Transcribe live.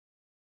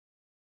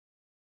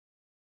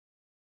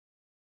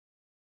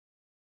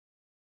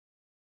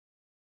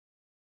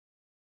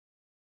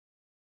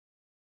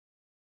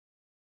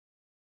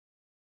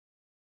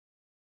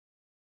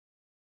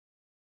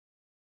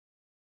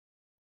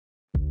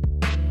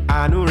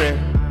àánú rẹ̀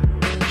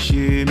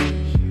ṣe mí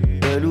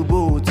pẹ̀lú bó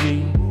ti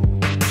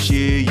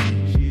ṣe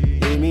yìí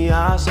èmi á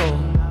sọ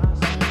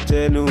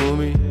tẹnu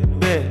mi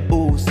bẹ́ẹ̀ ó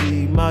sì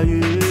máa yé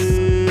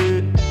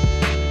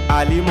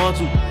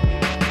Alimotu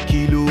kí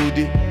ló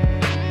dé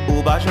ó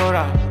bá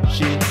ṣọ́ra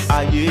ṣe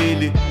ayé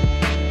le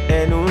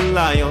ẹnu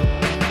ńlá yan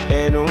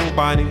ẹnu ń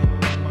pani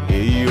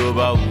èyí ò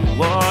bá wù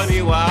wọ́n ní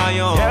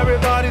wáyàn.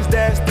 Everybody's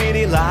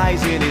destiny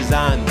lies in his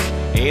hands.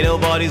 Ain't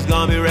nobody's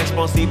gonna be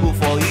responsible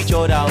for each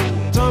other.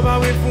 Tọ́ bá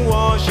wí fún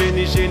wọn ṣe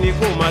ni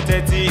kò máa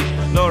tẹ́tí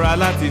lọ́ra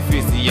láti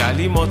fèsì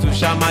Alimotu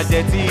ṣá máa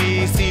jẹ́tí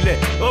sílẹ̀.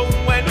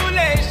 Ohun ẹnu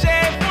lè ṣe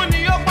fún ni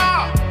yóò pọ̀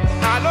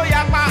ta ló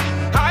yapa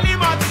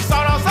Alimotu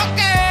sọ̀rọ̀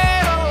sókè.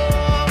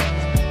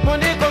 Mo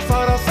ní kó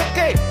sọ̀rọ̀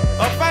sókè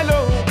ọ̀fẹ́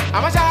lòun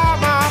àmọ́ ṣá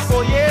máa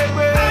fòye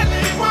gbé.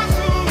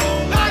 Alimotu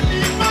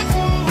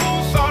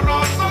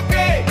sọ̀rọ̀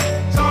sókè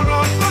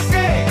sọ̀rọ̀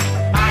sókè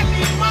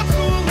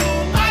Alimotu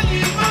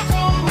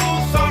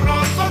sọ̀rọ̀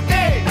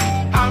sókè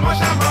àmọ́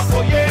ṣá máa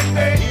fòye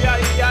gbé. Ìyá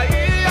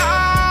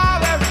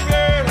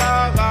lẹ́fẹ̀ẹ́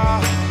rárá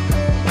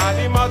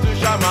Alimotu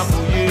ṣá máa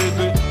fòye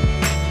gbé.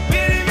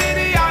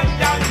 Bìrìbìrì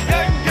yànjẹ́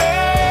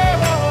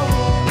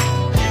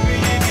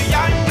yìbìyìbì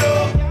yànjọ́.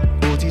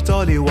 Òtítọ́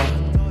lè wà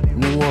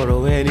nú ọ̀rọ̀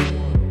ẹni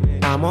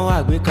àmọ́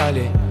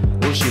àgbékalẹ̀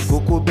ó ṣe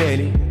kókó bẹ́ẹ̀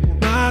ni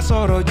má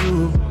sọ̀rọ̀ jù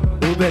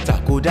ó bẹ̀tà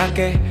kó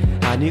dákẹ́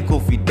àní kò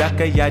fi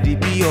dákẹ́ yadi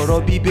bí ọ̀rọ̀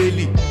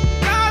bíbélì.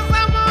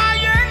 Kásánmọ́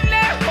ayé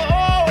ńlẹ̀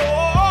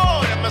ooo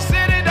dem are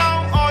sitting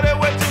down all they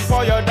waiting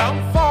for your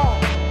downfall.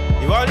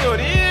 Ìwọ ni ò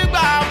ní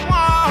gbà fún ọ.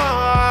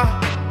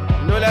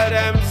 No let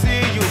them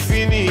see you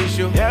finish.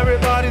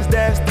 Everybody's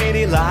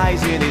destiny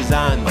lies in his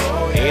hands.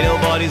 Ain't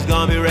nobody's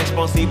gonna be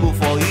responsible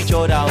for each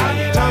other.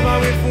 Tábà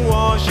wí fún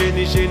wọn ṣe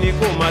ni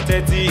kò máa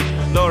tẹ́tí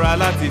lọ́ra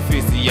láti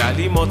fèsì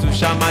Alimotu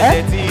ṣá máa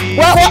jẹ́tí.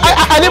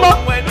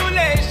 Ohun ẹnu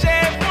lè ṣe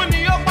fún ni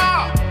yóò pọ̀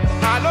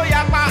ta ló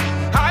yapa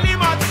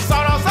Alimotu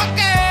sọ̀rọ̀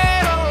sókè.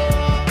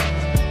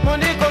 Mo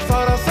ní kó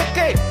sọ̀rọ̀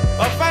sókè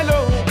ọ̀fẹ́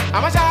lòun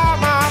àmọ́ ṣá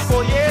máa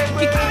fòye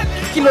gbé.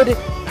 Kí ló dé?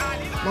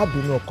 Má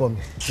bínú ọkọ mi.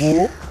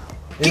 Wo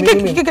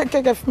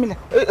kẹ́kẹ́ fún mi lẹ̀.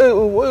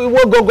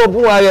 Ìwọ gọ́gọ́ bú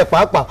ara ẹ̀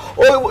pàápàá.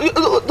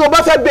 Tó bá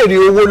fẹ́ béèrè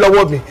owó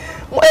lọ́wọ́ mi,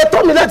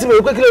 ẹ̀tọ́ mi láti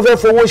béèrè pé kí ló fẹ́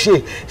fowó ṣe.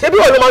 Ṣé bí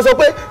wọ́n ló máa sọ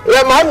pé ẹ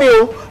máa mi o,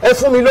 ẹ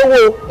fún mi lówó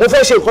o, mo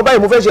fẹ́ ṣe nǹkan báyìí,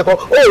 mo fẹ́ ṣe nǹkan.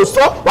 O ò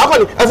sọ, wàá kàn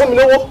ní ẹ fún mi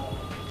lówó.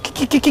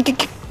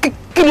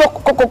 Kí ló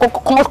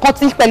kàn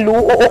tí pẹ̀lú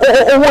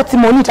owó tí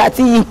mo ní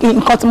àti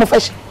nǹkan tí mo fẹ́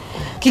ṣe?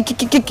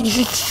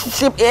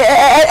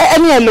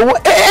 Ẹni ẹ̀ lówó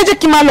ẹ jẹ́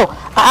kí n máa lọ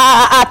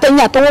àtẹ̀yìn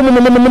àtọwọ́ mo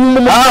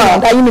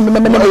ọ̀gá yín mi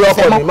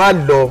ọkọ mi máa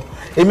lọ.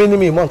 Èmi ni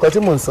mi mọ nǹkan tí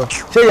mò ń sọ.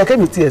 Ṣé yẹ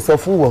kémi tiẹ̀ sọ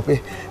fún wọ pé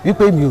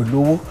wípé mi ò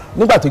lówó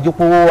nígbà tó jẹ́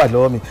pé owó wà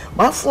lọ́wọ́ mi.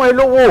 Máa fún ẹ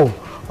lówó.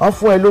 Máa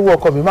fún ẹ lówó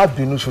ọkọ mi má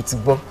bínú ṣó ti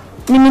gbọ́.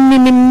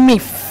 Mi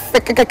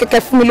kẹ́kẹ́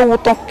fún mi lówó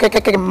tán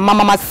kẹ́kẹ́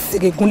máa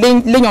ṣèrègùn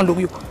léèyàn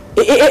lórí o.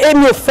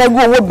 Èmi ò fẹ́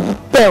gbé owó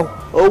bẹ́ẹ̀ o.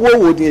 Owó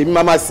wo ni èmi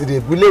máa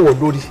ṣèrègùn léwọ̀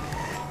lórí?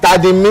 Ta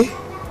ni mí?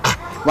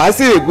 Màá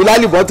ṣèrègùn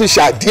Alimotu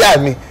ṣàdíà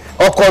mi.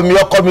 Ọkọ mi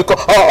ẹyọ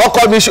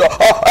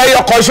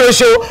kan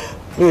ṣoṣo.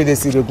 Mi ò lè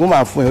ṣèrègùn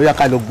máa fún ẹ ó yá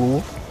ká lọ gbowó.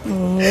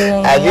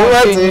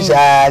 Alimotu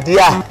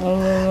ṣàdíà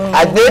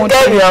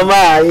àgbékẹ́mi ọmọ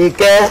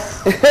àyíkẹ́.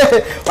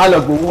 Wá lọ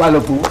gbowó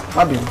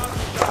má bínú.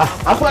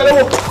 Àfún ẹ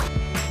lówó.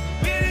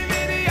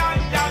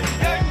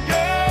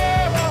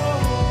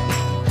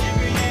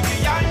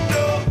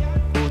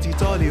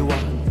 Òtítọ́ lè wà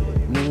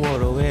nú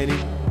ọ̀rọ̀ ẹni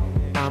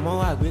àmọ́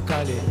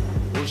àgbékalẹ̀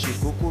ó ṣe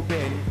kókó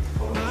bẹ́ẹ̀ ni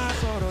má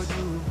sọ̀rọ̀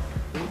jù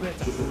ó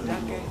bẹ̀tà kó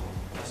dákẹ́.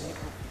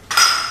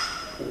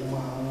 Ó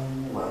máa ń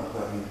wà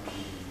nígbà mi kí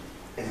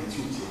ẹni tí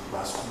ó ti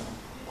gbà sùn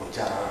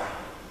kọjá rárá.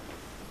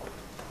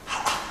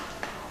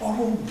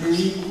 Ọ̀rọ̀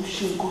obìnrin ló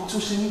ṣe nǹkan tó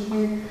ṣe wípé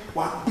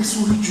wà á gbé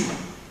sórí jù.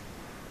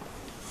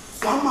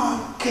 Ká máa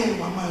kẹ́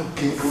wà máa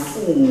gẹ̀ẹ́gẹ́ tó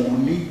ò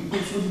ní gbé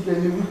sórí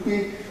bẹ́ẹ̀ ni wípé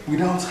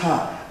without her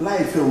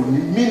life ò ní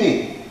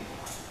meaning.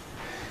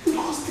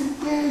 Because the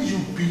way you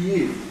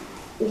behave,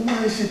 ó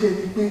máa ń ṣe bẹ́ẹ̀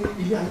ni pé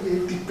ilé ayé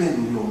dúpẹ́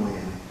lórí ọmọ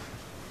yẹn ni.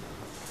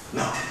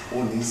 Now, ó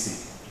ní í sìn,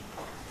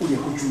 ó yẹ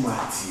kójú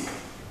máa tiẹ̀.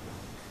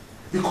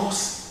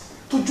 Because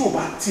tójú ò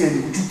bá tiẹ̀ ní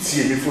ojú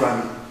tiẹ̀ ní fúnra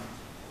mi.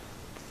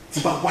 Tí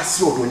bá wá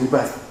sí ọ̀dọ̀ yín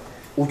báyìí,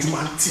 ojú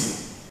máa ń tì mí.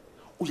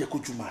 Ó yẹ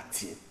kójú máa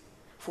tiẹ̀.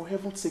 For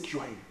heaven's sake, you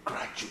are a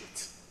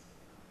graduate.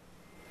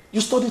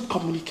 You studied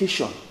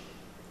communication.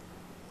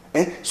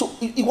 So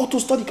ìwọ tó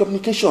study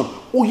communication,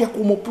 ó yẹ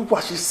kó mọ bí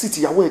wàá ṣe sit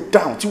ìyàwó ẹ̀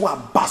down tí wàá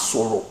bá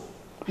sọ̀rọ̀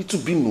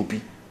nítubí nùbí.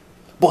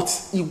 But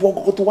ìwọ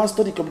gọ́gọ́ tó wá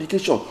study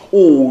communication,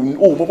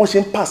 mọ bọ́n ṣe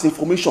ń pass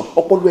information,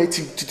 ọpọlọ ẹ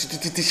ti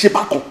ṣe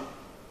bákan.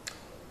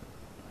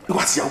 Ìwọ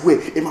àti ìyàwó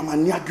ẹ máa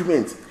ní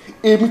argument.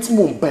 Èmi tí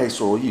mò ń bá ẹ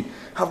sọ̀rọ̀ yìí,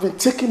 have been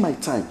taking my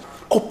time.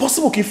 Kò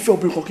possible kí n fẹ́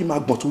obìnrin kan kí n máa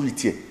gbọ̀n tó rí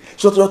tiẹ̀.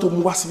 Ṣé ọjọ́ tó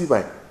mú wá síbí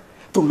báyìí,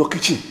 tó ń lọ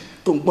kitchen,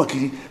 tó ń gbọ̀n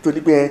kiri, tó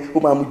ní pé ó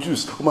máa mu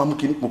juice, ó máa mú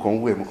kíní, mo kàn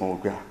ń wẹ̀, mo kàn ń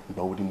wọ̀ pé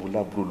ìgbà wo ni mo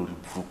lábúrò lórí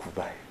burúkú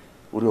báyìí.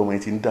 Orí ọmọ yẹn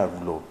ti ń dàrú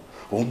lọ.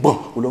 Ó ń gbọ̀n,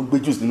 ó lọ ń gbé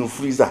juice nínú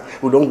freezer,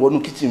 ó lọ ń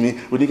wọnú kitchen mi,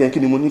 oníkẹ́ni kí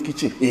ni mo ní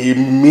kitchen.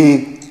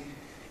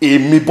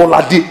 Èmi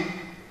Bọ́ládé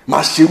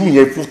máa ṣerú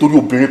yẹn fún torí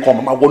obìnrin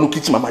kan máa wọnú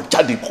kitchen máa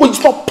jáde. Oh,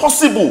 it's not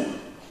possible.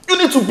 You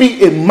need to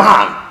be a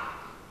man.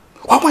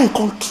 wàá wà in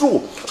control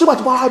ṣé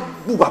bàtí wàá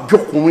wùwà bí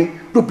ọkùnrin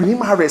lóbìnrin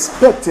máa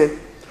respect ẹ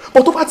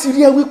but tó bá ti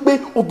rí ẹ wípé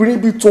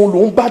obìnrin bíi tóun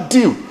lòún bá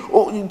deal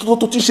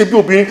tó ti ṣe bí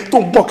obìnrin tó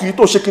ń gbọ̀n kiri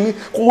tó ṣe kiri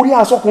kò rí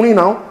asọkùnrin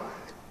náà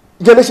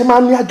jẹ́lẹ́ ṣe máa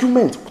ní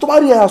argument tó bá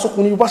rí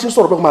asọkùnrin bá ṣe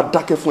sọ̀rọ̀ bẹ́ẹ̀ kó máa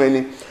dákẹ́ fún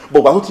ẹni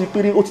but gbà tó ti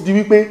péré ó ti di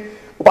wípé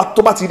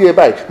tó bá ti rí ẹ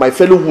báyìí my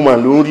fellow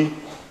woman ló ń rí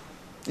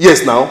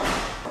yes now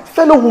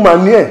fellow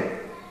woman ni ẹ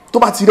tó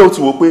bá ti rí ẹ ó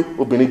ti wò pé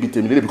obìnrin bíi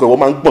tèmi lélẹ̀ because wọ́n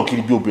máa ń gbọ̀n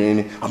kiri bí obìnrin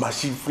ni a máa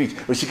ṣí fridge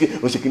ó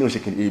ṣe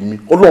kíní èmi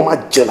ọlọ́run máa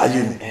jẹ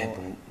láyé mi.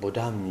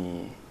 bọ́dá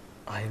mi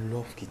I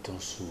love Kitan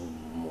so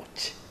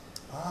much.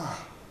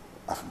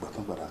 àfìgbà tó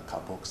ń gbàdá ka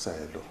bọ́ksà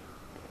ẹ lọ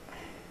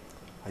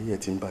ayé ẹ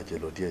ti ń bàjẹ́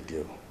lọ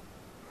díẹ̀díẹ̀ o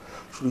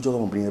ṣùgbọ́n ìjọba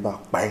ọmọbìnrin yẹn bá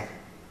pa ẹ́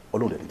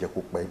ọlọ́run ẹ̀dẹ̀ jẹ́ kó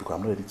pa ẹ́ because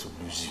I'm not ready to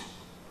lose you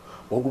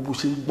wọ́n gbogbo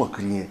ṣe ń gbọ̀n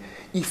kiri yẹn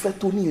ìfẹ́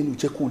tó ní ẹnu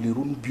jẹ́ kó lè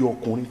ronú bí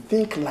ọkùnrin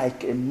think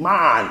like a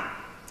man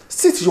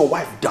sit your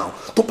wife down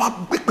tó bá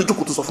gbé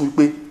péjókòó tó sọ fún mi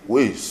pé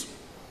wait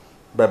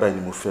báyìí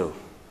ni mo fẹ́ o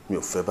mi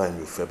ò fẹ́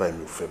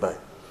báyìí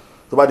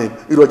tó bá dé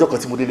irú ọjọ́ kan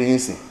tí mo délé yín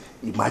sìn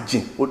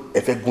imagine ẹ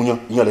fẹ́ gúnyán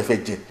iyán lẹ fẹ́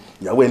jẹ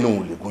ìyàwó ẹ̀ náà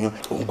ò lè gúnyán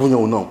òun gúnyán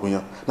òun náà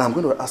gúnyán now I'm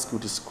going to ask you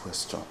this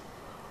question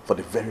for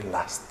the very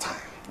last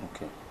time.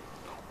 Okay.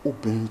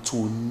 Obìnrin tó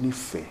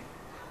nífẹ̀ẹ́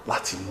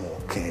láti mú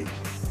ọkàn ẹ̀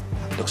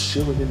yìí does she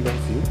really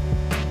love you?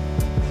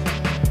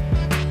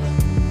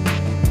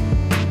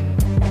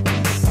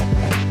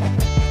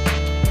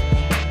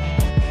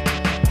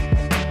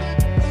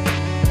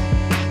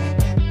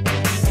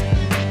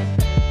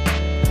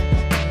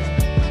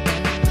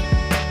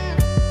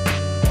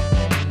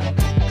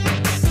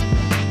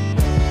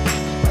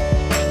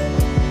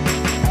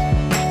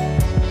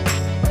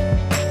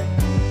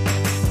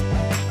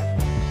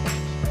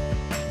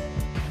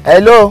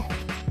 Hello.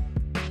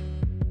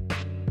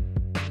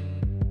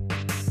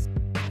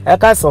 Ẹ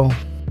káàsán.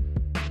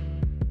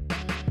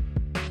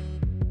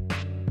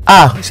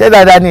 Ṣé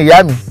dáadáa ni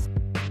ìyá mi?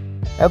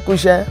 Ẹ kú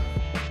iṣẹ́.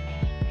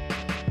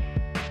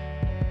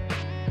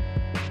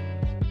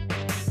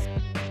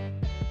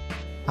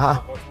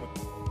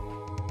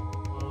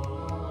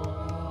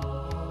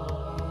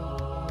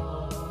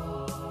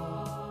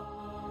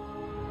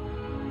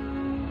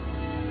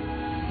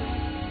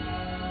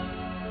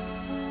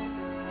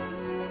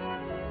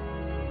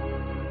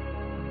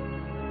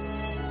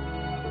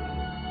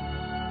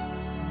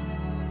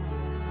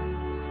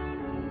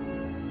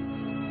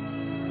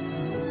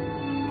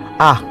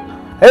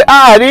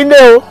 Àárín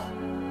ilé o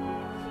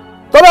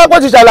tó bá pọ̀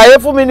ti ṣàlàyé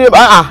fún mi ni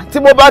tí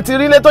mo bá ti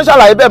rí ilé tó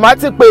ṣàlàyé bẹ́ẹ̀ má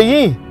ti pè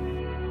yín.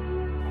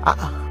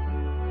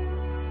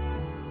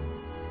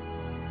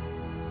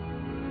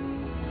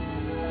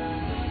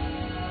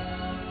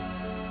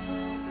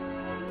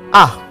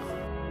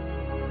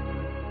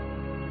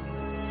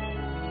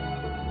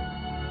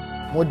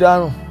 Mo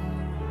dárùn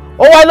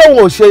ó wá lóun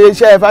ò ṣe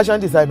iṣẹ́ fashion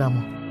designer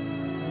mọ́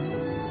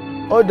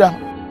ó dáa.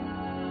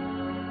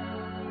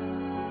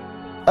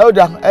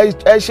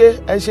 Ẹ ṣe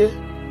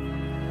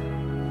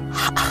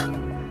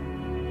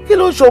kí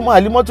ló ń ṣe ọmọ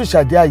Alimotu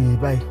ṣàdé àyè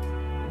báyìí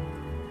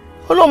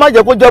Ọlọ́run má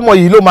jẹ́ kó jẹ́ ọmọ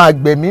yìí ló máa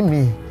gbẹ̀mí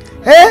mi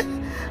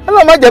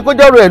Ọlọ́run má jẹ́ kó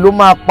jẹ́ ọ̀rọ̀ ẹ̀ ló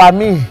máa pa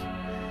mí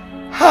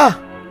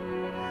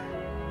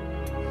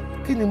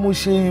kí ni mo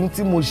ṣe ohun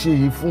tí mo ṣe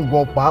yìí fún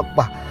gan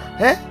pàápàá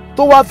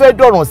tó wá fẹ́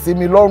dọ̀ràn sí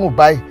mi lọ́rùn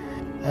báyìí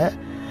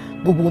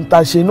gbogbo ń ta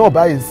ṣe náà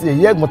báyìí sí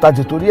èyí ẹ̀gbọ́n ta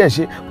ti torí ẹ̀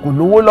ṣe kò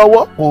lówó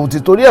lọ́wọ́ kò ti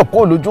torí ẹ̀ kó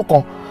lójú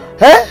kan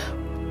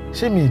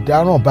ṣé mi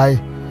ìdáràn báyìí.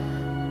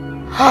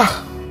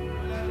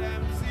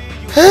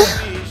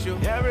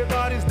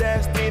 Everybody's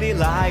destiny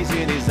lies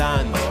in his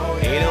hands.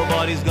 Ain't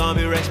nobody's gonna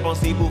be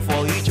responsible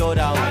for each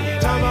other.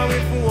 Tábà wí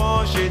fún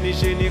wọn ṣe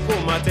ni kò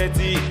máa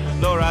tẹ́tí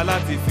lọ́ra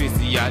láti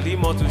fèsì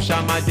Alimotu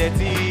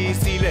ṣàmájẹ́tì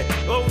sílẹ̀.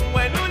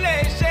 Ohun ẹnu lè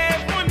ṣe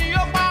fún ni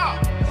yóò pọ̀.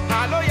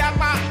 Àló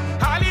yapa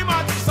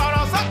Alimotu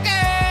sọ̀rọ̀ sókè.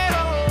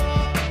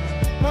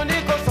 Mo ní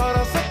kó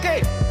sọ̀rọ̀ sókè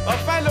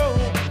ọ̀fẹ́ lòun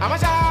àmọ́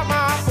ṣá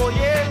máa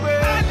fòye gbé.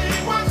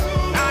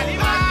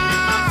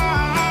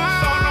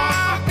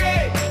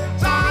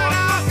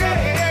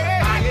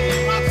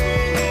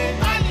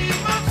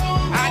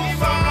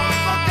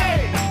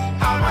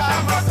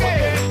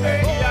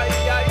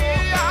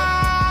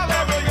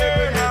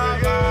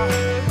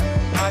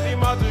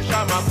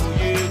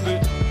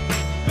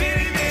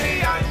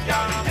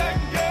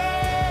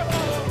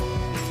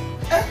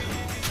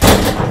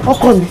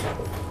 Ọkọ mi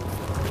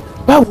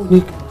báwo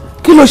ni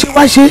kí ló ṣe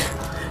wá ṣe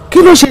kí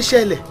ló ṣe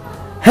ṣẹlẹ̀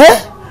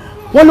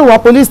wọ́n ló wá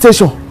police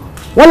station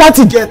wọ́n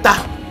láti jẹta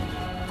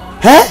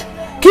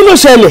kí ló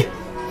ṣẹlẹ̀.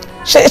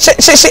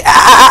 ṣe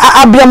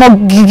abiyamọ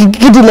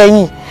gidi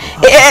lẹ́yìn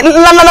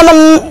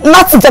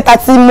láti jẹta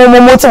tí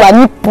mo ti wà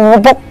ní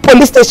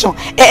police station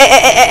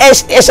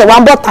ẹsẹ̀ wa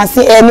ń bọ̀ tán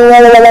sí ẹni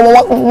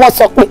wọ́n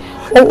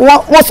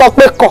sọ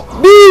pé kọ̀.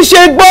 bí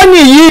ṣe gbọ́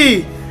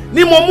nìyí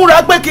ni mo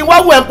múra pé kí n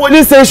wá wẹ̀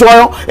police station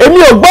ọ̀rọ̀ èmi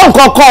ò gbọ́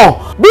nǹkan kan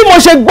bí mo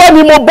ṣe gbọ́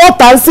ni mo bọ́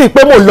tà ń sì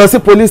pé mo lọ sí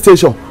police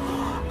station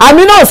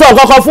àmì náà sọ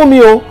nǹkan kan fún mi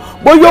o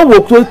bóyá òwò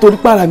tó torí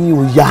para mi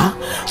ò yá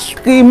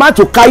kí n má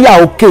tó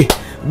káyà òkè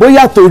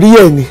bóyá torí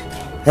ẹ̀ ni.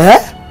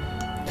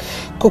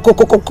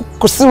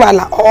 kò sí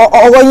wàhálà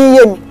ọ̀rọ̀ yín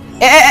yé mi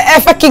ẹ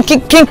fẹ́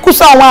kí n kú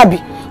sáwọn àbí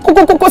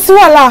kò sí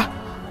wàhálà.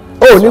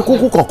 O ò ní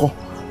kúkú kankan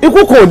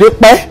ikú kò ní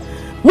pẹ́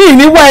mi ì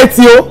ní wá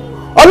ẹtì o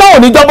Ọlọ́run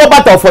ní jọ́bọ́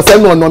bàtà ọ̀fọ̀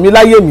sẹ́nu ọ̀nà mi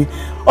láyé mi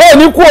o ò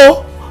ní kú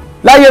o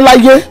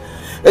láyéláyé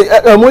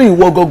ẹ̀mọ́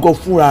ìwọ gọ́gọ́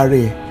fúnra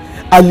rẹ̀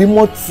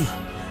Alimotu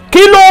kí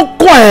ló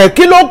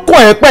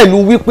kàn ẹ́ pẹ̀lú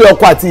wípé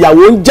ọkọ àti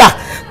ìyàwó ń jà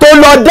tó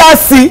lọ dá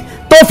sí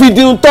tó fi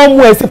di tó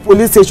mú ẹ sí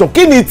police station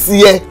kí ni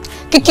tiẹ̀.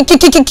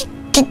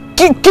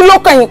 kí ló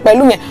kàn yín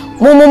pẹ̀lú yẹn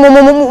mo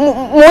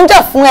ń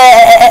jà fún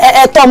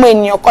ẹ̀tọ́ ọmọ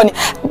ènìyàn kan ni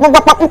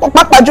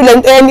pàápàá jùlọ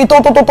ẹni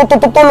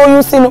tó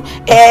lóyún sínú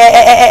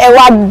ẹ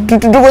wá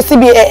dúró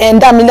síbi ẹ̀ ń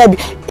dá mi lẹ́bi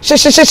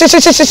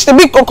ṣe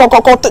bí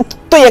kọ̀ọ̀kan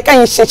tó yẹ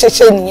káyìn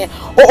ṣe nìyẹn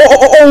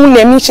ohun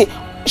lèmi ṣe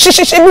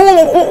bí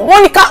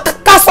wọ́n ní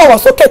ká sọ̀rọ̀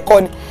sókè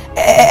kọ́ ni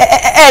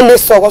ẹ lè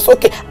sọ̀rọ̀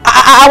sókè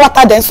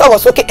awátadẹ̀ ń sọ̀rọ̀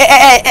sókè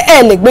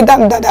ẹ lè gbé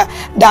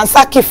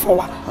dànsákì fún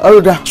wa.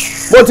 ọ̀rọ̀dà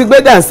mo ti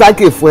gbé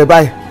dànsákì fún ẹ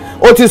báyìí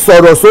ó ti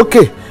sọ̀rọ̀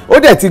sókè ó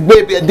dẹ̀ ti gbé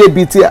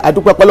débi tí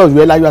adúpẹ́ pẹ́lú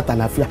ọ̀yọ́ ẹ láyọ̀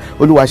àtàlàfíà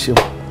olúwa ṣeun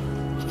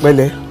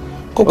pẹ̀lẹ́.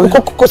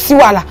 kò sí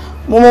wàhálà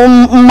mo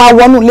máa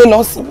wọnú ilé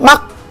lọ sí máa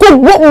kó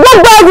gbogbo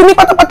ẹrù ní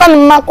pátápátá ni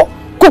máa kó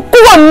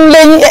kúrò nílé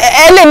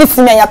ẹlẹ́ni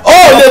sinmi ẹ̀yà. ó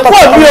lè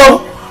pọ̀ mí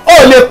o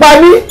ó lè pa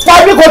mí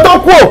kó tó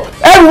kú o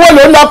ẹrù wo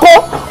ló ń lọ kó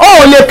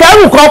ó lè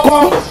kẹ́rù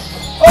kankan.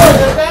 ó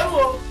lè kẹ́rù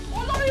o.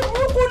 olórí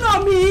burúkú náà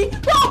mi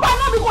tó ọba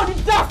náà mi kò ní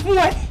dá fún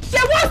ẹ ṣé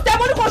wọ́n tẹ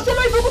mo ní kò ṣe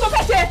olórí burúkú tó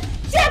fẹ́ ṣe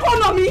ṣé kò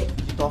nà mí.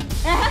 mo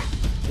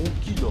ń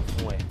kìlọ̀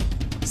fún ẹ.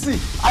 See,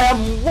 I am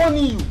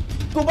warning you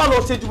tó bá lọ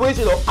ṣe ju bóyá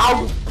ṣe lọ I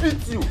will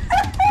beat you.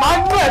 máa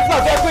ń nú ẹ̀ tí a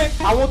fẹ́ pé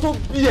àwọn tó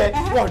bí ẹ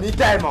wọ́n ní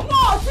dá ẹ mọ̀.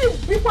 wọn ò tí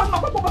bí pọ́nmọ́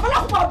pé bàbá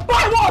lákùnmọ́ bá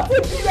wọn ò tí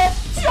bí rẹ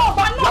tí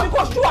ọba náà mi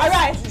kò ṣú ara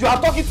ẹ. You are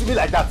talking to me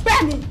like that.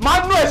 bẹ́ẹ̀ni. máa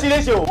ń nú ẹ̀ ṣe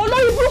léṣe o.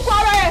 olórí burúkú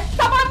ara ẹ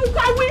sábà mú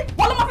káwí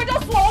wọn ló máa fẹjọ́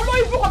sùn ọ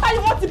olórí burúkú táyé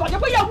wọn ti bàjẹ́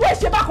pé yẹ̀wò ẹ̀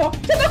ṣe bákan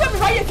ṣé tó fẹ́mi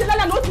ráyè ṣe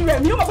lálẹ́ ló ti rẹ̀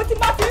mí ó mọ̀ pé tí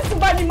bá ti ń sùn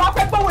báyìí máa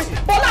fẹ́ gbọ́wé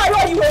bọ́lá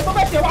àárọ̀ ìwé tó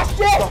fẹ́ ṣe wá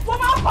ṣe. mo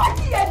máa bá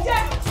kí ẹ jẹ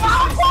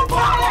máa kó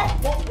bọ́ ẹ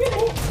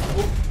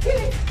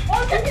kíni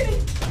ọ̀ṣẹ́ kíni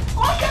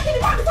ọ̀ṣẹ́ kíni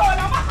bá mi sọ̀rọ̀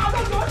náà má kà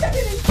lóògùn ọ̀ṣẹ́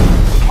kíni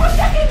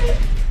ọ̀ṣẹ́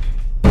kíni.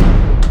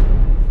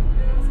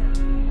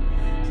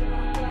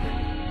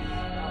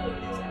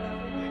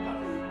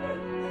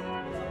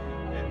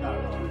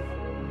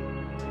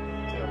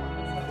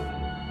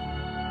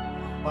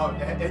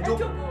 ẹ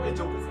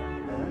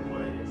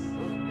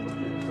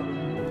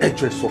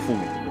jọ̀ọ́ ẹ sọ fún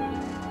mi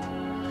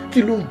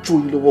kí ló ń jó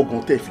yín lọ́wọ́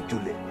gan tẹ́ fi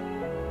jólẹ̀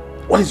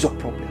what is your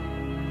problem?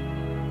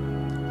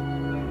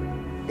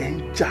 ẹ ń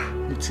jà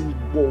mo ti ń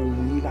gbọ́ ohùn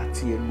yín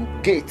láti ẹnu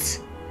gate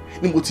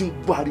ni mo ti ń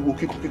gbọ́ ariwo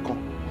kíkankíkan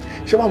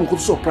ṣé wàá mú kó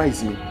tó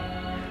surprise mi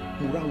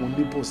mo rá àwọn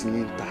neighbors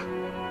yẹn ń ta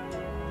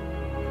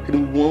kí ni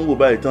wọ́n ń wò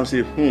báyìí tán ṣe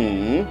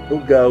ó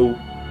ga o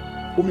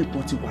omi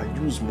kan ti wà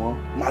use mọ́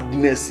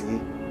madness yín.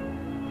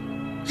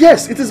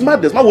 Yes, it is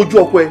madness. Má wojú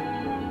ọkọ ẹ.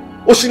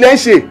 Òṣìlẹ̀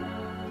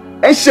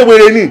ń ṣe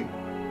wèrè ni.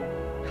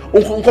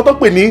 Nǹkan tó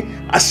pè ní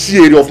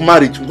àṣìírè of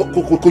marriage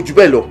kò jù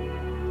bẹ́ẹ̀ lọ.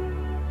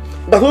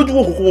 Ìgbà tó ojú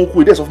wọn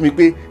kò dé sọ fún mi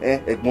pé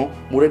ẹ̀gbọ́n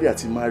mo ready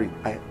àti marry.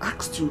 I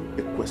asked you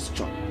a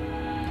question.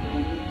 Mo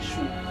ní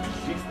ṣó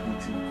believe mo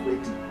ti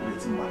ready mo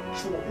ti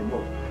mature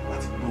enough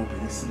láti gbé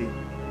obìnrin sílé.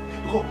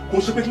 Kò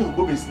ṣe pé kí n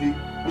gbé obìnrin sílé.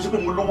 Kò ṣe pé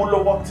mo lówó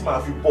lọ́wọ́ tí màá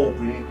fi bọ́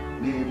obìnrin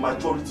ní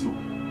majority o.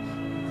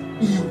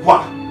 Ìwà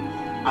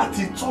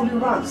àti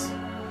tolerance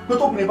pé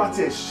tóbìnrin bá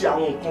tiẹ̀ ṣe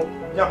àwọn nǹkan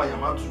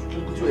yàmàyàmà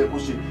tuntun kí tí ó yẹ kó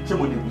ṣe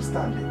mo lè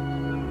withstand ẹ̀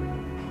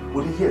mo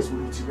ní yes we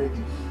ti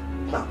ready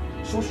now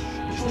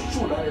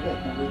ṣó lára ẹ̀ náà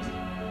kó ready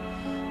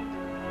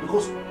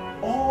because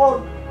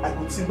all I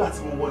could see that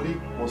mo wọlé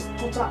was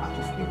total act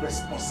of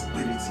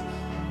irresponsibility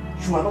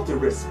you are not a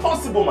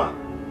responsible man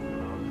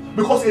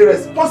because a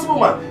responsible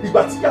man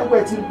ìgbà tí ìyàwó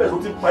ẹ̀ ti ń bẹ̀ tó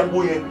ti ń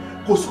pariwo yẹn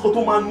kò sí kó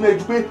tó máa ń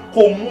nẹ́jú pé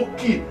kò mú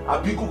key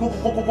àbí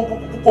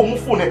kò mú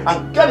phone ẹ̀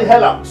and get the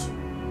hell out.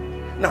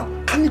 Now,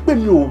 ká ní pé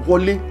mi ò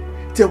wọlé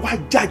tẹ wá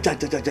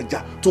jájájájájá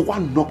tó wá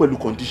ná pẹ̀lú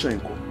condition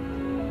nǹkan.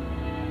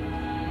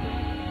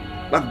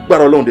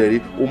 Lágbára Ọlọ́run dẹ̀ rí,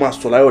 o máa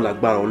sọ láyọ̀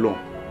lágbára Ọlọ́run.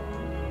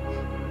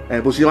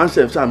 Bó ṣe máa ń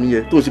ṣe àmì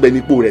yẹn tó ń ṣe bẹ́ẹ̀ ni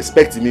ipò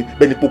respect mi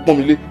bẹ́ẹ̀ ni ipò pọ́n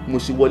mi lé mo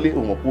ṣe wọlé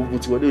òun ọ̀pọ̀ mo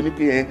ti wọlé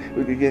oníkẹ́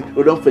yẹn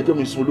ọ̀dọ́ ń fẹjọ́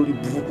mi sun olórí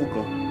burúkú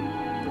kan.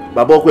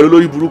 Bàbá ọkọ ẹ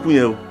lórí burúkú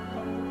yẹn o.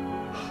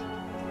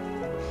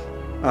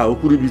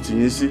 Òkú ríbi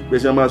tìyín sí bẹ́ẹ̀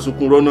ṣe máa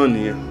sunkún rọ́nà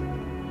nìyẹn.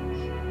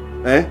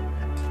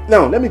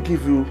 Now, let me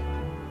give you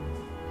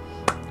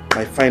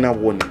my final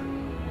warning.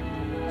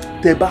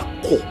 Tẹ́ bá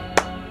kọ̀,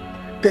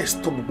 tẹ́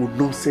stop gbogbo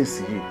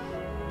nonsense yìí.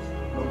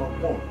 Number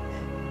one,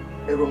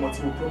 ẹ̀rọ ọmọ tí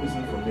mo promise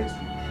you for next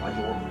week, máa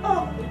yọ wọ́n mi.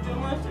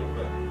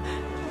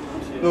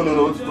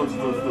 No, ó ti tó.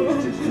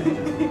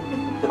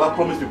 Tẹ́ bá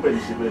promise mi pẹ̀lú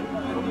ìṣe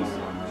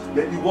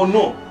bẹ́ẹ̀. Ìwọ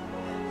náà,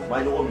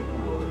 máa yọ wọ́n mi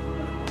kúrò.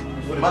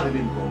 O lè má délé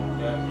nìkan.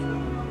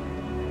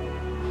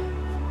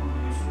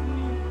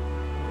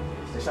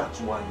 Ẹ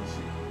ṣàtúwà ní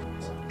ṣe.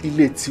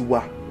 Ilé tiwa,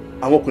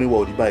 àwọn ọkùnrin wa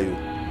ò rí báyìí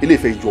o. Ilé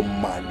ìfẹ́ yọ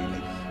máa lè ní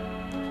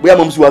bóyá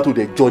mọ̀ sí wa tó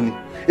dẹ̀ jọ ni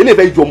ilé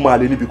ìfẹ́ yọ máa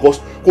lè ní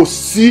because kò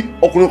sí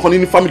ọkùnrin kan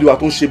ní family wa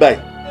tó ń ṣe báyìí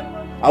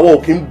àwọn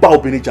ò kí ń bá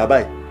obìnrin jà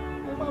báyìí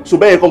so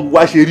bẹ́ẹ̀ kan gbogbo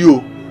wa ṣe rí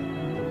o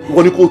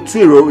wọ́n ní kó tú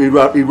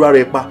èrò ara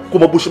ẹ̀ pa kó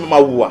mọ bó ṣe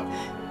máa wù wá.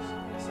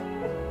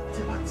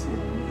 tí bá tiẹ̀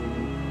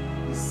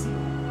ní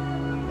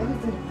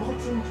anything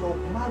bothering your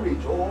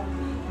marriage or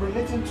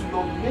relating to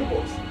your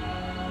neighbors,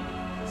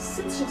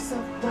 sit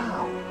yourself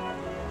down.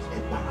 To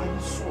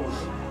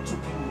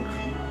be with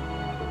you.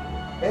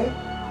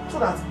 So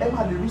that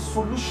Emma there is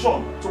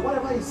solution to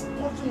whatever is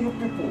bothering you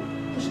people.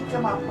 You should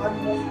come and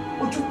pariwo.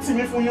 Ojú tì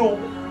mí fún yín o.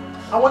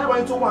 Àwọn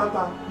neighbor tó wà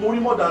ńta, mo rí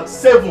more than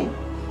 7.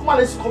 Come on,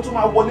 let's come to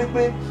my wọlé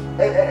pé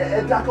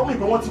ẹ̀dá kan mi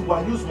pé wọ́n ti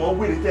wà use mọ́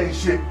wèrè tẹ́ ń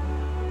ṣe.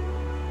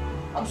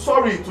 I'm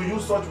sorry to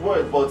use such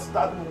words, but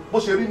that bó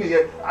ṣe rí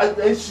nìyẹn.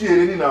 Ẹ ń ṣí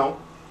èrè ní now.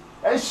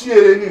 Ẹ ń ṣí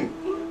èrè ní.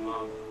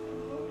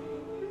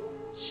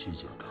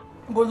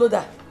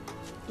 Boloda.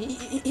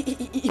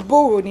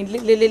 Ìbòrò ni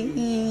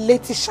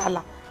létí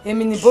ṣàlà.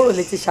 Èmi ni ìbòrò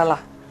létí ṣàlà.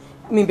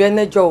 Mi bẹ́ẹ̀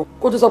nẹ́jọ́ o.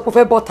 Kó tó sọ pé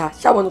fẹ́ bọ́ta,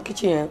 ṣáwọn ní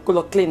kitchen yẹn kó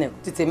lọ clean ẹ̀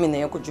ti tèmi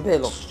nìyẹn kó jù bẹ́ẹ̀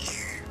lọ.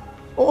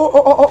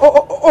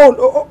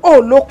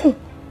 Ó lókun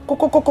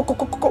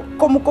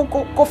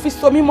kó fi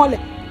so mí mọ́lẹ̀.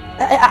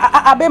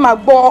 Abẹ́ máa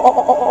gbọ́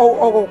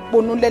ọ̀rọ̀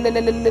òpònú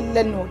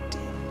lẹ́nu òde.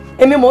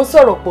 Èmi mò ń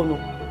sọ̀rọ̀ òpònú.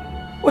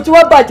 O ti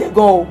wá bàjẹ́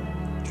gan o.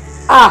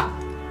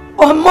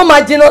 Ọmọ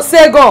máa jìnnà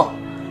sẹ́gàn.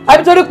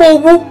 Àbí torí pé o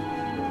wú.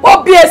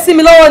 Wọ́n bí ẹ sí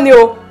mi lọ́wọ́ ni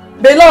o.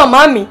 Bẹ́ẹ̀ lọ́wọ́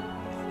màmí.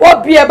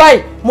 Wọ́n bí ẹ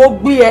báyìí. Mo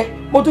gbé ẹ.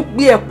 Mo tún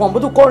gbé ẹ pọ̀n. Mo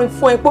tún kọrin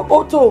fún ẹ pé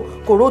ó tó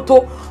kòró tó.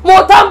 Mo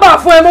tábà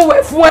fún ẹ. Mo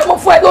wẹ̀ fún ẹ. Mo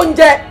fún ẹ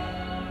lóúnjẹ.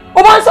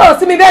 O máa ń sọ̀rọ̀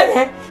sí mi bẹ́ẹ̀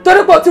yẹn.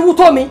 Torí pé o ti wú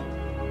tó mi.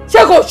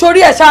 Ṣé kò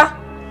sórí ẹ̀ ṣá?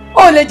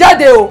 O lè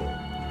jáde o.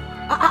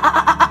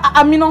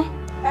 Amina.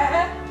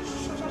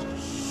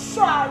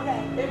 Ṣọ́ ara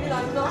ẹ̀. Èmi là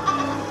ń lọ.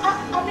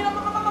 Amina má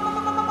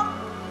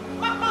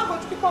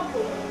gbọ́dọ̀ kí pọ́ǹpù.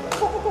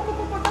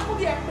 Kókókókókó jákó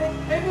bí ẹ pé.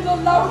 Èmi ló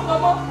lárúkọ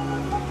mọ́.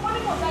 Wọ́n ní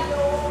kò jáde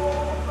o.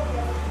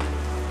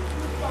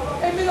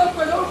 Èmi ló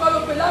pè lórúkọ ló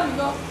pè lámì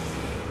náà.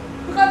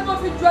 Bíkọ́ tí mo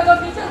fi ju ẹ lọ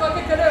kì í ṣe nǹkan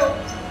kékeré o.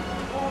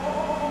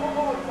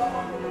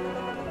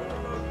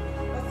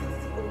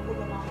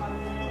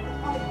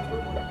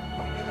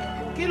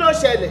 Kí ló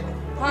ṣẹlẹ̀?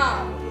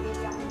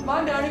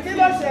 Màmí àrífín Kí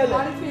ló ṣẹlẹ̀?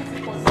 àrífín ti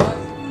pọ̀ sí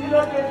wájú. Kí ló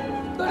dé?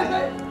 Torí pé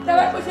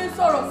tẹ́lẹ̀ pé ṣe ń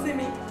sọ̀rọ̀ sí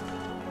mi.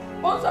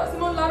 Ó ń sọ̀rọ̀ sí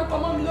mi, ó ń larúkọ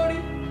mọ́ mi lórí.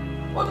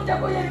 Ó tún jẹ́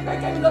kó yẹ ní pé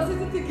kẹ́mi lọ sí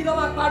títì kí ló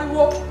máa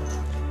pariwo.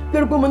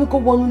 Lórí pé mo ní kó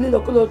wọnú ilé lọ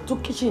kó lọ tún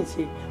kíchìn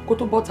ṣe kó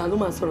tó bọ́ta ló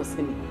máa sọ̀rọ̀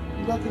sí mi.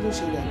 Nígbà kí ló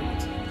ṣẹlẹ̀ àná?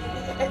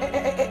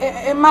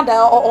 Ẹ má da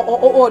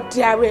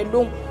ọ̀dẹ ara ẹ̀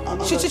lóhùn.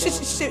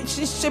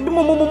 Ṣe bí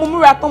mo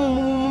múra tán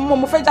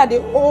mo fẹ́ jáde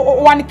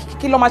ó wá ní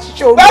kí lọ máa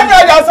ṣiṣẹ́ orí. Bẹ́ẹ̀ni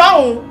ọ̀yà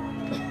sáhùn.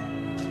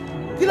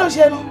 Kí ló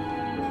ṣe nu?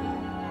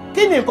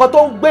 Kí ni nǹkan tó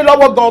ń gbé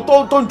lọ́wọ́ gan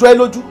tó ń jọ ẹ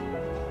lójú?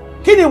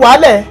 Kí ni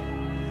wàhálẹ̀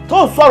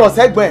tó ń sọ̀rọ̀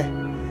sẹ́gbọ̀n ẹ̀?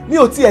 Mi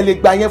ò tiẹ̀ lè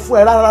gbà yẹn fún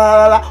ẹ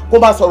rárá kó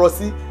máa sọ̀rọ̀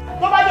sí.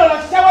 Tó bá ní ọ̀rọ̀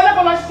ṣiṣẹ́ wọlé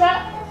kó máa ṣiṣẹ́.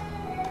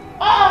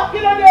 Kí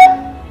ló dé?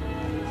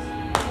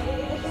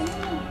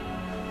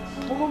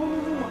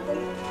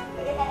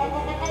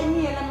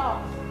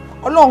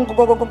 Ọlọ́run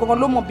gangan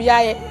ló mọ̀ bí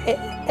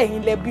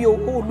ẹ̀yin lẹ bí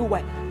Olúwa.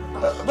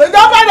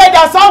 Tó bá lè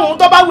dà sáhùn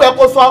tó bá wù ẹ́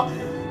kó sọ.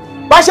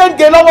 Bá ṣe ń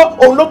gé lọ́wọ́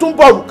òun ló tún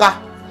bọ̀ òrùka.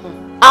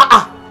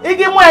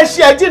 Igi mú ẹ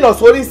ṣe ẹ jìnnà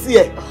sórí sí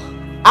ẹ.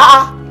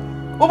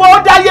 Gbogbo ó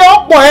dáyé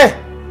ó pọ̀ ẹ̀.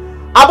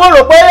 Àbọ̀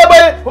rò pé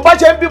mo bá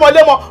ṣe ń bímọ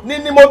lémọ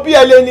ni mo bí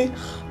ẹ lé ní.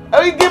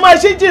 Igi mú ẹ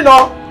ṣe jìnnà.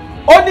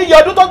 Ó ní iye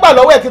ọdún tó gbà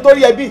lọ́wọ́ ẹ̀ kí tó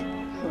rí ẹ bí.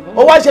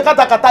 Ó wá ṣe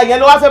kátàkátà yẹn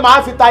ló wá fẹ́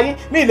máa fi ta yín.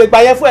 Mi ì lè gbà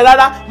yẹn fún ẹ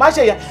rárá. Má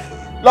ṣe yẹn.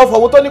 Lọ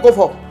fọ̀wọ́ tó ní kò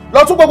fọ̀.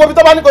 Lọ tún gbogbo ibi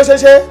tó bá ní kò ṣe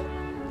ṣe.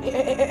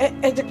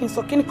 Ẹ jẹ́ kí n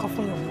sọ kíní kan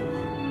fún yín.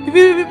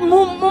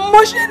 Mo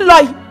ṣe ń lọ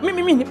yìí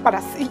mímí ní padà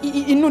sí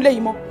inú ilé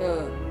yìí mọ́.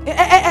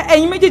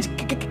 Ẹ̀yin méjèèjì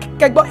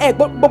kẹgbọ́ ẹ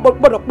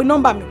gbọ́dọ̀ pe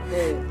nọ́mbà mi.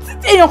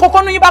 Tí èèyàn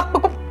kankan ní yín bá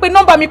pe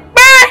nọ́mbà mi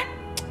pé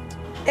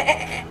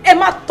ẹ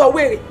má tọ́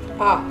wèrè.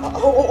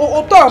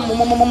 O tọ́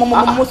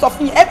mo sọ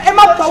fún yín ẹ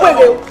má tọ́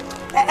wèrè o.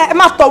 Ẹ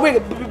má tọ́ wèrè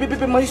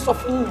bí mo sọ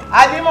fún yín.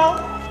 Àdìmọ́.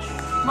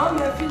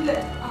 Màmí ẹ fi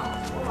lẹ̀.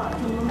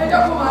 Ẹ jẹ́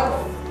kó máa lọ.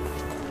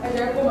 Ẹ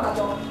jẹ́ kó máa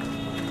lọ.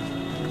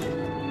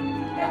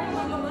 Ẹ kó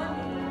máa lọ màmí.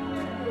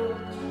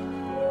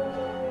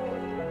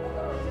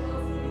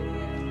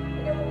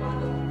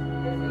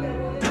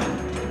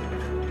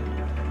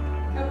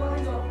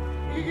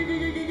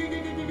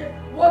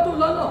 Wọ́n tún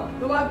lọ́nà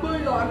ló wá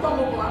gbóyún lọ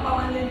àgbọ̀mọ̀kọ̀ wá bá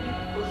wá lé ní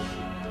oṣù.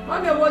 Wọ́n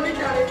lè wọlé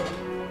jàre.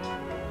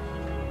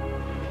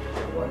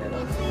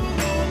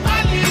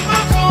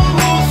 Alimotu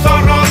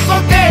Soro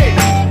Soke,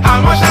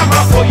 àmọ́ ṣàmà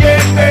kò yé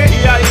pé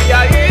ìyá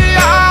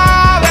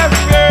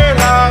lẹ́fẹ̀ẹ́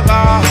rárá.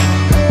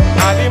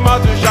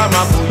 Alimotu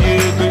ṣàmà kò yé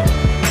pé.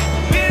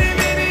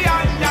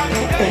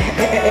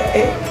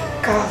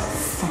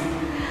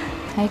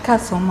 Ẹ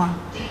káàsán mà.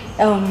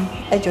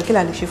 Ẹ jọ̀ọ́ kí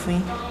la lè ṣe fún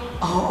yín?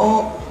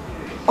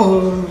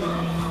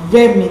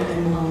 Ọ̀rẹ́ mi ni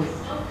mo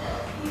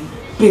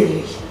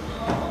béèrè.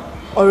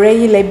 Ọ̀rẹ́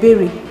yín lẹ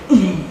béèrè.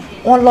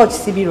 Wọ́n lodge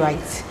síbí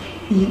right.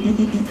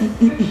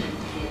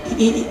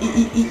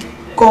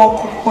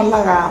 Kọ̀ọ̀kan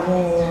lára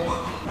àwọn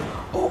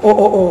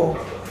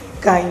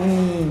ọ̀gá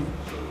yín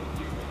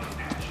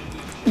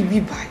ibi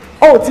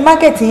báyìí. Ti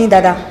mákẹ́tì yín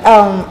dáadáa.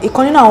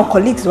 Ìkan nínú àwọn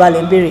colleagues wa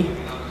lẹ ń béèrè.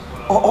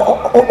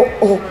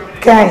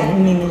 Ọ̀gá yín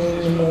ni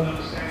mo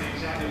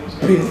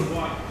béèrè.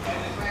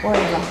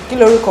 Kí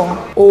lorúkọ wọn?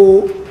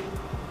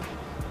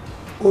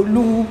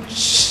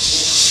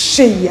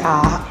 Olùṣeyà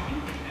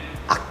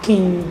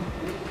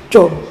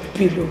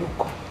Akínjọbí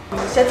lórúkọ.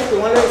 Ṣé ti pè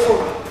wọ́n lórí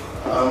fóònù?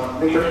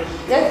 Later.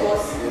 Yes,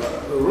 boss.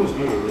 Rooms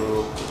mélòó ló.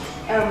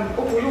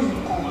 Okòó room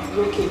kan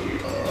lókè.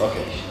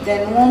 Okay.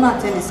 Then wọ́n náà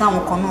tẹ̀lé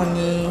sáwọn kan náà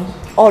ní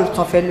hall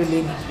tán fẹ́ lò lé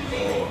ní.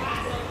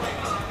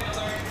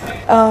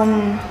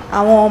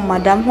 Àwọn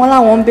madam wọ́n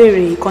láwọn ń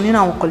béèrè ìkan nínú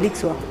àwọn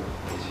colleagues wa.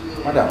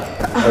 Madam.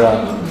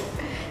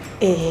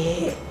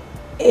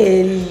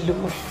 Hello,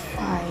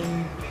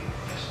 fine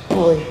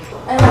boy.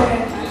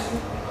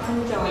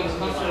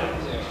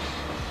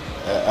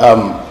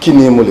 Kí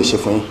ni mo lè ṣe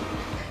fún yín?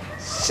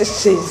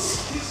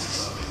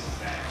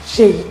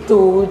 Ṣe tó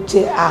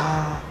jẹ́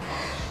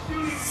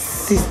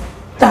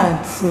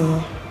assistant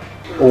yẹn.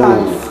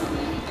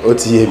 Ó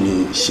ti yé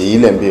mi, Ṣèyí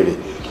lẹ̀ ń béèrè.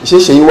 Ṣé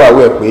Ṣèyí wà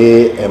wẹ̀ pé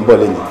ẹ̀ ń bọ̀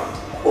lẹ́yìn?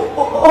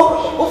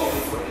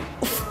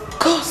 Of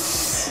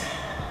course.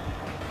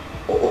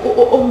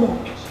 Ọmọ.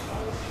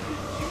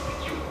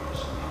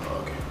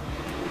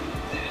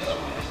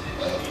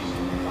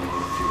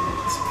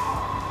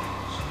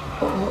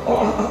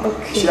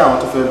 Ṣé àwọn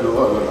tó fẹ́ lo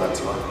ọ̀rọ̀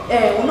láti wá?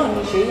 Òun náà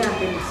ní Ṣèyí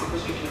àgbẹ̀mí sí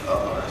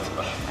gbogbo.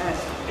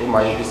 Ó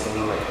máa yẹ bí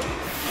sinmi rẹ̀.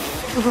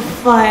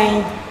 Fine.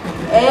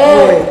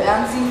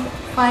 Auntie,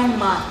 fine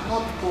man,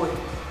 not boy.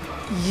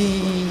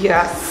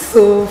 You're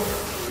so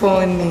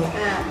funny.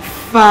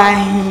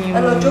 Fine.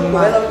 Hello,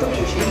 jókòó,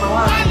 ṣe máa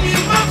wá.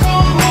 Alimotu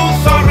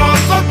Soro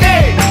Soke,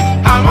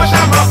 àmọ́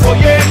ṣá máa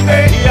fòye pé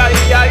ìyá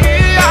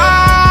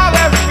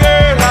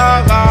lẹ́fẹ̀ẹ́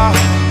rárá.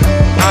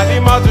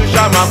 Alimotu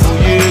ṣá máa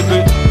fòye pé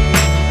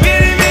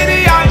bíríbírí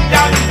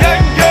yànjẹ́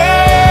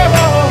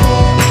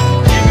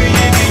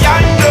yìbìyìbì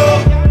yànjọ́.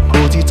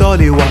 Òtítọ́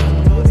lè wà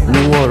nú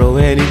ọ̀rọ̀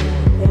ẹni,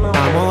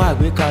 àmọ́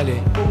àgbékalẹ̀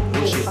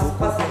ó ṣe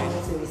kókó.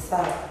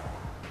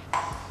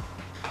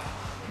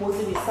 Mo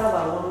ti reserve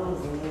àwọn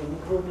rooms ní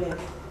problem.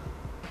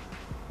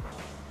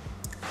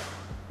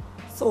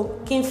 So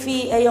kí n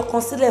fi ẹyọ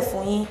kan sílẹ̀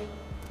fún yín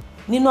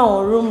nínú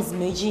àwọn rooms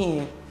méjì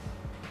yẹn.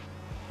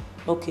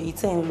 Okay,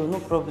 ìtẹ́ ń lò, no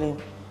problem.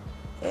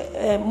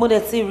 Mo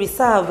dẹ̀ ti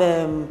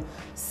reserve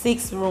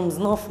 6 rooms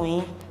náà fún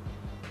yín.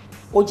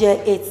 Ó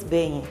jẹ́ 8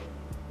 bẹ́ẹ̀ yẹn.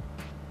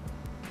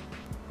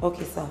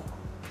 Okay, sir.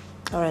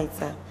 All right,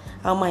 sir.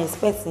 How am I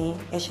expecting?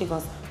 Ẹ ṣé gan,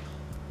 sir.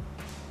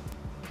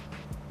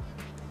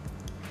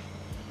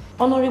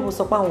 Honorable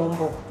sọ pé àwọn ń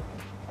bọ̀.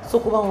 So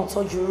kó bá wọn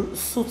tọ́jú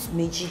suit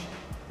méjì.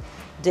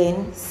 Then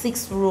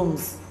 6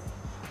 rooms.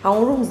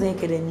 Àwọn rooms yẹn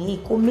kẹ̀dẹ̀ ní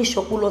kó make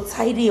sure kó lọ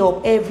tidy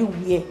up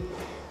everywhere.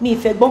 Mi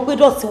ìfẹ́ gbọ́n pé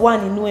dọ̀tí wà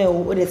nínú ẹ̀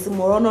o dẹ̀ ti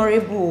mọ̀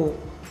honorable o.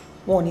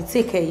 Wọn ò ní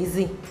take it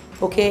easy,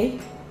 okay?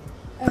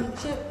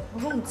 Ṣé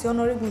room tí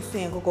honorable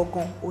sùn yẹn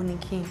gangan ò ní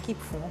kí n keep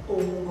fún?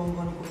 Òun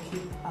gangan ni kò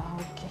keep.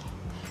 Okay.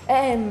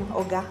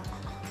 Ọ̀gá,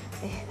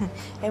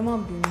 ẹ má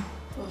bínú.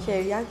 Ṣé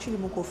rí actually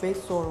mo kò fẹ́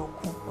sọ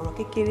ọ̀rọ̀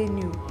kékeré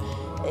ni o.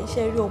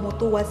 Ṣé rí ọmọ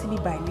tó wá síbí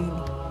báyìí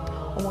ni?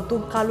 Ọmọ tó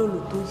ń kálòlò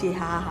tó ń ṣe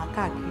haha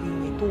káàkiri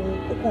yẹn tó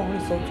kàn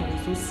rìn sọ́tún rìn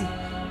sósì.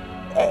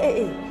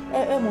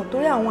 Ẹ mọ̀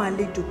torí àwọn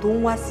àlejò tó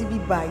ń wá síbí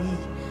báyìí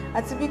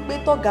àti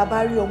wípé tọ́gà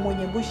bá rí ọmọ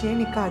yẹn bó ṣe ń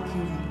rìn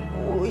káàkiri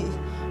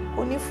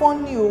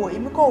onífọ́nì o.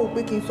 Èmi kọ̀ wò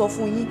pé kí n sọ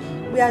fún yín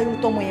bóyá irú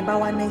tọmọ yẹn bá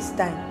wá next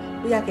time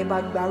bóyá kẹ́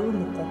bá gba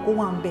rúùmù kan kó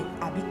wà ń bẹ̀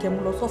àbí kẹ́ mú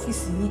lọ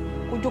sọ́fíìsì yín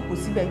kó jókòó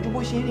síbẹ̀ ju bó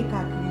ṣe ń rìn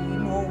káàkiri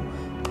inú ọ̀hún.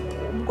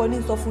 Mo kọ́ ní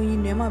sọ fún yín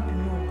ni ẹ má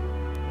bínú o.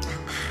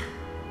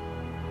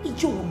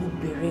 Ìjọ wo ló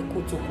bẹ̀rẹ̀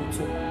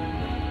kótókótó?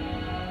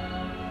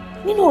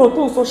 Nínú ọ̀rọ̀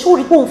tó ń sọ ṣé ó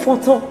rí pé òun fọ́n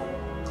tán?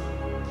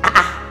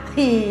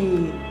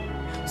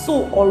 So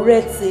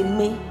ọ̀rẹ́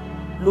tèmi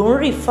ló ń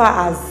refer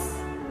as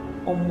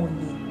ọmọ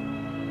yẹn.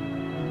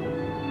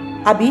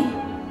 Àbí?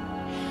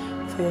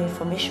 For your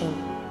information,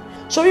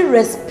 sórí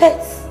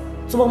respect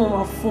tó bá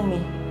máa fún mi,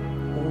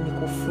 òun ni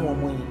kò fún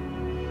ọmọ yẹn.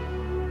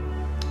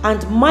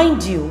 And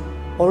mind you,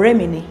 ọ̀rẹ́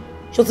mi ni.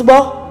 Ṣó ti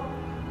gbọ́?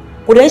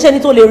 Kò dẹ̀ ń ṣe ní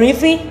tó lè rí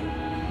fín.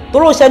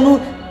 Torí ó ṣẹnu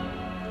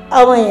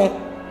ọmọ yẹn.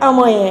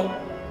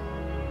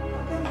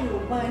 Ọ̀gá mi ò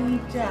bá yín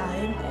jà,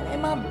 ẹ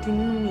má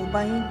bínú mi ò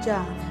bá yín jà.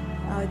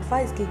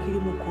 Advice kékeré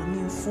mo kàn ní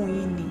fún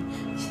yín ni.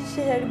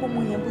 Ṣé ẹ rí bọ́mọ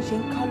yẹn bó ṣe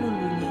ń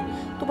kálòlò yẹn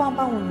tó bá ń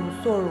bá àwọn èèyàn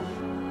sọ̀rọ̀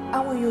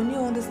àwọn èèyàn ní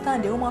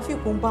understand ẹ̀ wọ́n máa fi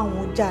kó ń bá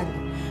wọn jà ní.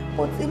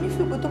 But èmi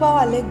fi pé tó bá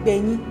wà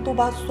lẹ́gbẹ̀ẹ́ yín tó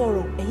bá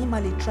sọ̀rọ̀ ẹ̀yin máa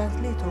lè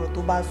translate ọ̀rọ̀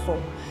tó bá sọ.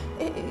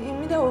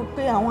 Èmi dẹ̀ rò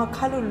pé àwọn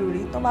akálòlò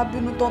rèé tó bá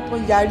bínú tán tó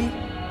yarí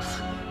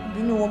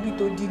bínú wọn bí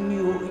tó di ní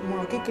o.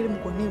 Ìmọ̀ràn kékeré mo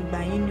kàn ní ìgbà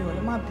yín ni o,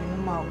 ẹ má bínú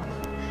máa wà.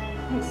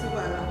 Mo sì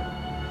wà lá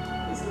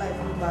it's life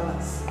no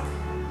balance.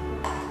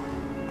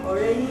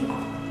 Ọ̀rẹ́ yín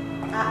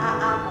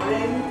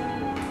ọ̀rẹ́ yín.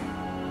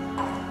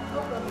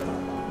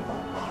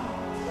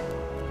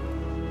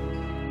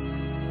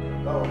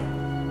 Báwo?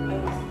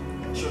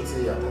 Ṣé o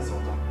ti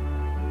àtẹ̀sán tán?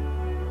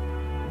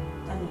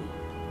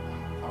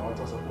 Àwọn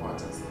tó sọ fún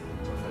àtẹ̀sán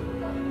tó fẹ́ lọ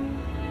láyé.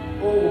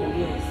 Oh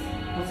yes,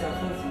 mo ti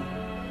àfẹ́sì.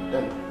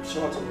 Then ṣé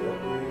wọ́n ti bẹ̀rẹ̀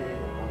pé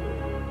ọ̀kan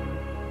bẹ̀rẹ̀?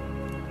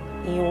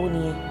 Ìyẹn owó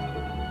nìyẹn.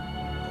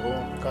 Ó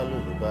ń kálò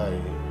ló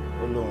báyìí,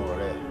 ó lóun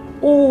ọ̀rẹ́ ẹ̀.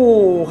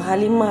 Oh,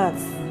 Halimat,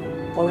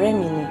 ọ̀rẹ́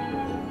mi ni.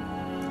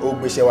 Ó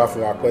gbéṣẹ́ wá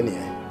fún wa kọ́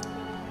nìyẹn.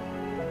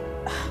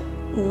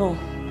 No,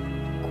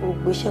 kò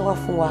gbéṣẹ́ wá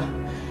fún wa.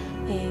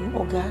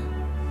 Ọ̀gá,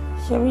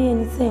 ṣe rí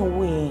ẹni tẹ́ ń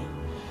wò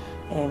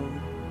yẹn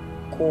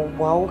kò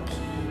wá òkè.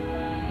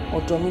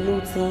 ọ̀dọ̀ mi ló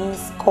ti ń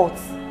scott.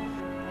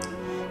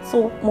 So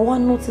mo wá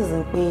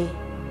notice pé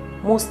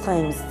most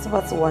times tí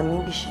bá ti wà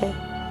níbi iṣẹ́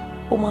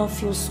ó máa ń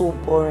feel so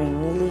boring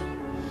nílé.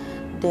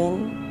 Then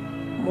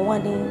mo wá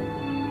ní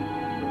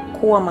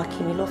kó wá máa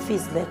kí mi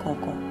lọ́fíìsì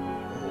lẹ́ẹ̀kọ̀ọ̀kan.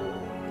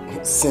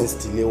 Since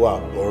tilé wà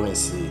boring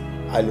sí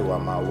a lè wà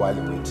máa wá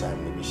lè wait time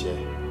níbi iṣẹ́.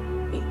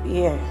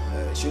 Yeah.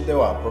 Ṣé dẹ́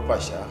wà proper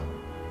ṣá?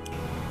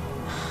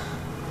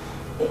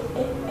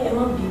 Ẹ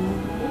má bínú,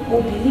 mo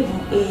believe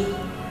pé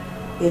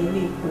pẹ̀lú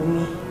ipò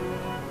mi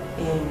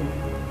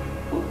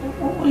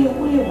ó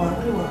lè wà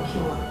kí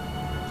wà.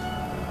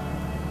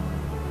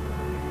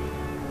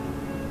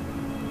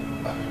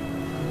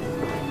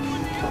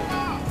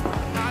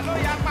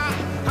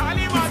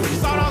 Alimotu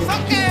Soro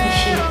Soke.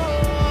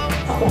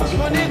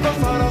 Mo ní kó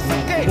sọ̀rọ̀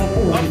sókè.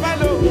 Ọ̀fẹ́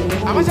ló,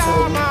 àmọ́ ṣá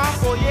máa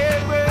fòye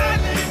gbé.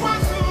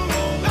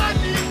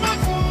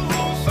 Alimotu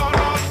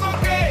sọ̀rọ̀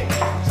sókè.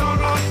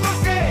 Sọ̀rọ̀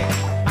sókè.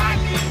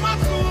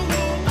 Alimotu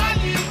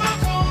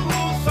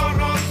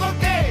sọ̀rọ̀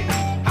sókè.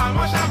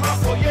 Àmọ́ ṣá máa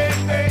fòye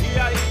gbé.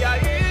 Ìyá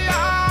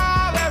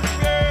lẹ́bi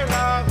gbé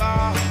rárá.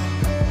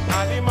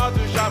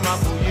 Alimotu ṣá máa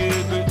fòye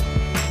gbé.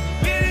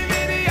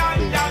 Bíríbírí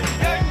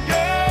yànjẹ́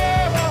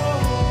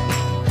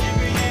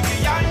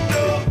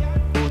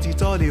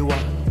òtítọ́ lè wà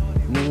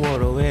nú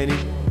ọ̀rọ̀ ẹni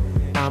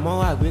àmọ́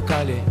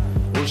àgbékalẹ̀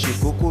ó ṣe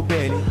kókó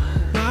bẹ́ẹ̀ ni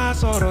má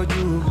sọ̀rọ̀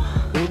jù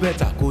ó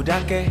bẹ̀tà kó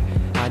dákẹ́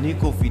àní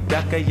kò fi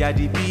dákẹ́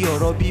yadi bí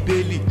ọ̀rọ̀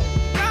bíbélì.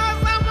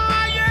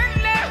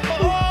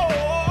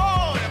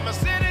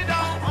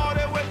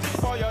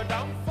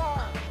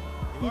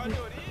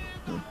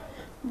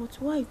 But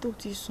why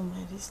don't you sùn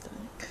by this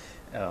time?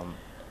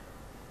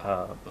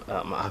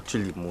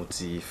 Actually mo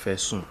ti fẹ́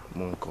sùn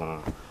mo kàn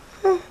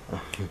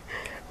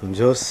I'm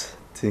just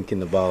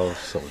thinking about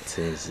some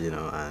things, you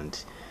know,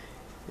 and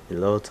a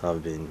lot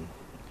have been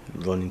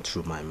running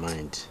through my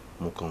mind.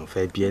 Mo kàn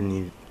fẹ́ bí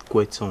any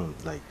question,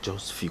 like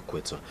just few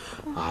questions.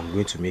 I'm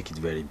going to make it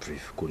very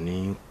brief. Kò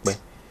ní pẹ́.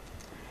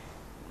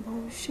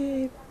 But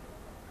ṣé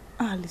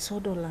a lè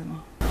sọ́dọ̀ la ni?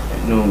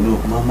 No,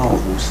 look, Mama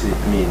will say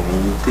me.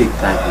 You take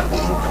time to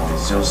move on.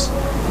 It's just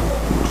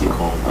keep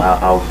on.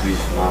 I'll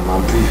brief, Mom.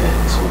 I'm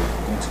briefing, so it's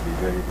going to be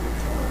very brief.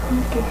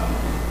 Okay.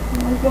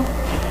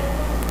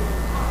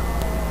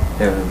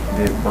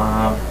 Babe,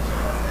 Ma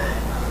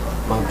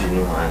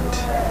binu and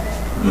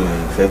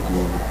if I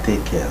could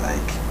take care,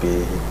 like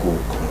pay go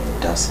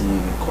that's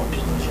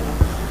combination.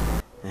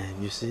 And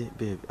you see,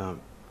 babe,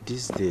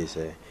 these days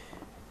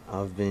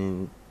I've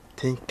been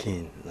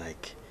thinking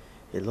like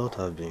a lot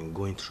have been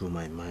going through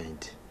my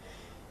mind,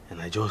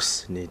 and I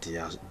just need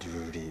the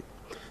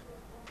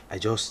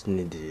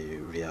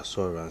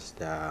reassurance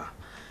that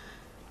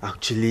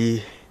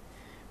actually,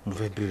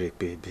 babe,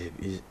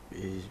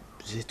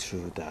 is it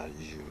true that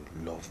you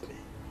love me?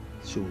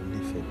 So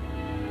leave it.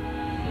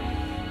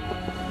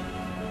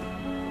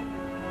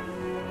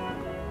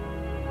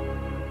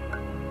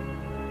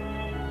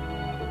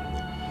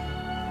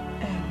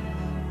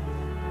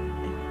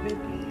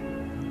 Baby,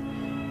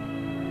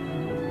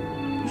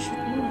 you should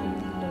know I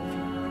really love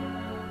you.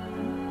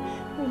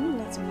 I mean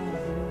that man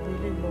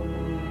really love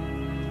you.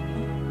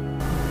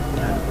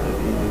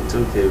 It's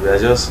okay, but I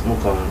just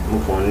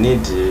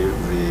need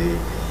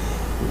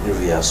the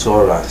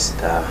reassurance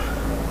that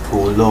who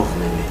love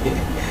me.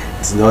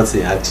 It's not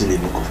actually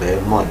because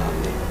very more than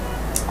me.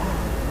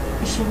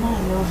 You should know I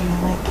love you.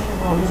 I care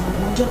about you.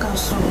 I'm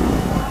just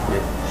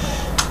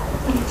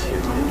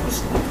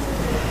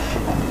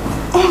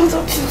I'll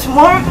talk to you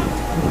tomorrow.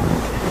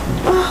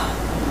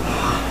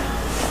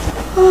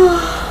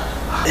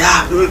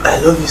 Yeah,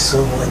 I love you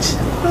so much.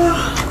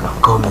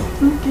 I'm coming.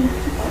 Okay.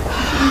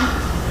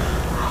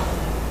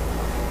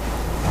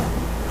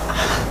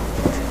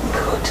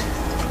 Good.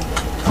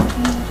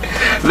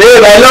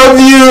 Babe, I love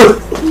you.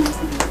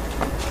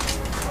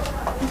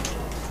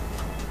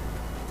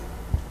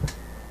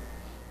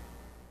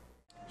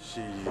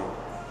 Ṣé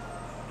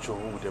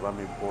jọ̀wọ́ dẹ̀ bá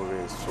mi bọ́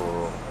rẹ̀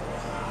sọ̀rọ̀.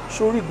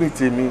 Sórí gbé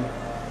tèmi,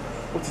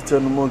 ó ti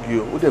tẹnu mọ́gi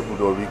o, ó dẹ̀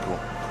gbọ́dọ̀ rí gan.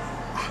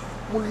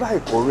 Mo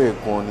láìkọ́ rẹ̀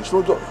gan ni,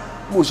 ṣọ́jọ́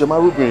mo ṣe máa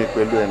róbìnrin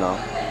pẹ̀lú ẹ̀ náà.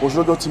 Mo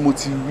ṣọ́jọ́ tí mo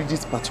ti rí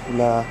this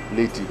particular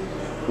lady,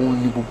 òun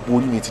ni gbogbo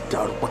orí mi ti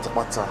dàrú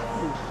pátápátá.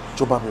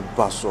 Jọba mi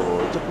bá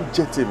sọ̀rọ̀, jẹ́ kó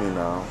jẹ́ tèmi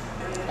náà.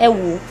 Ẹ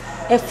wò,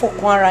 ẹ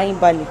fọkàn ara yín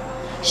balẹ̀.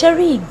 Ṣé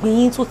rí ìgbín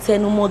yín tó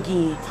tẹnu mọ́gi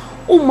yẹn,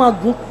 ó máa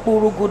gún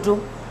porogodo.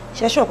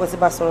 Ṣé ṣọ̀pọ̀ ti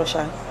bá sọ̀rọ̀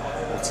ṣá?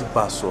 Mo ti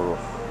bá sọ̀rọ̀,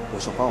 mo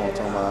sọ fún àwọn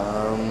tó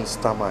máa ń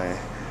stammer ẹ̀.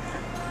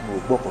 Mo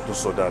gbọ́ ọ̀kan tó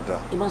sọ dáadáa.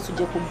 Ẹ má tún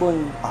jẹ́ kó gbọ́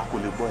yín. A kò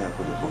lè gbọ́ yẹn,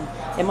 kò lè gbọ́.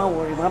 Ẹ má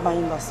wọrí, má bá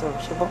yín bá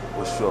sọ̀rọ̀, ṣe bọ́.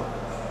 O sure.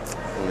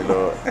 Mi lọ.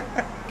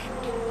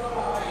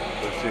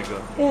 O ṣe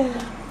gan.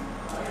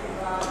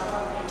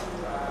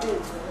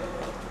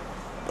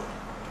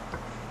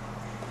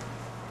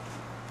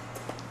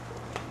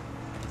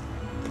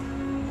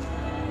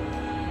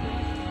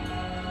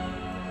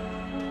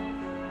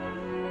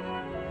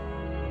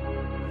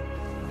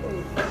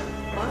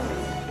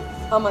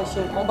 A máa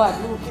ṣe nǹkan bá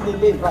àdúró kí lè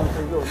lé ìbá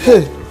ìtọ́jú ọ̀gá.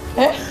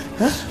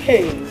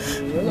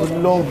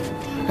 Love.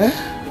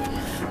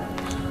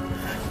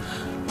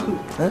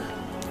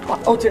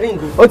 Ó ti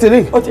ríǹgì. Ó ti rí.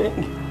 Ó ti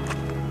ríǹgì.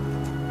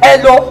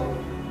 Hello.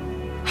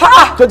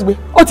 Ha!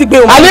 Ó ti gbé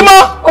o. Àlímọ́.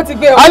 Ó ti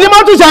gbé o.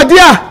 Alimatu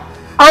Shadia.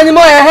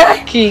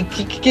 Àlímọ́ Kí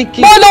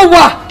bó ló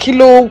wà? Kí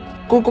ló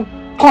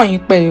kàn yín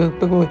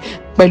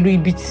pẹ̀lú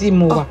ibi tí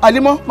mo wà?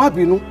 Àlímọ́ má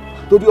bínú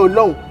torí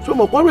Ọlọ́run ṣé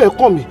mo pọ́nrọ́ ẹ̀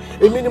kàn mí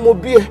èmi ni mo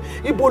bí ẹ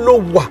ibo ló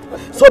wà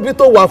sọ́bí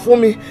tó wà fún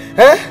mi.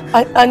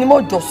 Àlímọ́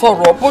jọ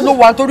sọ̀rọ̀ bó ló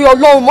wà nítorí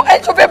Ọlọ́run mọ́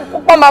ṣó fẹ́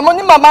pa màmá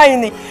ní màmá yìí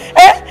ni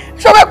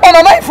ṣó fẹ́ pa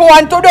màmá yìí fún wa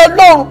nítorí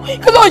Ọlọ́run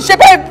kí ló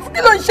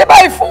ń ṣe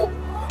báyìí fún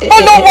bó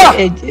ló wà.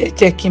 Ẹ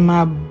jẹ́ kí n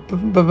máa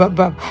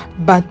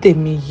bá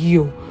tèmi yìí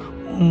o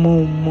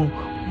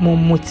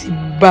mo ti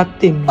bá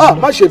tèmi lọ.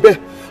 Má ṣe bẹ́ẹ̀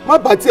má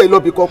bá tiẹ̀ lọ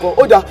bì kankan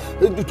ó dáa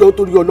jọ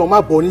torí Ọlọ́run má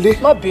bọ̀ nílé.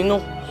 Má bínú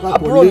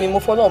àbúrò mi mo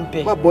fọlọ́n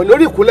bẹ̀. má bọ̀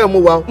lórí ìkúnlẹ̀ mo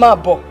wà. má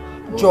bọ̀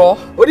jọ.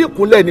 orí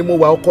ìkúnlẹ̀ ni mo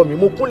wà ọkọ mi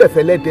mo kúnlẹ̀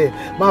fẹ́lẹ́dẹ̀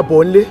má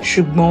bọ̀ nílé.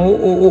 ṣùgbọ́n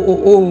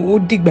ó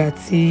dìgbà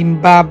tí n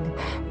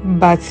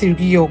bá ti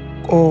rí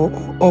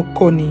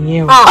ọkọ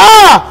nìyẹn o.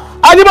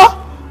 Àlímọ́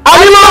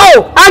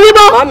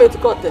Àlímọ́. màmí ti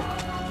kọ̀ tẹ̀.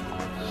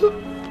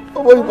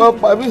 ọmọ yìí máa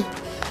pa mí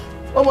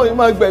ọmọ yìí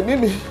máa gbẹ̀mí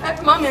mi.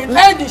 màmí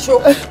ẹ̀ẹ́dìṣó.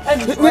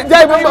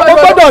 jẹ́ ìbọn mo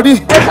gbọ́dọ̀ rí.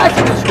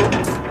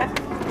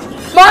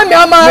 màmí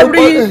a máa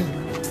rí.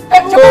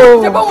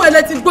 ṣe bọ́ wọn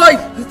ẹlẹ́ ti gbọ́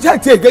yìí. jẹ́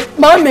ti ègé.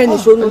 màmí ẹni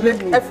ṣòro lé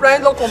ẹ̀fọ́ ẹ̀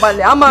lọ́kàn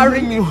balẹ̀ a máa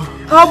rí.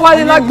 a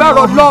wálé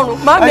lágbára Ọlọ́run.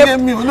 ayé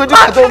mi ò lójú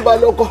kan tó ń ba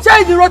lọ́kọ̀. ṣé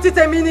ìdúró ti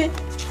tèmi ni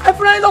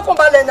ẹ̀fọ́ ẹ̀ lọ́kàn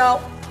balẹ̀ náà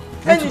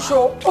ẹni ṣó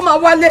ó máa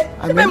wálé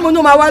ẹbí mo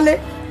ní máa wálé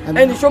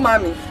ẹni ṣó máa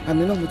mi.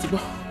 àmì náà mo ti gbọ́.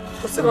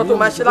 kò sí kan tó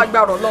máa ṣe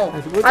lágbára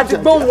Ọlọ́run àti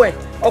gbóhùn ẹ̀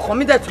ọkàn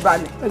mi dẹ̀ tún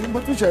balẹ̀.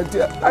 Àlímọ́tù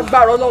Shadia.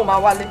 lágbára Ọlọ́run máa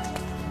wálé.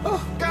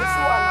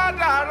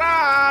 kádàrá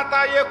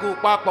táyé kò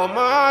papọ̀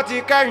mọ́ ti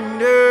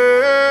Kẹ́hìndé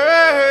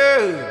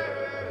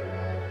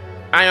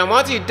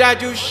àyànmọ́ ti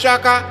dájú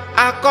ṣáká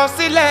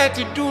àkọsílẹ̀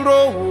ti dúró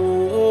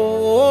wò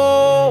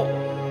ó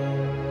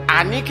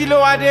àní kí ló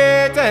wá dé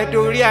tẹ̀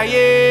dórí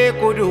ayé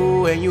kodò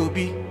ẹ̀yin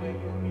òbí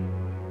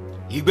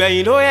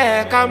ìgbẹ̀yìn ló yẹ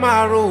ká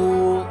máa rò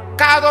ó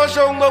ká tó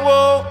ṣohun gbogbo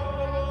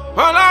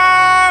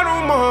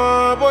Ọlọ́run mọ̀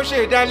bó ṣe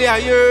dálé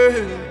ayé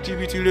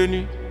tibitire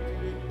ni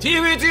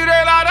tibitire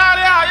la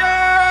dálé ayé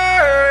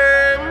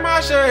má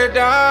ṣe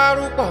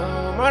dárúpọ̀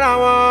mọ́ra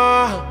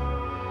wọn.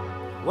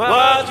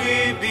 What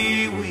will be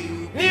will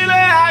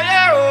nílé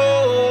ayé o.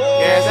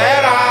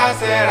 Kẹsẹ́ra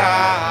sẹ́ra.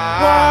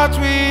 What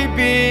will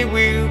be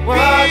will be.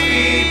 What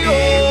will be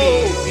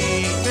will be.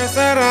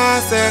 Kẹsẹ́ra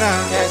sẹ́ra.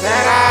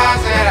 Kẹsẹ́ra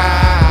sẹ́ra.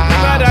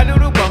 Ìbàdà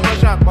dúró gbọ̀ngàn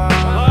ṣàpá.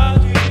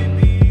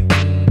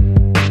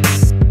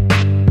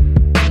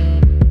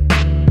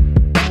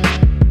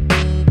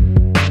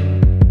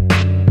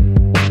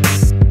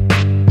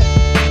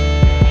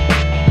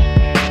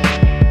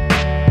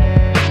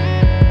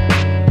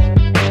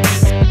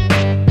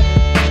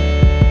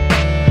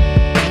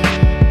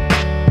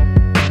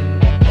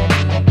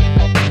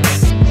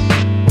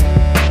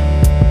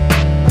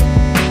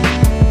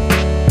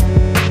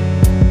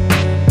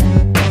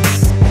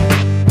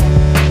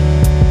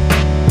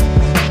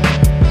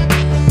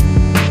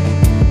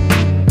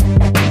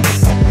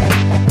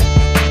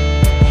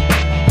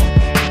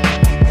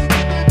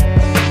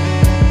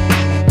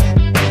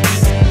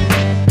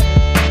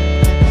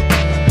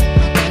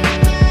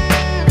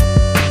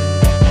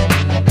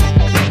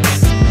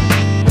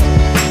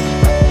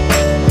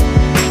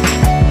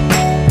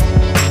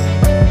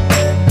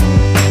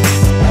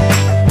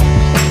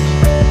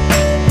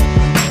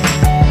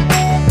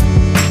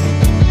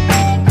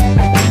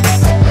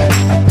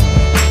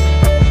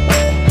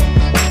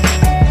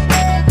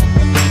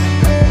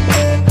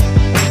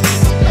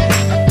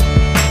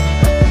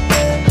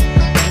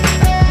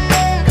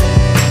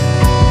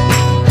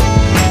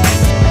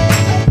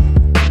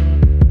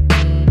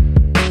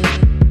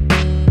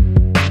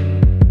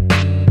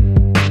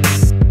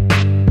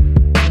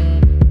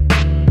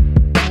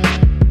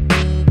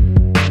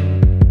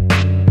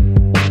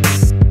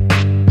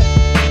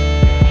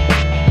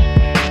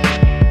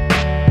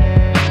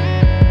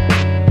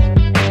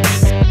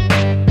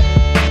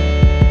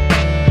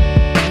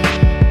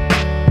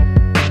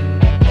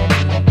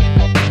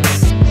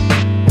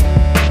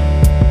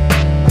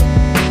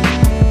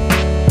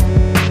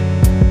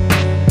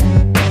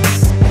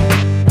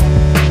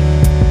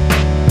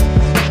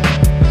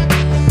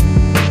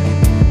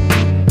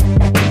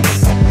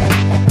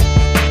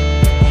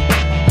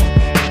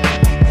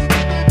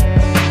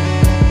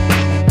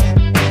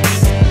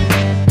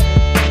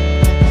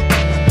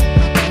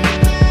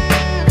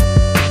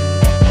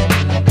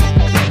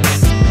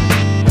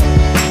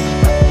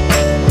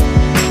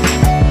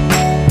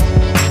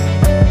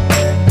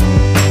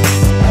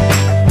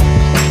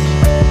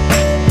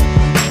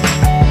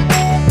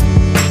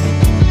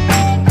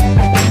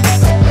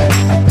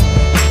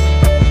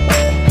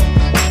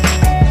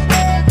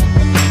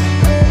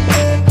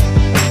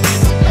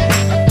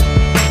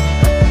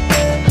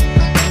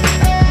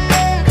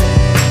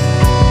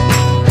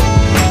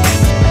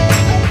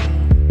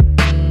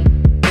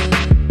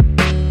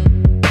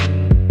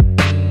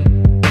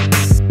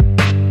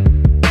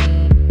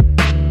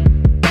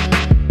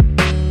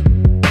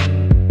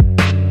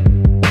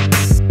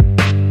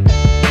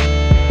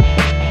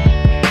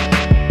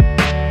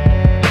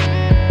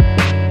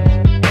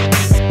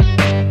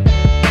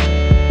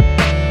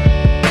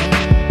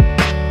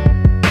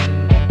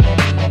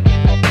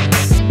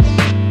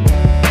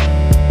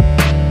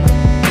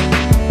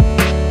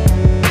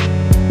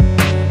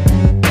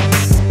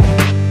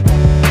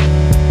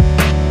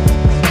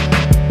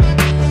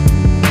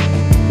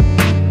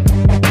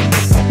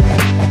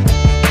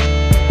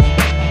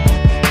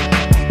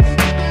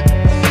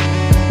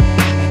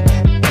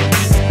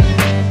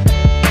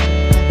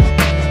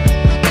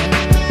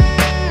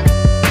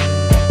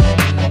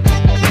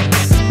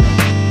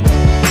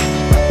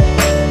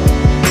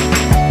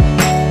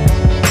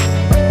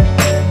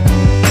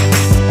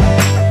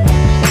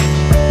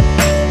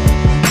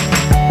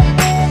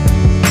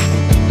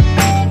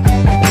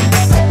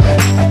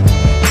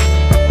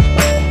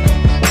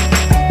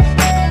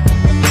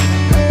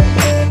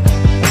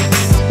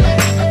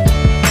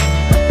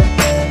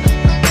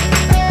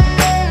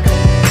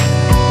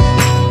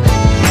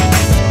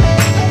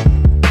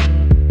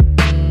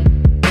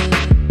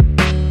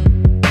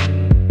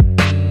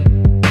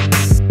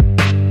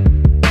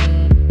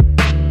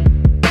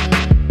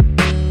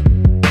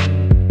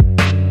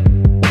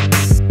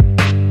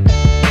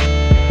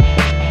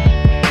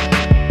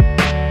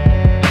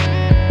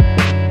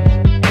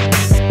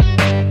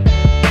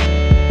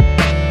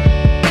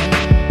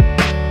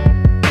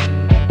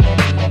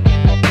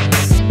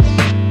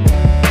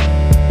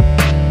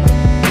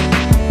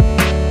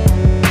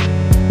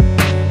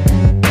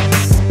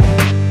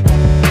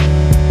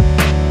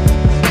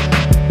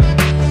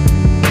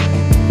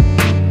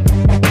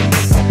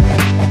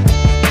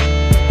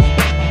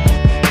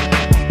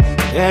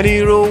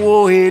 ẹni rówó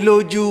he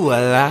lójú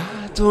àlá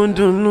tó ń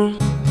dunnú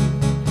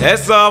ẹ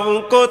sọ fún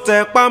kó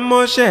tẹpá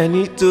mọ́ṣẹ́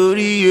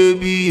nítorí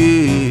ebi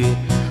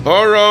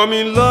ọ̀rọ̀ mi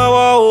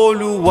lọ́wọ́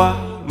Olúwa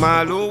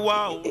máa ló wà.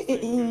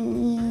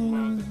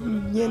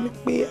 ìyẹn ni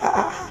pé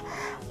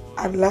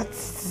àlá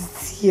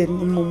tí ẹ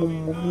ní mo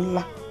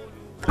ńlá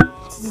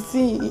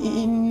títí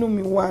inú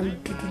mi wá ń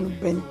dúdú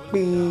níbẹ̀ ni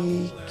pé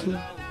kí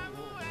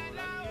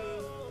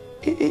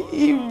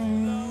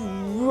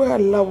irú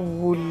àlá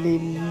wo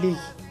lélẹ̀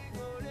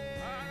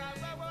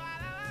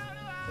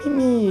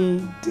mímí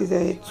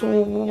ìdílé tún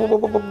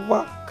wá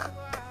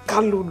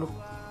kálòlò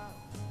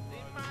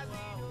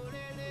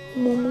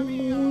mo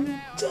ń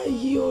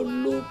jayé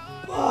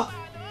ọlọ́ba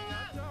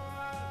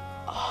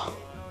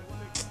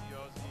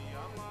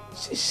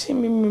ṣíṣe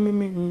mi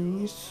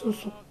ní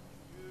sùnsùn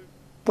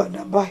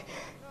padà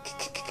báyìí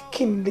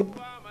kí n lè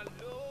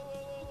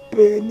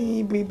bẹ̀rẹ̀ ní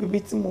ibi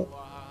tí mo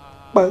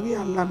parí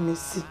àlá mi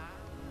sí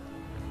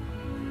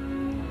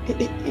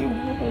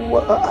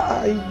ìwà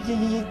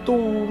ayẹyẹ tó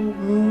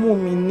mú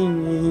mi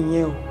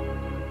nìyẹn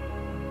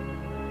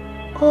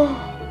o.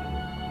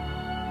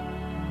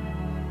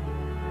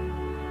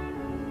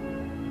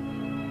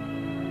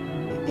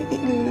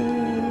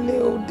 Ilé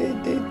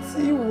òdèdè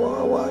tí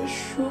wá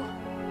ṣú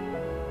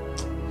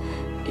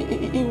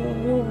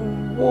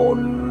ìwọ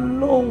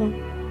lóhùn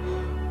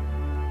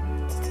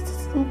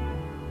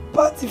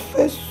bá ti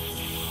fẹ́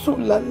sùn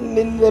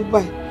lálẹ́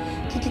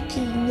báyìí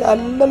kí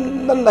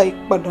alálà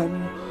ìpadà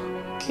ni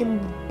kí n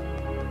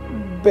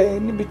bẹ̀rẹ̀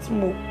níbi tí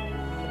mo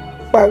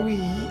parí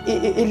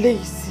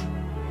eléyìí sí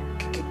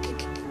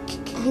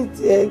kí n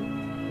tiẹ̀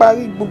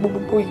parí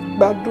gbogbo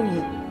ìgbádùn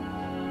yẹn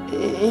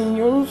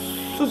èèyàn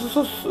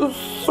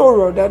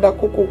sọ̀rọ̀ dáadáa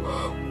kókó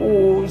ò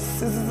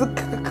sí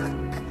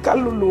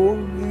kálòlò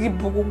rí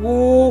gbogbo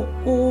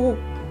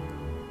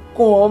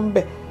kó hàn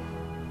bẹ̀.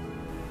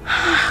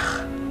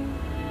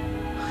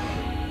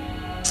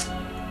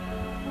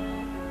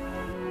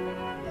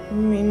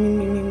 mi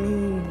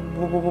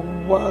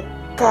wá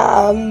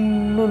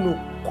kálòlò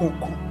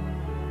kankan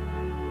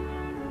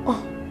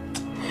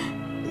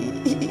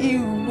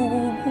irú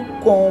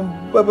kan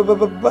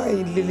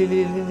báyìí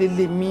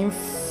lèmi ń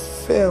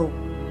fẹ́ o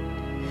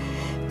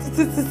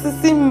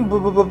títí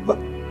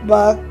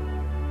bá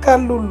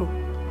kálòlò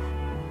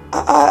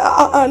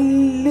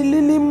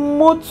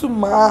Alimotu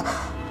máa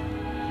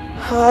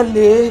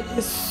lè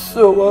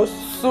sọ̀rọ̀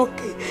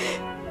sókè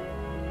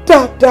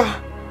dáadáa.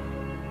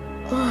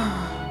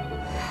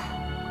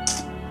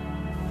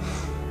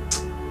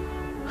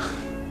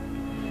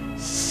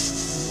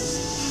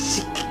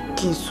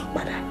 Kí n sùn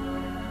padà.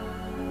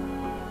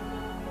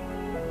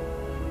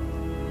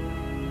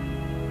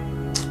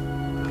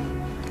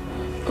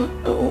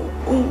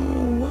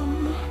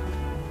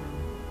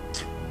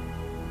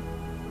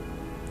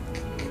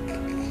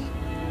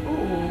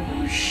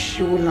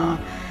 Ṣó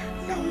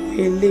làwọn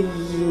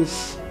eléyìí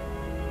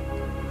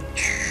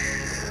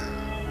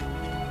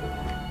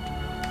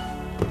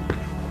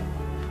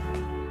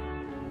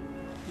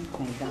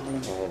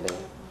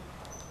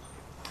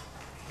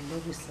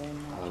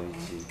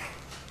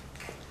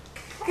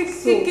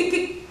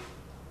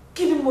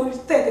kí ni mo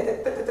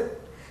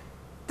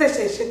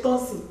tẹ̀sẹ̀ ṣe tán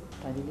sí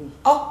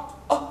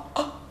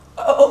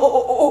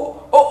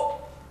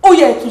ó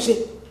yẹ ìtúnṣe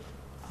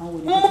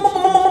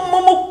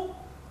mo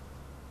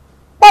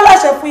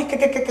pálàṣẹ fún yín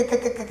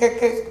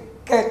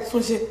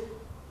kẹtúnṣe.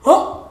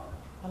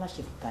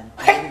 pálàṣẹ fún tani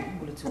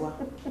níbo ti wá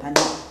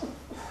tani.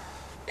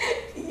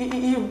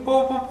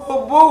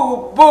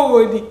 bòwò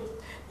ni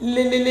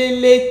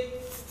lélẹ́lẹ́lẹ́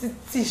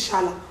ti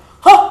ṣàlà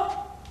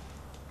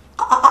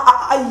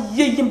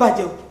ayé yín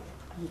bàjẹ́ o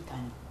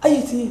ayé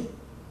tí yín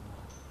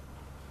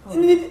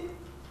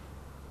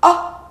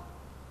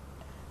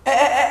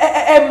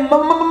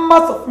má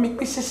sọ fún mi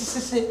pé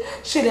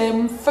ṣe lè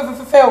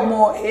fẹ́ ọmọ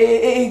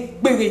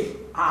gbèrè.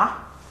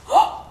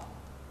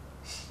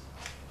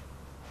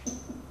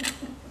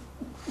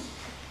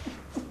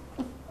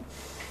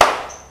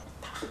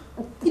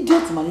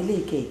 idiot màlélẹ́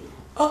ìkẹ́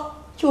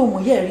tí o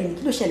mọ̀ yẹ́ rí ni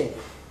kí ló ṣẹlẹ̀.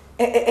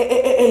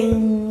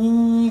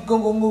 ẹ̀yin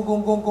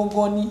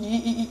gangan ni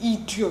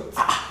idiot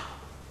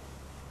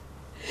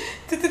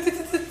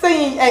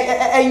tẹ́yìn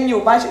ẹ̀yin ò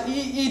bá ṣe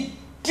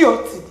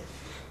idiot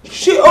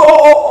ṣé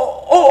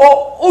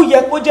ó yẹ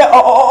kó jẹ́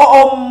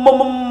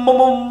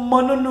ọmọ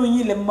nínú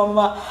yín lè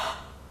máa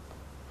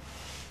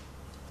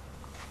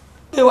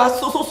pé wá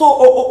sósó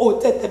ó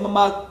tẹ̀tẹ̀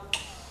máa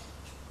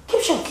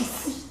keep short kì í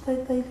sí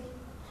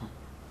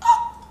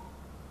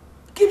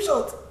keep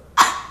short.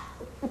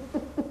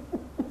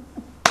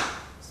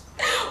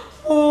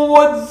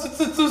 Wọ́n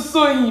tuntun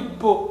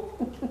sóyìnbó.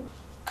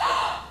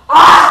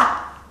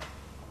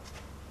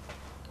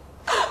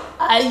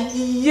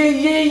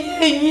 Ayẹyẹ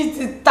yín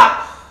ti ta.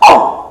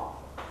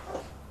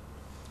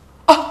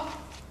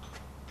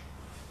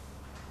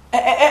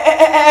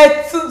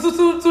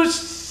 Tún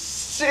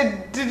ṣe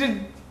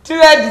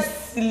dírẹ́dì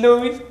sí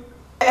lórí.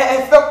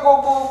 Ẹ fẹ́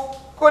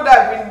kó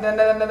dàbí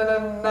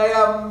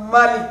Naira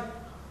Marley.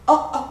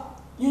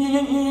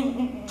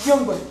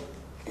 Young boy,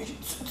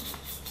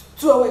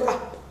 tú ọwọ́ ẹ̀ka.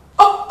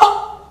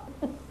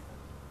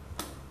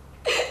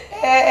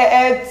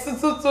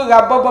 tó ra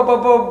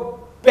bọ́bọ́bọ́bọ́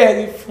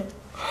bẹ̀rẹ̀ fún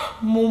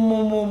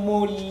mo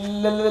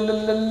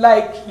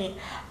like him.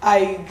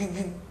 I give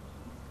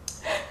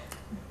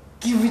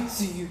it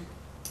to you.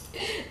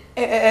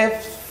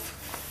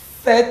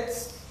 Fet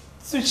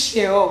to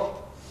share up.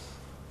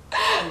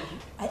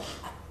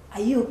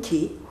 Are you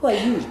okay? Who are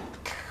you?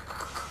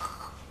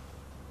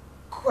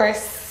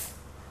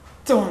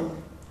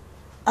 Question.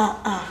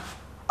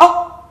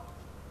 Oh.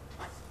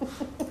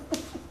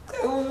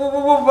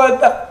 What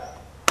that?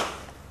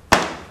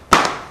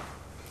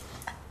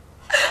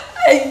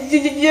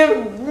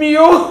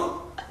 Mio.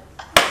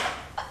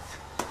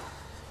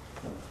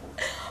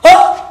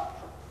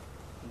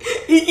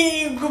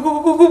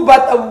 Gugu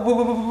bata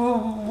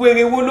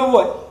wèrè wo ló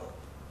wọ̀.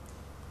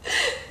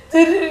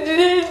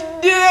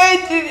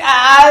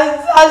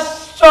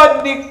 Aṣọ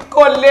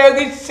nìkan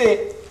lẹ́rí ṣe.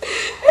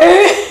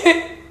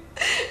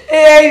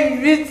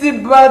 Èmi ti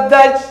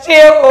bàtà ṣe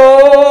o.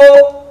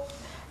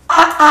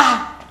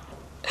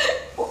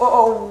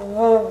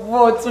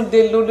 Wọ́n tún dé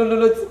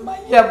lólólóló tí máa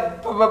yá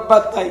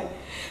bàtà yìí.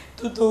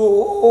 Tutu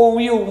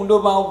orí òun ló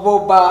máa ń wọ́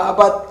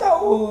bàtà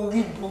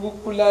orí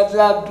burúkú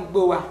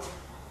ládùúgbò wa.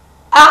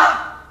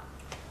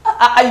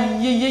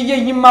 Ayẹyẹ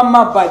yín má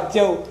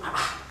bàjẹ́ o.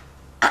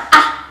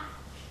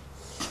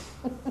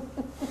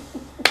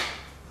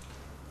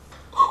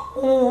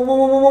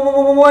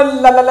 Wọ́n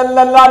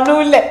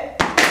lanúlẹ̀.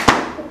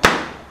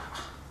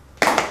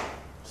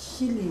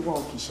 Ṣé lè wá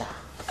òkìṣà?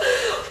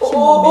 Ó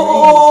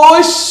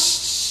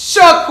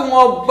ṣọ́ọ̀kì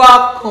wọn bá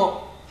kan.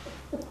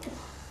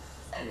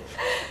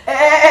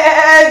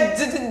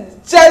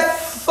 Jẹ́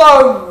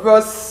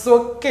sọ̀rọ̀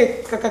sókè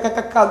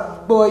kàkàkàkà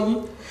gbọ́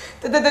yín.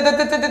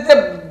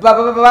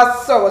 Bàbá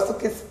sọ̀rọ̀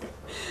sókè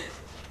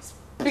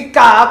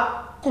spíkà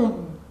kùn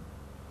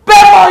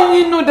bẹ́ẹ̀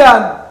yín nù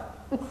dànù.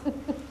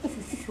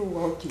 Ṣé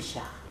wà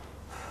òkìṣà?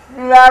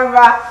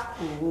 Rárá.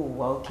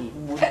 Wà òkè.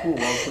 Mo rí kó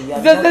wà òkè.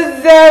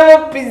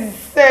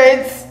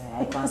 0%.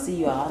 I can see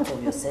you are out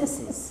of your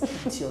senses.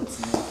 Idiot. What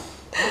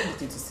do you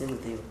need to say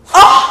with you?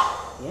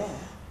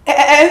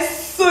 Yeah.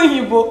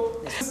 Sóyìnbó.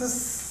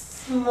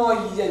 Small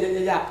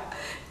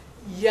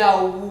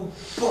yahoo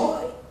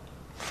boy.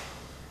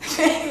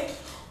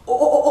 O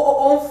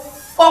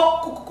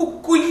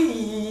fọ́kúkú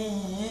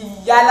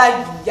yálà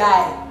yá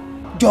ẹ̀.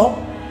 Jọ,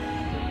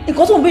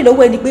 nǹkan tó ń bèèrè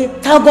lọ́wọ́ ẹni pé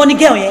ta gan ni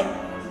gẹ́ọ̀ yẹn?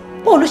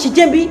 Báwo ló ṣe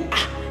jẹ́ bí?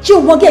 Ṣé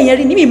o mọ gẹ́ọ̀ yẹn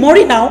rí ní mi mọ́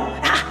rí náà?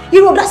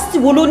 Irú audacity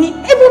wo ló ní?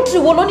 Every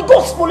wo ló ní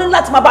ghost wo ló ní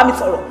láti máa bá mi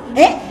sọ̀rọ̀?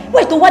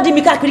 Wọ́n ètò wádìí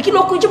mi káàkiri kí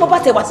ló kún ìjọba bá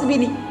tẹ̀ wá síbí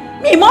ni?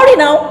 Mi mọ́ rí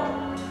náà.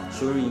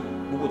 Sori,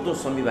 gbogbo tó ń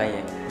sọ mi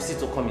báyẹn, kò sí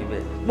tó kọ́ mi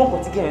bẹ́ẹ̀. Gbọ́n kan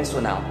tí gẹ́ọ̀ ń sọ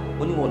náà,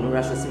 ó ní wọ́n ló ń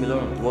raṣọ sí mi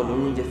lọ́rùn, wọ́n ló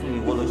ń oúnjẹ fún mi,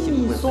 wọ́n ló ń ṣe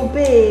gbogbo ẹ̀. Sọ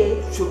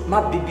bẹ́ẹ̀. Má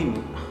bíbí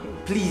mi,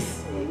 please.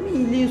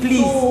 Please.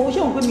 Ṣé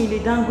o ń pè mí lè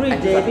downgrade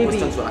there, baby? I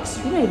just have a question to ask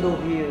you. You know I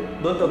love you.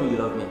 Don't tell me you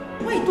love me.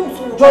 Why you don't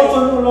so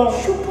Don't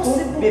Ṣé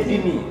possible? Baby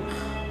me.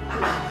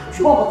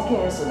 Gbọ́n kan tí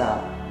gẹ́ọ̀ ń sọ náà,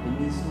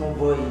 èmi small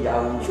boy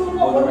ìyàwó,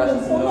 wọ́n ló ń raṣọ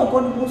sí mi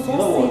lọ́rùn. You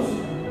know what?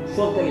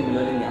 Ṣó tẹ́lẹ̀ mi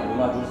lọ́lẹ́ ni àwọn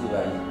máa dúró sí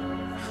báyìí.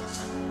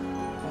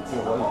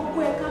 Ọkọ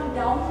ẹ calm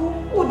down.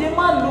 Ó dé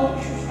máa lo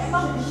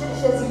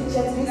ṣe ti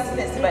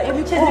sílẹ̀ sí báyìí.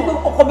 Ṣé ti pé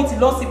ọkọ mi ti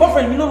lọ sí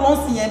boyfriend mi ló lọ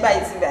sí yẹn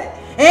báyìí sí báyìí.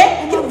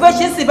 Kí ló fẹ́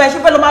ṣe sí báyìí? Ṣé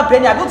fẹ́ lọ máa bẹ̀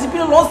ni àbí ó ti bí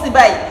lọ sí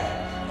báyìí?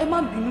 Ẹ má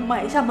bínú mà,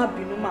 ẹ ṣáà má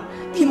bínú mà.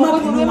 Kí má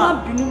bínú mà. Ẹ má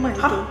bínú mà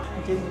ètò.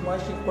 Ǹjẹ́ mi wá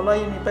ṣe ìpọ́lá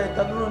yé mi báyìí?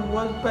 Ta ló rán mi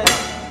wá báyìí?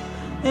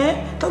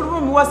 Ta ló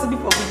rán mi wá síbí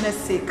for goodness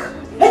sake?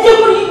 Ẹ jẹ́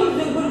kó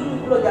ní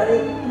gbogbo lọ́jà rẹ̀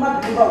kí má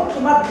bínú báwo? Kí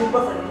má bínú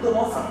boyfriend mi tó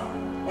lọ sàn?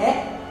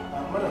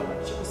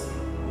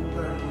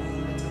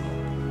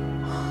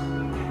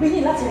 Mi ní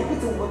láti rẹ̀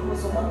pété òun ọdún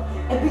sọmọ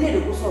ẹbí lè lè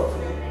kó sọ̀rọ̀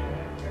fún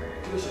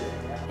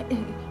mi.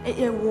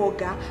 Ẹ wo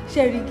ọ̀gá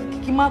ṣe rí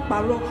kí má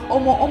parọ́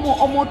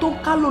ọmọ tó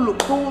kálòlò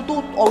tó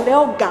ọ̀rẹ́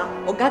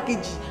ọ̀gá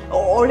kejì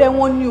ọ̀rẹ́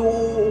wọn ni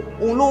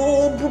òun ló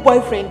bú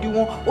boyfriend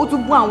wọn ó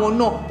tún bú àwọn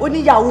náà ó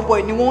ní yahoo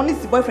boy ni wọn ó ní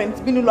sí boyfriend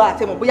ti bínú lọ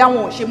àtẹmọ̀ bóyá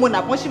wọn ò ṣe mọ́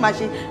nàbọ́n sì máa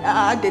ṣe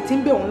àdẹ̀ tí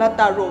ń bẹ̀ wọ́n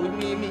látàárọ̀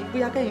mi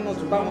bóyá kẹ́yìn náà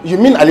tún bá wọn. You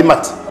mean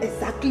Alimat?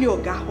 Exactly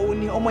ọ̀gá òun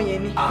ni ọmọ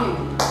yẹn ni.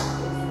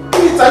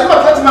 Kí ni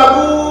Alimat láti máa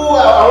bú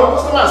àwọn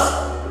customers?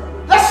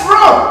 That's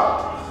wrong!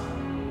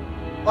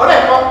 Ọ̀rẹ́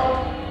ẹ̀kọ́.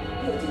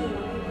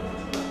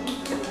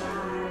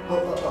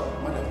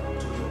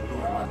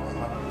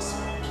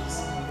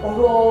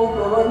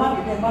 Ọ̀rọ̀ ẹ má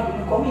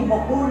bínú kọ́ mi mọ̀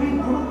pé ó rí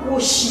burúkú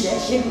òṣì ẹ̀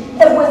ṣe mi.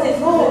 Ẹ̀wọ̀ ẹ̀sẹ̀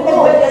fún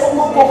ẹ̀wọ̀ ẹ̀sẹ̀ fún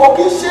mi.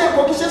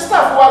 Kò kí ṣe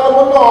staff wa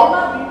lọ́mọ náà.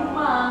 Má bínú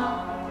máa.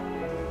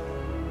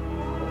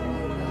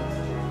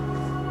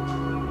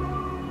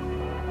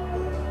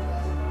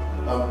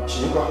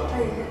 Ṣìyíkọ́.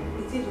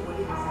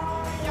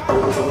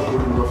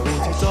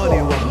 Òtítọ́ lè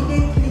wà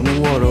nínú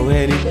ọ̀rọ̀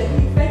ẹni,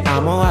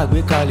 àmọ́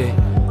àgbékalẹ̀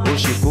ó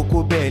ṣe kókó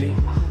bẹ́ẹ̀ ni.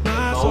 Má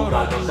sọ̀rọ̀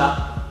dọ́kítà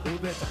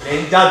ẹ̀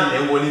ń jáde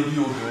ẹ̀ wọlé bí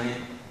obìnrin.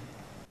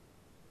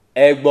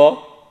 Ẹ gbọ́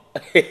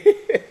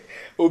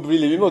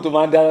obìnrin lèmi mọ̀ tó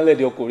máa ń dáná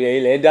lẹ́dí ọkùnrin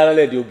ẹ̀yin lẹ́ ń dáná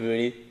lẹ́dí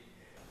obìnrin.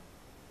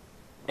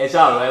 Ẹ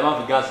ṣàrọ̀ ẹ má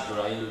fi gáàsì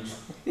jọra yín lójú.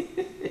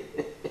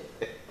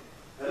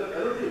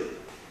 Hello,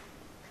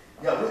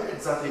 yeah, where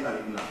exactly are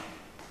you now?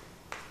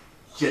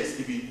 Yes,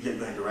 if you're in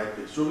the right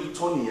place. So we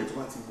turn here to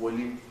what's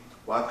wọlé,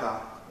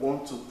 waka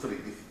 1, 2, 3.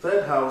 The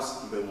third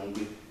house,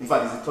 Ibemongbe. In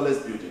fact, it's the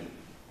tallest building.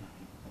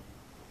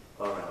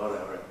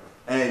 Alright.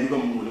 And you're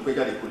going to look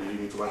at the you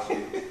need to watch it.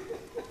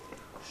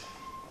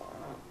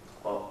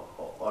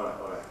 Alright.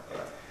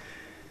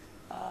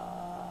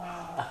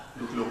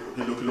 Look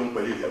long,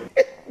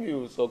 mi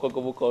ò sọ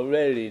kọ́kọ́ mo kàn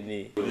rẹ́rìn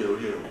ni. But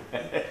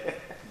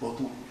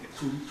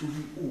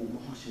torí o mọ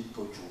ṣe ń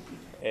tọ́jú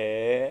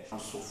obìnrin.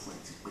 Wọ́n sọ fún ẹ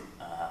ti pé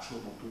ṣé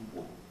ọmọ tó ń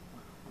bọ̀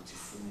mo ti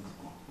fún un gan.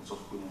 Mo sọ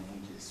pé mo mú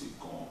oúnjẹ sí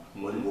gan.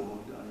 Mo ní gbogbo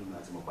dání mi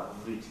àti mo pa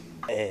fíríjì ni.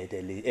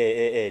 ẹ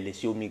lè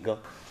ṣe omi gan.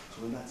 Sọ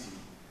láti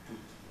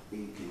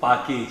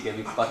package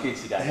ẹ̀mí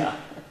package dáadáa.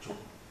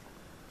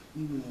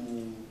 Nínú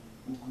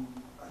ugu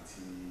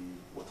àti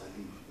water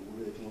leaf owó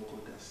rẹ̀ kí wọ́n kọ́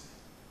dà sí.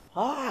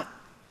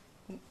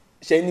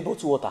 Ṣé ní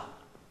bottle water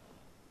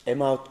ẹ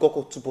máa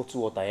kọ́kọ́ tú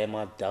bottle water ẹ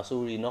máa dà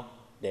sórí iná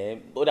then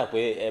ó dà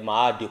pé ẹ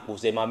máa dèpò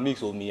ṣe máa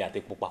mix omi àti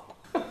epo papọ̀.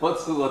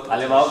 Bottle water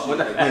lè máa fọ́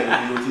dà.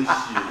 Ẹgbẹ́ ló ti ṣe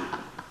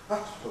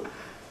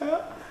o.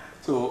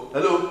 So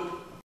hello.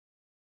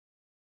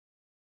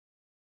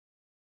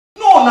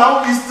 No,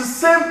 now it's the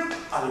same.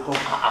 It's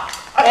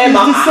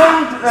the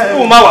same.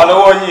 Spoon máa wà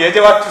lọ́wọ́ yín ẹ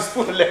jẹ́ wá tú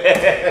spoon lẹ̀.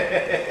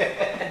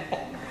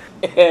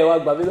 Ẹ wá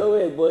gbà mí lọ́wọ́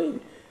ẹ̀gbọ́n yìí.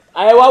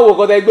 Ayé wá wò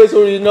kọ́tà gbé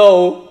sórí iná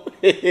o.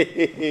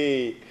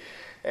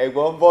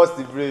 Ẹ̀gbọ́n burst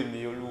the brain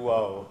mi olúwa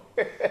o.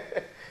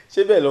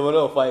 Ṣé bẹ́ẹ̀ lọ́mọ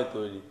náà fa ètò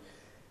rẹ̀?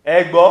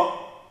 Ẹ̀gbọ́n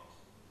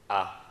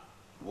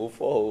mo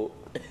fọ́ o.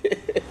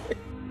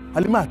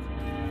 Alima,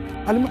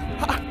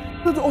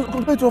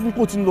 compared to often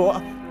coaching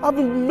law, I've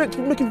been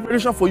making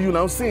preparation for you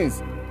now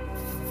since.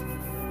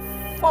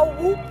 For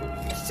who?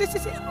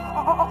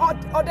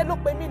 Ọdẹ ló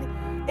pè mí ni.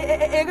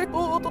 Eré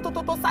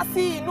tó sá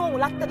sí inú òun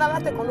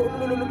látẹ̀kọ́ ló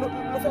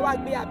fẹ́ wá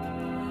gbé àbí.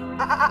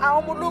 Àwọn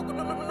ọmọ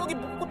lórí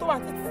burúkú tó wà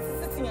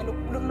títí yẹn ló.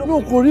 No,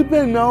 kò rí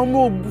bẹ́ẹ̀ náà,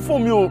 no,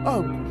 fóònù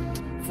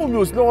mi ò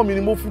sí lọ́wọ́ mi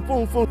ni mo fi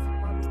fóònù.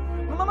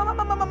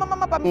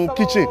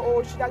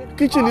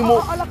 Kitchen ni mo.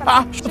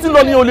 Ṣó ti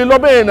lọ ní olè lọ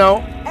bẹ́ẹ̀ náà.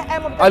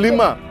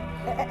 Alima.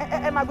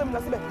 Ẹ máa gbé mi lọ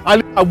síbẹ̀.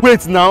 Alima,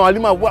 wait now,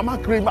 Alima, má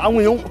kiri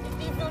àwọn èèyàn.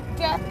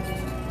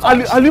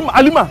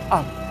 Alima.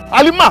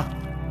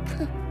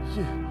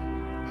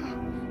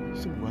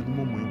 Ṣé ìwà ni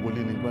mo mọ̀ ẹ́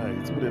wọlé nígbà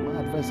rẹ̀ tí mo dẹ̀ máa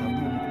advice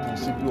àbúrò mi kò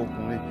ṣe bí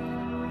ọkùnrin.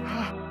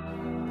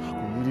 Kò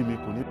ní rí mi,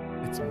 kò ní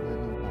rí ti mọ́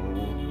ẹni ọ̀rọ̀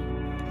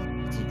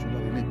ti jù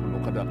láti ilé ìpínlẹ̀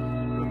ọ̀kadà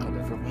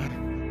fẹ́ báyìí.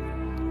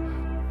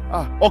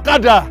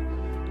 Ọ̀kadà.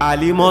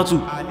 Alimotu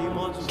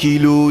kí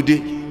ló dé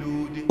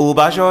ò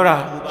bá ṣọ́ra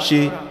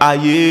ṣe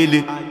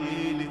ayéle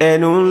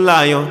ẹnu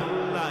ńlá yan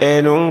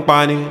ẹnu ń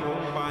pani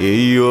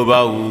èyí ò bá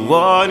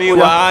wùwọ́ ní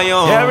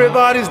wáyàn.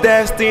 Everybody's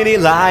destiny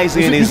lies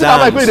in his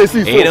hands.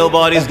 Ain't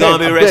nobody's gonna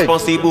be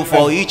responsible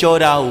for each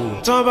other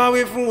o. Tán bá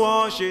wí fún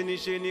wọn ṣe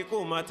ni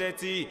kò máa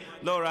tẹ́tí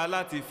lọ́ra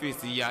láti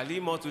fèsì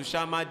Alimotu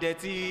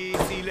ṣàmàdẹ́tì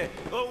sílẹ̀.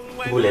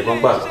 Bó lẹ̀ gbọ́n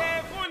gbà.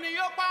 ṣe fún ni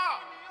yóò pa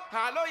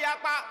àló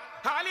yapa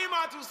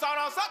Alimotu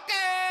sọ̀rọ̀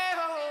sókè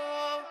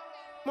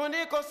mo ní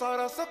kó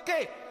sọ̀rọ̀ sókè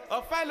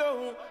ọ̀fẹ́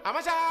lòun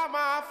àmọ́ ṣá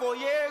máa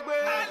fòye gbé.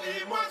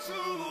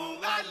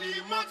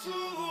 Alimotu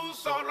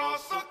sọ̀rọ̀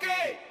sókè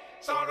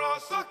Alimotu sọ̀rọ̀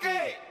sókè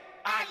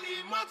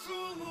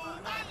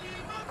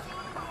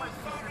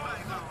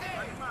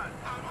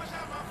àmọ́ ṣá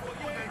máa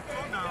fòye gbé.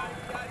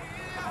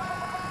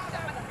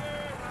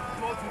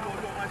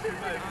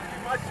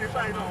 Má ṣe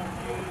báyìí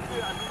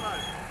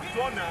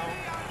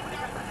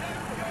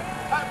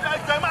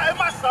náà ẹ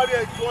má sáré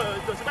ẹjọ́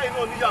sí báyìí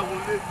náà níyàwó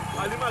lé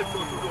Alima ìjọ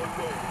tó lọ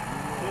lọ.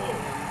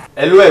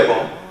 Hello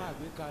ẹ̀gbọ́n.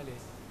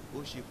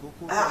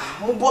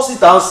 Mo bọ́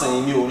síta ń sìn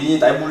mi ò rí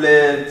táìbúlẹ̀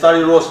sáré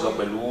rọ́ọ̀sì lọ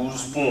pẹ̀lú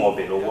spoon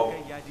ọbẹ̀ lọ́wọ́.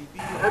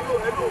 Hello,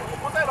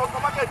 mo fẹ́ lọ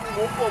supermarket ni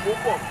mò ń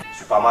bọ̀.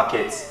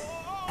 Supermarket.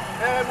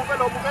 Mo fẹ́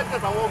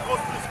tẹ̀sán àwọn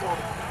groceries kan.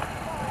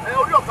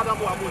 Orí ọ̀kadà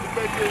mo wà mo ní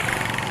pẹ́ dé.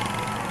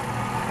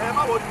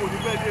 Má wọ́n ni mo ní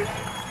pẹ́ dé.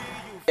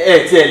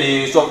 Tí ẹ lè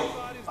sọ.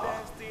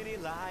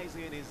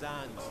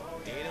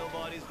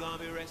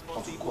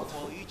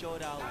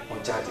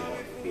 Wọ́n jáde lọ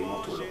gbé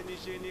mọ́tò lọ.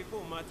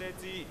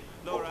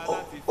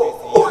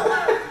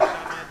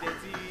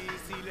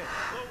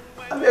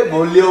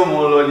 Abẹ́gbọ̀n lé ọmọ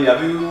lọ ni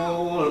àbí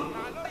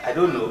I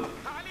don't know.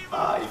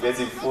 Ìfẹ́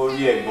ti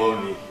forí ẹ̀gbọ́n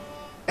mi.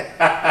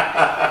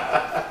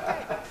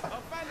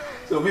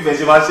 So bí ìfẹ́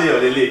ṣe máa ṣe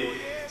èèyàn lélẹ̀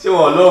ṣé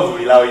wọn lọ́ọ̀fù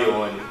mi láwọ́ yẹ̀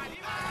wọ́n ni.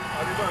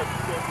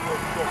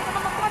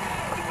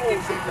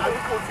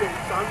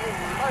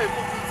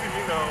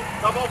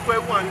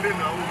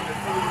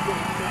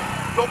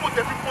 Lọ́pọ̀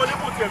tẹ fi kọ́lé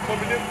kò tiẹ̀ kọ́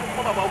mi lé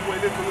fún bàbá wọ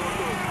ilé tó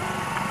lọ́dọ̀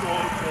jọ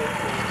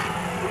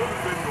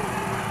olólùfẹ́ nù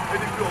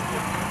ẹni bí ọkọ̀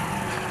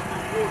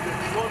yóò lè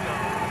lọ́ nà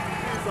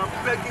please I'm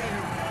begging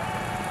you.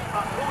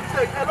 Ó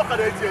tẹ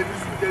ẹlọ́kadà ẹ̀ tiẹ̀ ní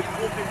sùn ẹ̀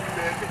dúró kí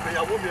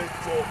ìfẹ̀yàwó mi ẹ̀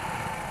jọ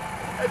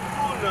ẹ̀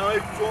dúró nà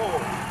ẹ̀ jọ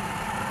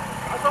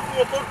aṣọ fún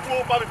wọn kó dúró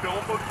bá mi bẹ̀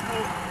wọ́n kó dúró.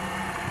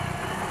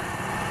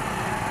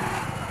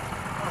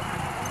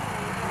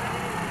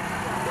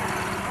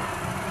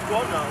 Jọ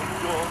nà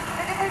jọ.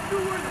 Ẹ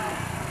dúró nà.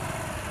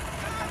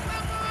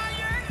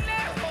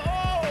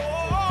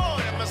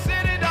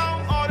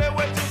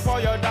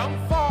 Your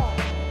downfall.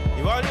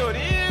 You want to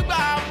leave.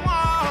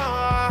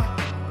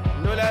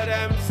 No let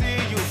them see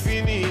you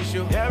finish.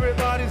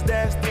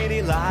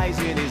 destiny lies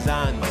in his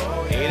hands.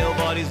 Ain't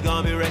nobody's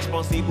gonna be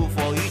responsible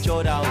for each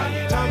other.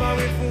 Chama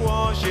we fún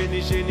wọn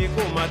ṣe ni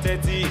kò má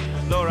tẹ́tí.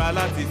 Lọ́ra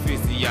láti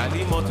fèsì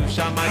Alimotu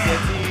ṣàmà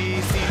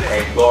jẹ́tí sílẹ̀.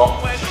 Ẹ̀gbọ́n.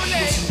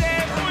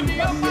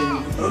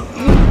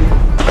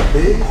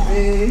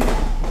 Baby.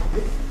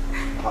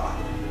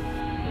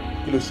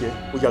 Kí ló ṣe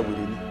ó yà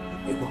wèrè ni?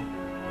 Ẹ̀gbọ́n.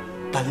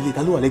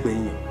 Ta ló wà lẹ́gbẹ̀ẹ́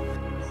yín yẹn?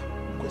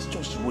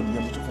 Question ṣe wo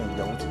nìyẹn mo tún fún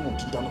ìyàwó tí mò ń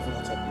tún dáná fún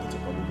láti àpò láti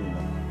pàdé lórí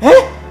náà.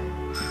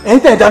 Ẹ̀yin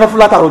tẹ̀ ń dáná fún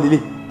látàrọ̀ lílé.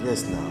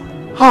 Yes now.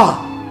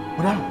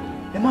 Bọ̀dá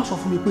ẹ má sọ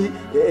fún mi pé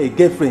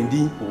girlfriend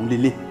yín òun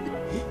lélẹ̀.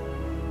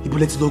 Ibo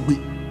lẹ ti lọ gbé?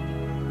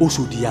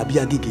 Oṣòdì àbí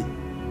Agége?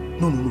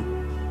 No.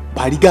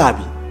 Bàrígà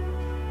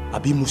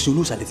àbí Musin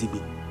olóòṣàlẹ̀ ti gbé.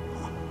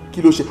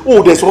 Kí ló ṣe?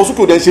 Ó dẹ̀ sọ̀rọ̀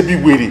sókè ó dẹ̀ ṣe bí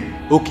wèrè.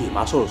 Ok,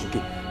 màá sọ̀rọ̀ sókè.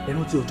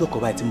 Ẹnu tí ọjọ́ kan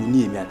báyìí tí mo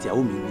ní èmi àti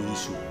ìyàwó mi ní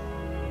iṣu.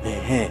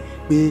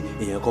 Pé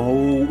èèyàn kan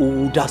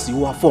ó dá sí ó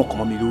wá fọ́ nǹkan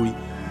mọ́ mi lórí.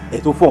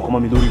 Ẹ̀ tó fọ́ nǹkan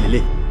mọ́ mi lórí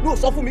lélẹ̀. Ló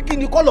sọ fún mi kí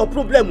ni kọ́lọ̀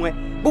problem ẹ?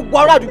 Gbogbo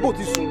ará àdúgbò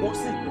ti sùn wọ́n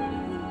sí.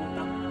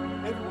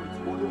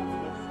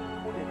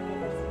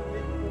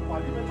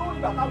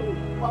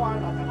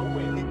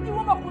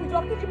 Ìwọ́n ọkùnrin jọ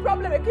kí ni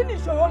problem kí ni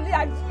ìṣòro ilé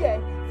ayé ẹ̀?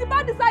 Tí bá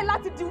decide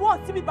láti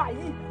divorce síbi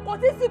báyìí, kò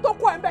tí sí tó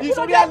kọ ẹ̀ ń bẹ̀.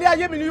 Ìṣòro alẹ́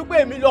ayé mi ni wípé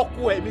èmi lọ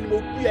kú èmi ni mo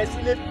gbé ẹ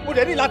sílé. Ó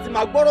dẹ̀ ní láti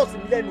máa gbọ́rọ̀ sí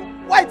mi lẹ́nu.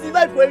 Wáì tí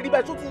láì fọ eré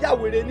bẹ́ẹ̀ tó ti yá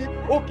wèrè ní.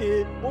 Òkè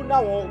ó ní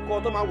àwọn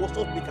nǹkan tó máa ń wọ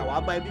sọ́ọ̀tìkà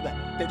wàá bá ẹ bíbà.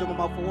 Tẹ̀jọ́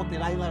máa fọwọ́ tẹ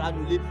láyé lára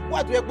nílé.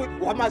 Wáì tó yẹ pé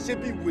wàá máa ṣe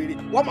bí wèrè,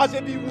 wàá máa ṣe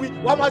bí wí,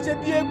 wàá máa ṣe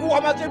bí eégún,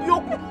 wàá máa ṣe bí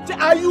òkú. Ṣé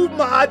are you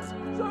mad?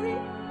 Sorry,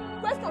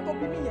 question tó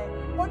bí mi yẹn.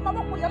 Mo ní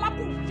màmá kò yẹ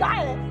lápò ìyá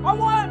ẹ̀.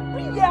 Àwọn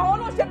ẹbí yẹn, àwọn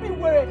náà ṣe bí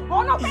wèrè.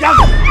 Àwọn náà Ìyá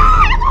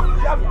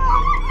mi.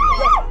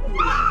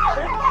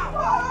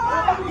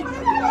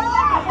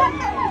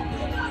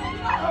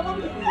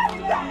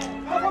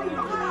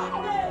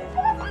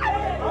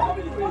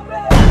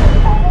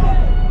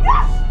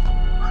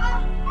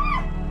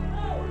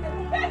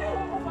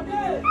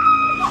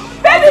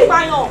 Baby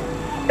pààyàn.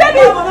 Baby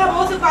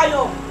ó ti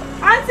pààyàn.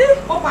 Àǹtí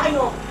ó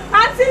pààyàn.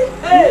 Àǹtí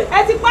ẹ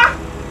ti pa.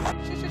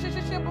 Ṣe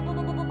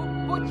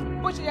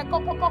bó ṣe yẹ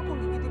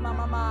kọ́kùnrin gidi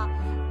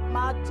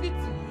máa treat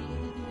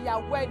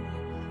ìyàwó ẹ̀ ni.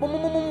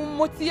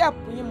 Mo ti help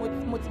yín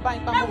mo ti bá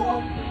yín pa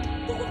mọ́.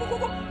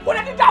 Kò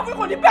lè ní dáàbò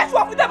kò ní bẹ́ẹ̀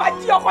ṣùgbọ́n fún tẹ̀bà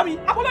jí ọkọ mi.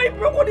 Àkọlọ́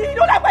ìbúrúkú ni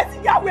ìdó lágbẹ́ sí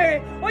ìyàwó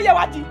ẹ̀. Ó yẹ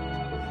wá jí.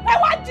 Ẹ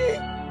wá jí.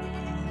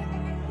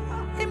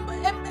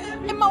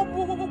 Ẹ máa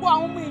wo gbogbo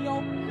àwọn ọmọ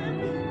èèyàn.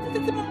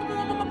 Títí mo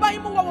bá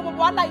yín mú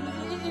wàhálà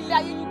ilé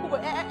ayé yín kúrò.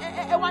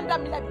 Ẹ wá ń dá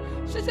mi lẹ́bi.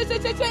 Ṣé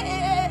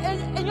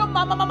èèyàn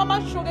máa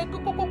ń ṣòro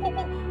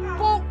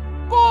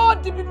kó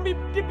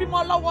dìbì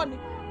mọ́ lọ́wọ́ ni.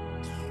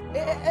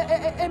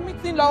 Èmi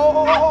ti ń lọ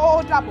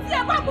ó dàbọ̀. Tí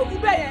ẹ bá gbogbo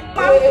bẹ́ẹ̀ yẹn.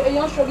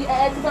 Èèyàn ṣòrí ẹ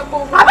ti fẹ́ kó.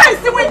 Àbá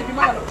ìsinmi.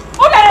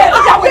 Ó lè lè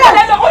lọ́jà ó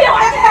yẹ lọ ó yẹ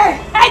wá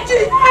ẹ jí.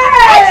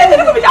 Ẹ jí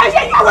nínú mi ṣe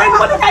àṣẹ ìyàwó ẹni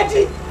mo ní ká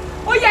jí.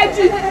 Ó yẹ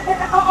jí.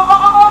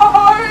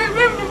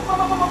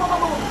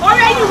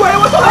 Ọ̀rẹ́ yìí wọ̀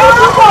ẹ̀wọ̀n tó wà ní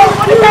ìdúró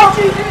mo ní ká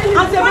jí.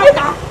 Àti ẹ̀mí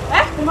ìta.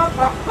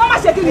 Kọ́ máa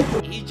ṣe kí ni.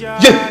 Ìjà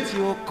tí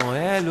ó kàn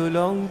ẹ́ ló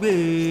lọ ń gbé.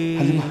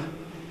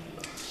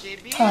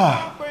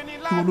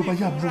 Ìwọ ló bá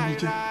yá àbúrò mi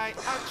jẹ́.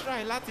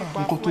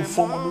 Nǹkan tó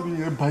fọ́mọ lórí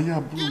ẹ̀ bá yá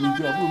àbúrò mi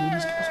jẹ́. Àbúrò mi ní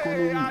sọ́kọ́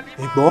lórí.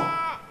 Ẹ̀gbọ́n.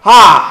 Ó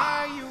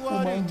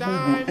máa ń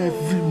gbogbo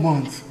every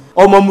month.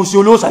 Ọmọ Musin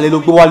olóòṣàlẹ̀ ló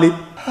gbé wálé.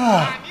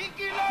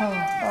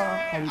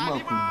 Àyíká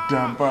kò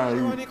dá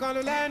báyìí.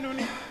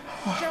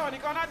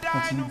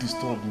 Wọ́n ti ń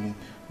disturb mi.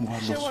 Mo wá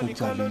lọ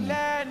sójà lónìí.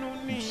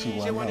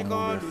 Mo ṣe wàhálà mo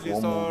rẹ̀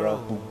fọ́ mo ra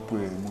gbogbo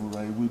ẹ̀ mo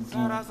ra ewé dùn kí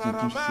n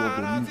tó ṣe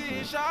ọbẹ̀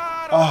nífẹ̀ẹ́.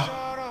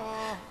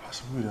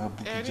 Àṣìwé rẹ̀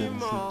abúkú jẹ́ mi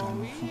fẹ́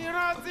dáná fún.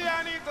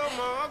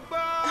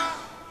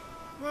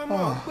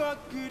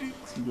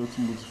 Tíjọ́ tí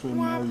mo ti fẹ́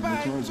máa rí mo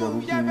tí wọ́n jà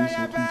rúkú ní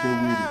ṣe tó jẹ́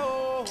wèrè.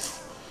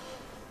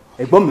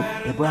 Ẹ̀gbọ́n mi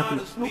ẹ̀bọ́n yà pé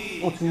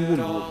wọ́n ti ń wò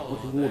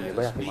mí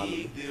ẹ̀bọ́n yà pé máa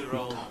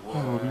lọ.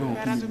 Báwo ni òun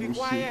kí ni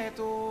mo ṣe?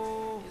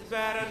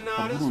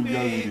 Àbúrò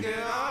yá wèrè.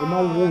 Ẹ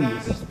máa ń wò mí.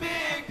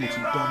 Mo ti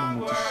dáná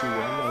mo ti ṣe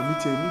wàhálà èmi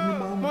tí ẹni ní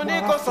máa ń Mo ní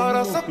kó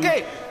sọ̀rọ̀ sókè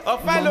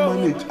ọ̀fẹ́ ló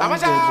àmọ́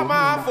ṣá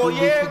máa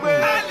fòye gbé.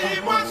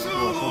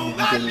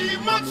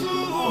 Alimotu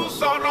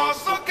sọ̀rọ̀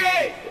sókè.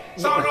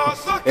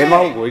 Ẹ má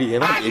wọrí ẹ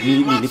má èmi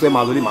mi ní fẹ́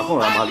máa lọlé màá kàn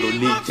rà máa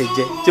lọlé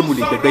jẹ́jẹ́ ṣé mo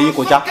lè gbẹgbẹ́ yín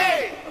kọjá.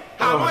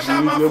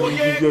 Àṣírí jẹ́ bí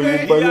jíjẹ́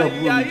ìwọ bá yà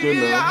àbúrò mi jẹ́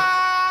náà.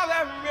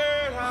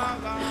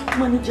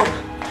 Manager.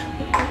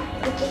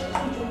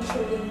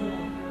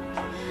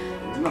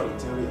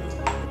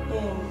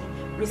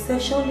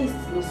 Receptionist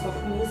ló sọ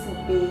fún mi sí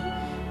pé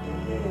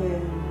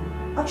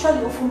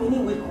actually ó fún mi ní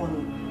ìwé kan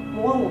ni mo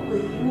wá wò pé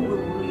irú ìwé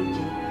wo ló lè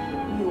jẹ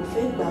mi ò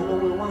fẹ́ gbà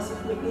lọ́wọ́ ẹ wá sọ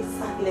fún mi pé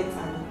sack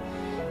letter ni.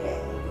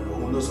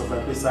 Òun ló sọ fún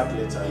ẹ pé sack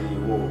letter yìí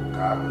wò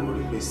ká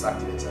lórí pé sack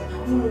letter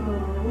yìí.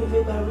 Mi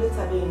fẹ́ gba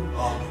letter bẹ́ẹ̀ ni.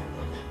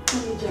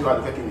 Kí wàá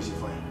ló fẹ́ kí mi ṣe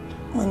fún ẹ?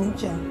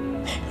 Manager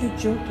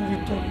ẹjọ́ torí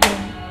tọ́gbọ́n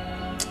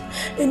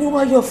ẹni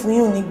wáyọ̀ fún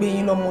yín ò ní gbé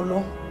yín lọ́mọ lọ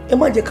ẹ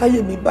má jẹ́ káyé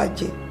mi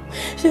bàjẹ́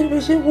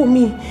ṣe wò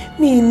mí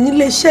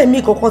nílé iṣẹ́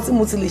mi kankan tí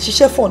mo ti lè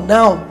ṣiṣẹ́ for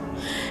now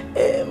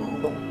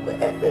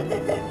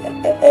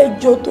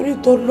ẹjọ́ torí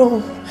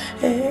tọ́lọ́run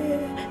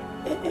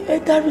ẹ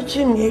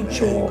dáríjì mi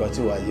ẹjọ́. Nǹkan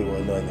tí wàá yé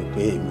wọn náà ni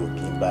pé èmi ò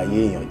kì í ba ayé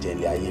èèyàn jẹ́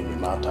ilé ayé mi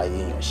máa tó ayé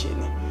èèyàn ṣe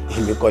ni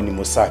èmi kọ́ ni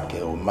mo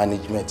sàkẹ́ o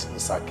management ló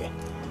sàkẹ́.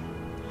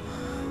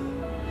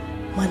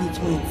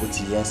 Management. Ó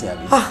ti yẹ́ sí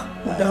àbí?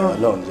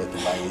 Ọlọ́run jẹ́ kí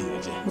n bá yé ìlú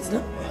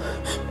jẹ́.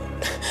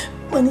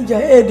 Manager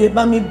ẹ̀ẹ́dẹ̀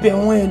bá mi bẹ̀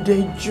wọ́n ẹ̀ẹ́dẹ̀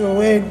jọ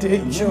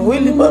ó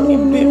lè bá mi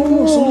bẹ̀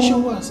wọ́n. Solution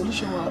wa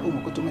ó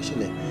mọ̀ kó tó máa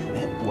ṣẹlẹ̀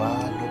wà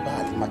á lọ bá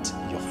Alimatu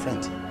your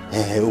friend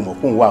ó mọ̀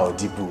kó ń wà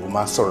ọ̀dìbò ó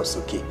máa sọ̀rọ̀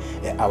sókè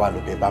àwa lọ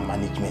bẹ̀ bá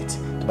management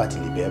tó bá ti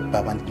lè bẹ̀ bá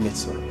management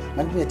sọ̀rọ̀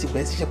management ti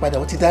bẹ̀rẹ̀ ṣiṣẹ́ padà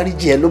ó ti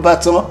dáríjì ẹ ló bá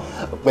tán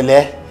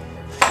pẹ̀lẹ́.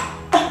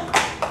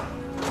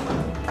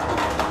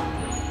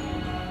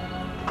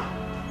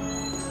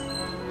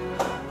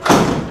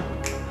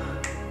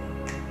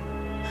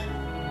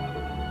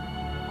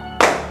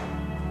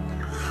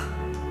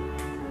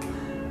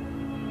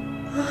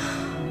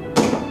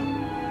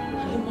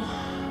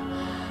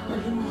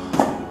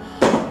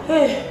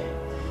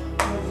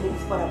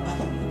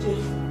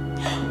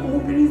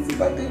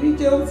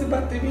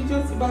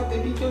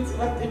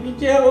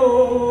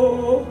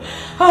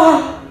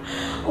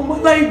 Ọmọ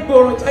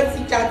aláìgbọràn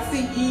játijàti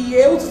yìí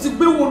ó tún ti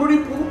gbé wo lórí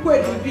burúkú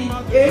ẹ̀ níbí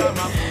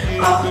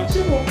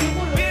ṣé mo kí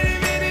wọ́n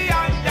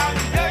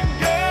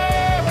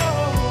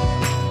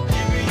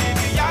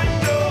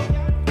lọ.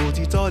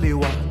 Òtítọ́ lè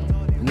wà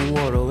nú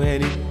ọ̀rọ̀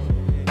ẹni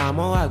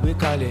àmọ́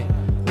àgbékalẹ̀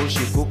ó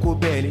ṣe kókó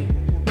bẹ́ẹ̀ ni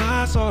má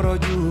sọ̀rọ̀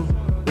jù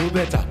ó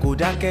bẹ̀tà kó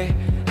dákẹ́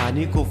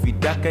àní kò fi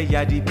dákẹ́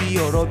yadi bí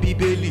ọ̀rọ̀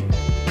Bíbélì.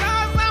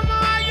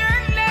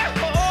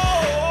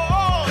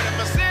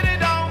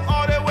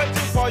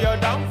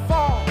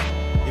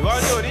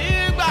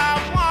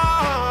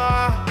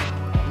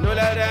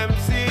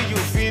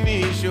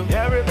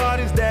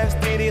 Everybody's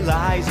destiny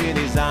lies in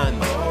his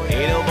hands.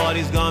 Ain't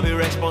nobody's gonna be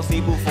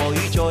responsible for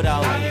each other.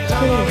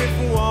 Táwọn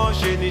fún wọn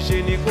ṣe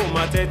ni kò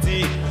máa tẹ́tí.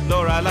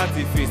 Lọ́ra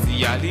láti fèsì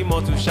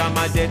Alimotu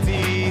ṣàmà jẹ́tí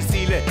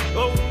sílẹ̀.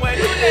 Ohun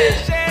ẹ̀lú lè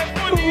ṣe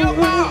fún ní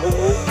ọgbà.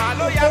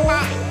 Àló yapa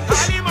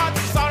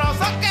Alimotu sọ̀rọ̀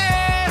sókè.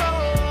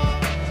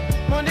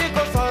 Mo ní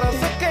kó sọ̀rọ̀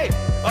sókè.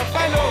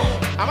 Ọ̀fẹ́ lò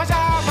àmọ́ ṣá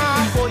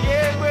máa kò yé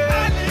gbé.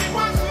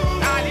 Alimotu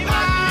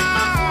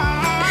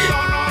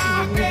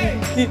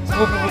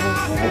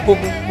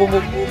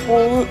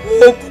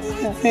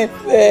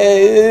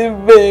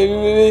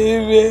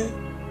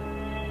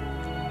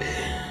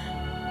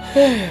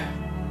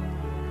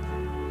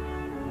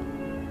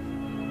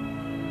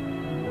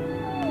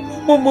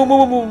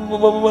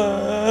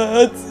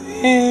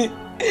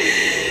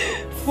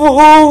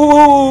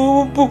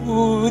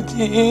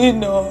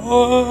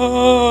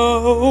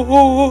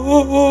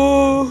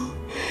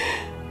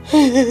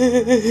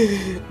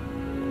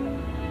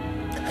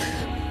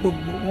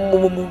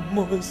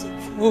mo sọ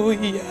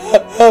fún ìyá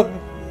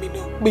mi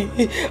náà pé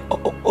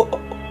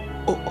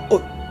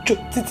ọjọ́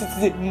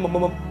títí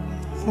máa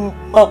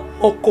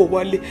ọkọ̀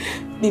wálé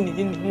ni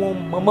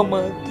wọ́n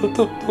máa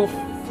tó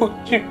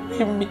fojú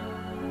rí mi.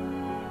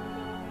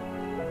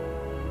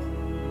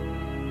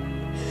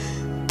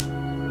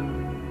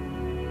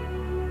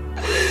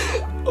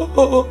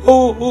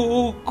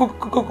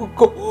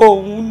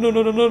 Ọ̀hún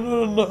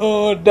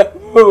náà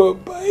dàrú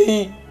báyìí.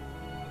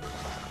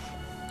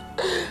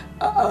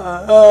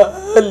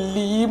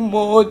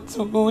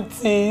 Alimotu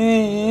ti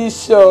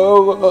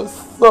sọ̀rọ̀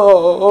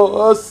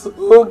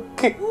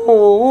sókè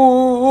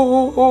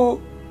ooo.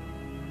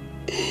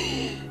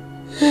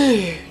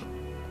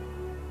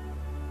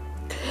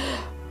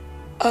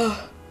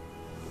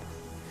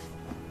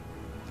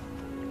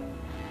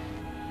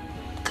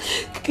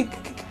 Kí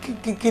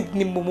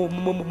ni mo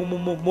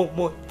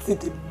ti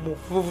di mo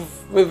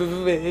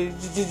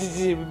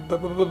fẹ́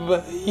bàbá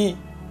yìí.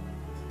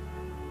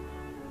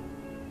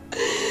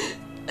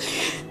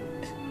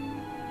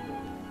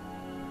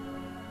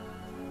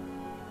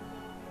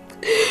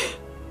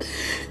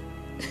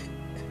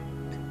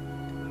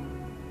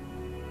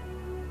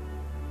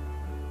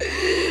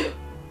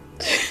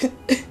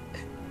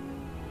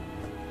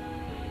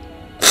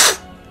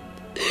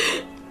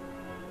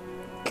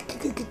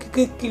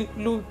 Kí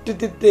ló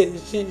dédé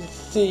ṣe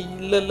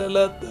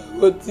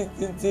látàwọn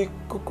títí tí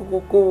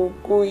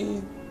kókó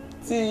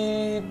tí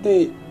dé.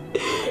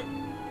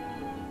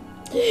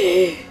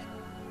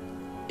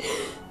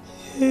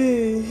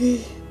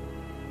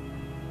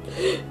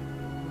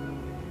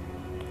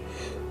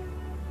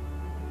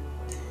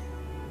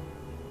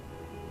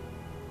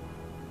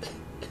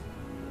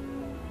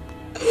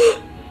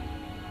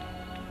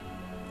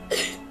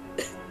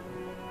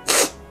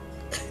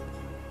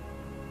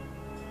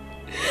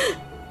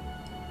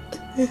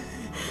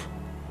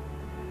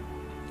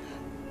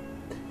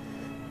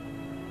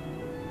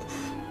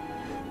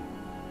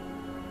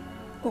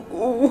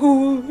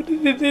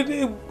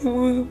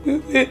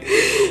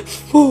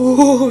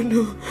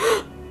 Fóònù.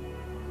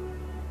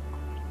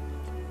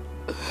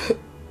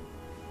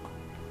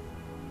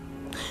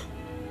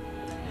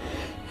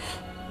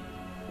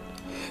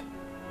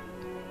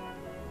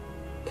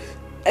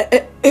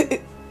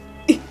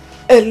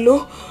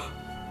 Hello.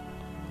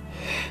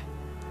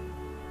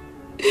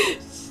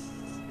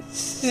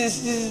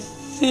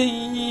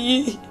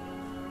 Sí.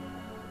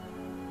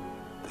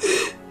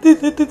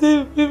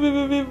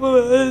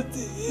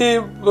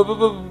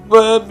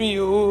 Bàbá mi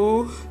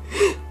o.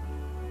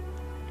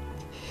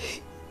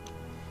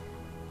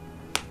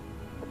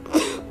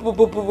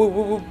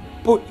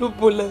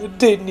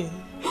 Bọ́ládé ni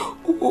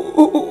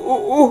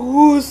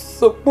ó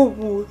sọ pé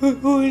òun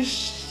ò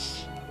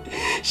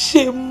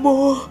ṣe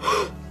mọ́.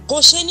 Kò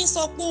ṣe ní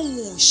sọ pé òun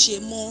ò ṣe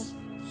mọ́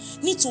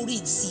nítorí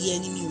tí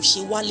ẹni mi ò ṣe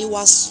wálé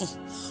wá sùn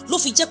ló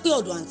fi jẹ́ pé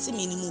ọ̀dọ̀ àǹtí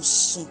mi ni mo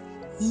sùn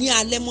ní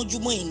alẹ́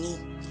mọ́júmọ́ ìní.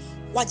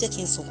 Wá jẹ́ kí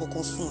n sọ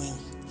kankan fún ẹ.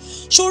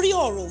 Sórí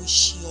ọ̀rọ̀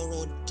òṣì ọ̀rọ̀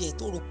ọ̀dẹ̀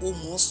tó rò pé ó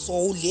mọ̀ sọ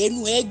ó lè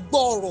ẹnu ẹ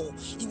gbọ́rọ̀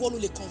ìwọ ló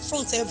lè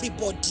confront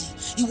everybody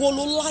ìwọ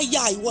ló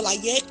láyà ìwọ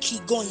láyà ẹ kì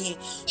gan yẹn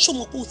ṣó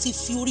mọ̀ pé o ti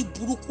fi orí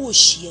burúkú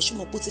òṣì ẹ ṣó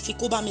mọ̀ pé o ti fi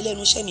kó bá mi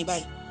lẹ́nu iṣẹ́ mi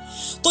báyìí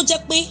tó jẹ́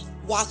pé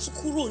wàá tún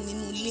kúrò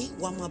nínú ilé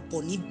wàá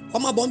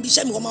máa bọ̀ níbi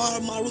iṣẹ́ mi wàá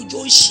máa rojọ́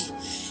òṣì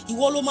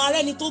ìwọ ló máa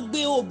rẹ́ni tó gbé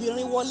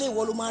obìnrin wọlé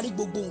ìwọ ló máa rí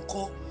gbogbo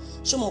nǹkan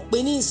ṣó mọ̀ pé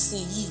ní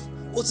ìsinyìí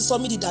ó ti sọ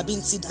mí di dàbí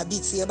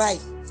tiẹ̀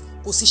báyìí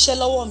kò síṣẹ́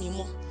lọ́wọ́ mi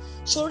mọ́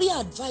sórí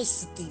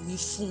advice tèmi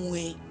fún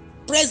ẹ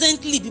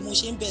presently bí mo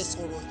ṣe ń bẹ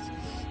sọ̀rọ̀ yìí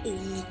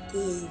òun ni kò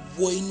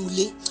wọ inú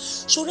ilé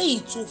sórí èyí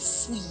tó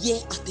fúyẹ́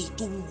àti èyí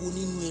tó wúwo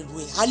nínú ẹrù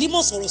ẹ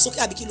Alimotu Soro Soke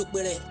àbí kí ló pe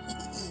rẹ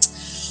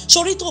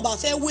sórí tó bá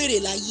fẹ́ wèrè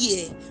láyé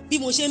ẹ bí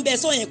mo ṣe ń bẹ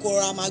sọ yẹn kò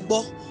rọra máa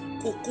gbọ́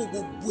kó kó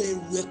gbogbo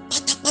ẹrù ẹ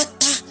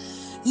pátápátá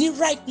ní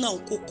right now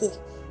kókó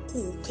kó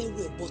o kẹrù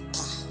ẹ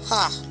bọ́ta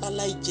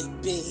láláì jẹ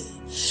bẹ́ẹ̀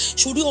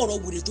sórí ọ̀rọ̀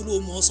wèrè tó ló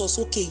mọ̀ sọ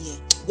sókè yẹn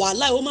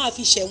wàhálà ó máa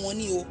fi ṣẹ̀wọ̀n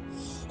ni o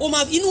ó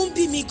máa inú ń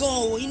bí mi gan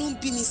o inú ń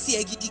bí mi sí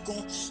ẹ gidi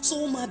gan so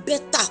ó máa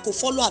better kó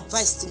follow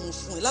advice tí mo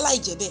fún ẹ láláì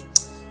jẹ bẹ́ẹ̀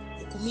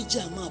òkú méjì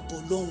á máa bọ̀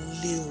lọ́rùn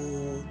lé o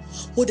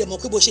mo dẹ̀ mọ̀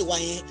pé bó ṣe wà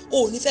yẹn o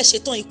ò ní fẹ́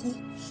ṣetán ikú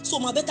so ó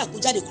máa better kó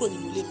jáde kúrò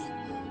nínú ilé mi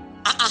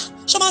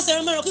ṣọ́ máa ṣe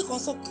ẹran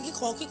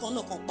kíkan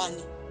náà kan pa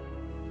ni.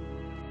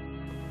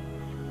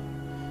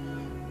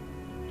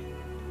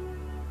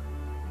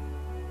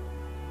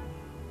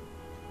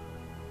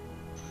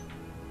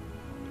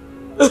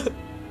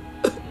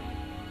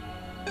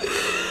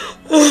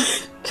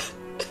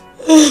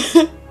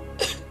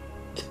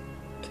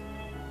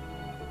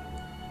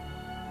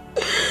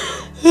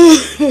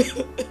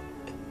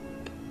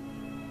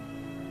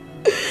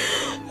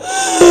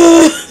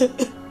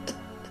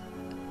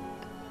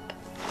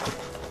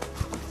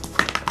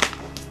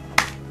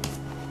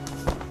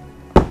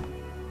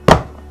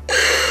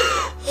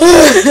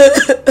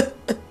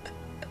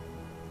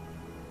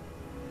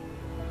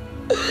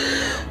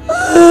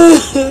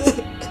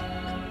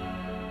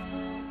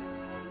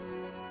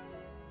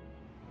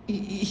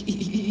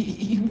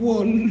 Ìwọ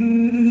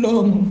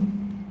lọ́mọ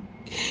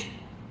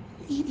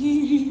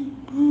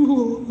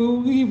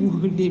ìwọ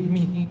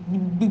lèmi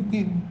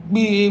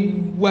gbé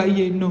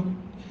wáyé náà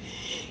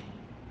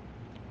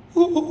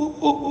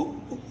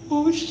ó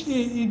ṣe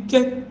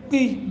jẹ́ pé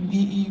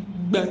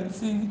ìgbà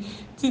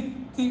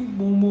tí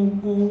mo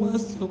wá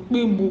sọ pé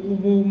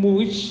mo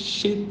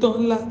ṣetán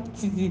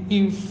láti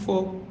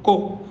fọkọ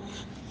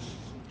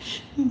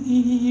ní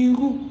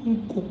irú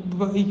nǹkan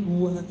báyìí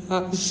wá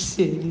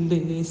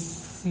ṣẹlẹ̀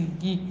sí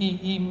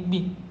mi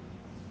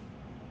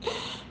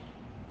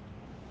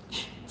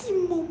tí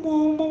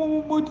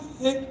mo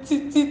dẹ̀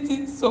títí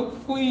sọ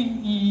fún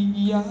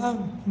ìyá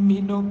mi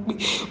náà pé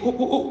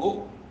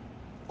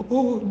ó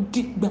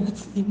dìgbà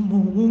tí mo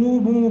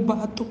bá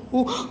tó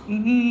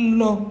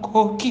lọ́kọ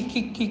kí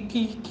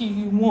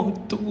wọ́n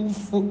tó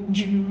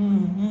fojú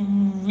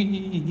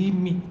rí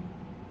mi.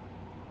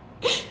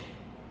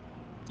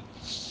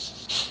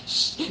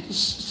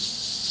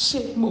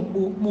 Ṣé mo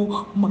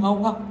máa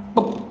wá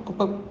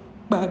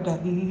padà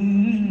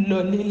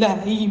lọlé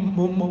láì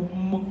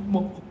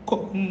mọ̀ kọ́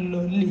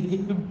lọlé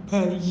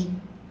báyìí?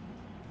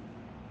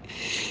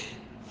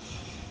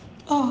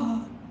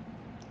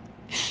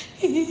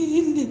 Ilé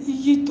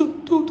yìí tó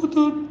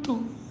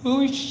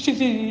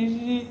ṣe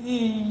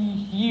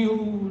yóò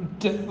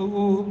dá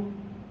o.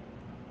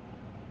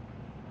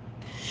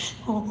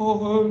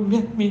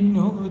 Ọ̀rẹ́ mi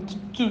náà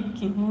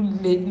tútù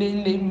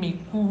lé mi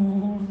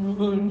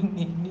kúrò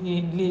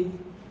nílé.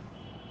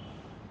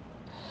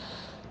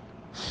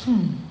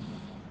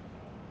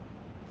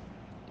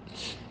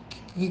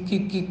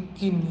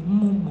 Kí ni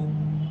mo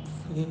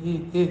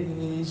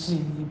fẹ́ ṣe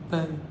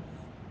báyìí?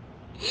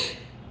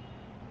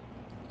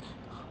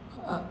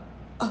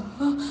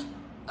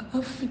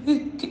 Àfi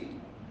kí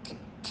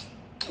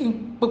n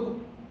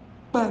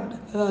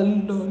padà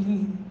lọlé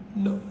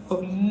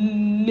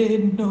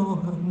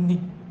náà ni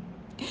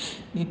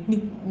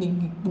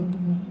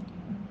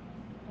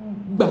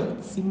gbà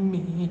tí mi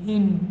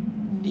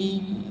ní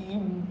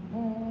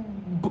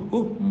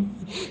bómi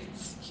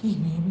tí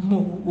mo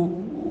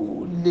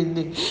lè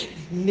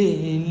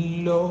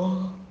lọ.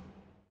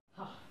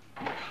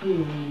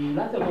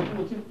 Láti ẹ̀kọ́ tí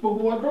mo ti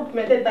gbogbo ọdún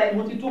mẹ́tẹ́ẹ̀ta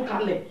mo ti tú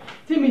kalẹ̀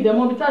tí mi dẹ̀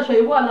mọ́ bí táṣọ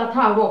ìwọ́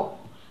àlátàárọ̀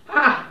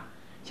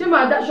ṣé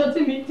máa dáṣọ tí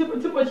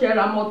mo ṣe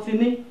ra mọ́ ti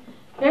ní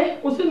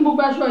kò sí ní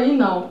gbogbo aṣọ yìí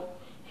náà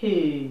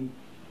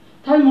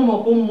táyì mo mọ̀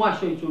pé ó mú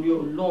aṣọ ìtòrí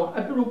ọlọ́run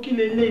abirú kí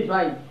lè lè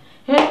báyìí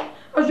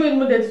aṣọ yìí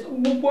mo dẹ̀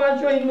gbogbo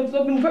aṣọ yìí mo ti sọ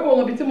pé mo fẹ́ wọ̀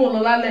lọ́bi tí mo lọ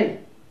lálẹ́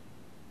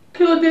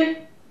kí ló dé.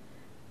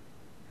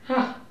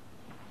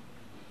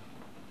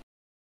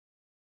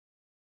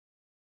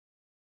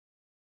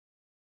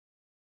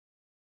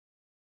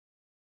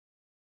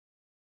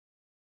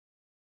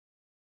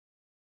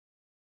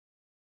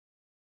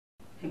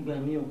 gbà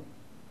mí o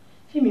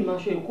ṣé mi máa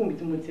ṣọ ikú mi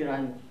tí mo ti ra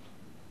ni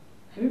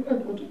àbí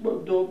pẹ̀lú mo tún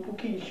gbọ́dọ̀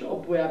búkì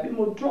ṣọ́ọ̀bù ẹ̀ àbí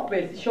mo drop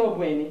ẹ̀ sí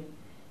ṣọ́ọ̀bù ẹ̀ ni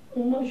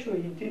mo má ṣọ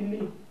ìdílé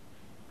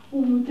mo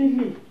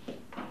délé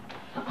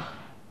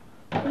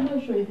mo má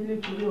ṣọ ìdílé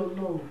torí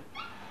Ọlọ́run.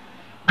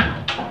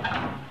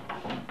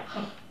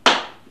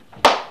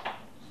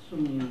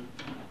 Sùnmí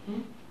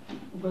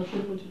ìgbà tó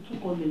mo ti tún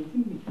kọlẹ̀ tí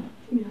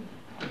mi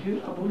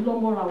àbò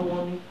lọ́mọ́ra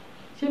wọn ni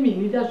ṣé mi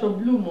ní dáṣọ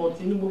blue mọ̀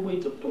tí ní gbogbo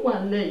ètò tó wà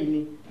nílẹ̀ yìí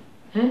ni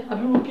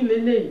àbí wọ́n kí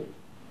lélẹ́yìí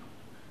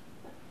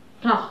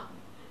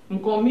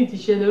nǹkan míì ti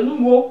ṣẹlẹ̀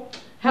olúwo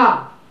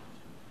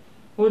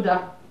ó dáa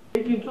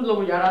kí n tún lọ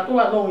yàrá tó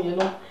wà lọ́hùn yẹn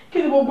náà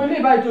kí ni gbogbo ilé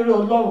ìbá ìtorí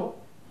Ọlọ́run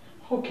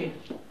ok.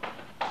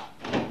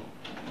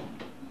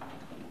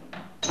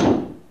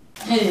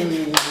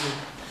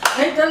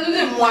 Tẹ́lẹ̀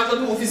lè mú aṣọ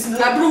tí mo fi sinmi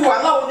lábúrú wà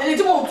láwọn ẹni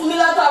tí mo tún ní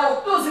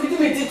látàárọ̀ tó sì bí tí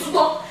mi ti tún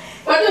tán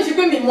wọ́n tó ṣe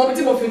pé mi mọ ibi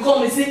tí mo fi kọ́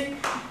mi sí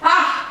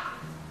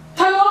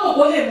táyọ̀ wọ́n mọ̀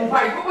kó lè mú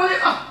báyìí kó lè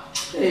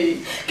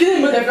kí ni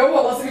mo dẹ̀ fẹ́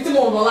wọ̀ lọ síbi tí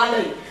mo ń lọ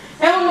lálẹ́ yìí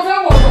ẹ̀rọ mo fẹ́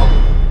wọ̀ lọ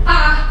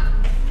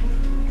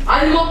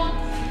Àlímọ́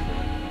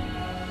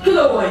kí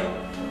ló wọ̀ yìí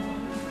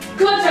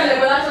kí ló ṣẹlẹ̀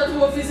pẹ̀lú aṣọ tí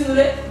mo fi sínú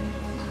ilé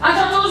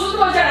aṣọ tó ń sún tí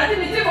mo ṣẹlẹ̀ tí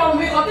mi ti wọ̀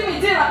mí kan tí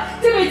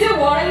mi ti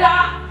wọ̀ rí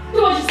rárá tí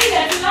mo sì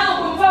sílẹ̀ sí lánàá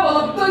pé mo fẹ́ wọ̀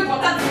lọ tó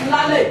ìpọ́tàtì mi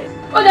lálẹ́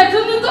ó dẹ̀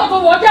tún ní tó kò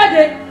wọ́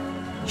jáde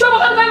ṣé mo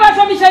kọ́ fẹ́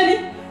aṣọ mi ṣe ni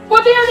mo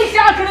ti yẹn ní kí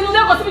akiri nílé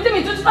ẹ̀kọ́ síbi tí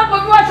mi tún ti tápọ̀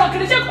bí wọ́n aṣọ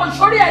kiri ṣé kò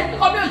sórí ẹ̀ ní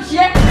kọ́ bí ò ṣe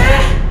é.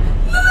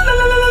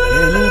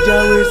 ẹni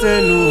jáwé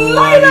sẹ́nu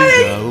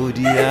àríjà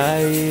òdì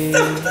ayé.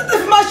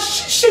 máa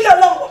ṣílẹ̀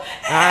lọ́wọ́.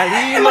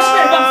 Àlímọ́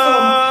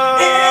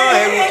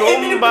ẹ̀rù tó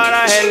ń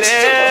bara ẹ̀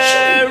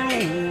lẹ́rù.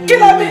 kí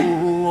ló bí.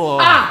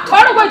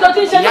 ọ̀rọ̀ pé ìtọ́jú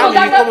iṣẹ́ ní mo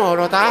dáná. ìyá mi kò mọ̀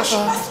ọ̀rọ̀ tá a sọ.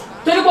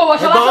 torí pé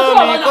wọ̀ṣọ́ wá sọ́tún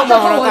ọ̀wọ́ ẹ̀gbọ́n mi kò mọ̀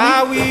ọ̀rọ̀ tá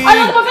a wí.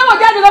 ọ̀yọ́ tí mo fẹ́ wọ̀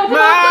jáde lọ bí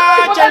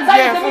máa change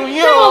ẹ̀ fún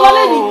yín o.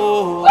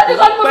 ó ti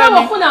kọ́ ni mo fẹ́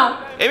wọ̀ fún náà.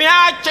 èmi á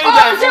change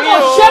ẹ̀ fún yín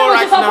o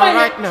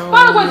right now.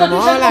 báwo pé ìtọ́jú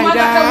iṣẹ́ ní mo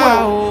dáná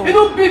wọ̀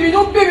inú bí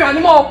mi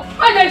ànímọ́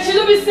má jẹ́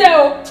ìṣinú bí sí ẹ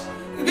o.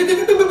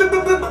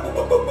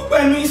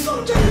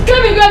 kí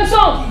mi gbé mi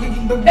sàn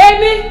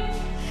èmi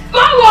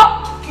má wọ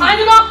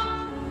ànímọ́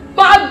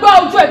máa gbá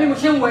ojú ẹ̀ bí mo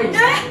ṣe ń wọ yìí.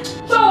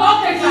 tó wọ́n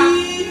kẹta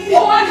ó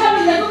wá ṣẹ́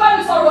mi yẹn tó bá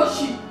mi sọ̀rọ̀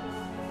òṣì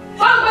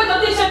báwo pé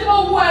ìtọ́jú iṣẹ́ tí mo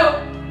wú ẹ o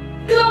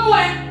kí ló mú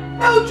ẹ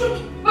ẹ ojú mi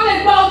mo lè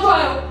gbá ojú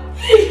ẹ o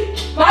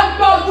máa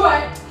gbá ojú ẹ.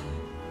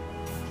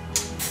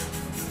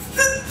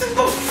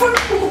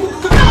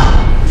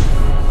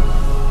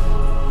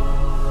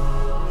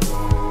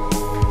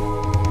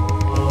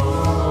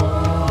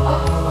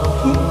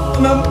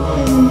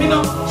 Mina.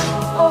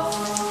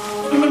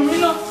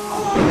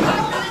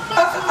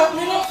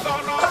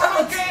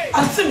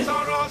 Àǹtí mi.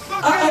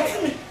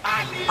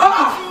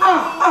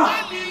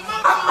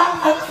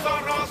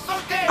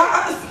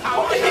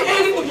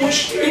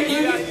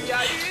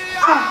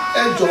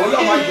 Ẹ jọ̀wọ́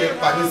náà má jẹ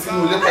pàdé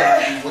sínú ilé pẹ̀lú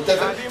ìwò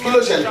tẹ́fẹ́. Kí ló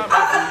ṣẹlẹ̀?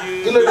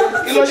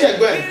 Kí ló ṣe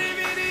ẹ̀gbọ́n ẹ̀?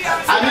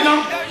 Àmínà.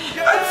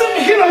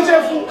 Kí ló ṣe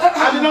fún?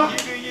 Àmínà.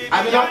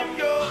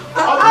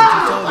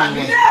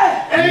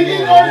 Ẹni kí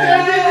ló ṣe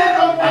ní ilé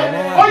kan pẹ̀?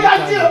 Ó yá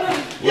jí o.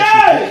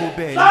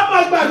 Sábà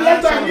gbàgbé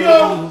ẹ̀ta ní o.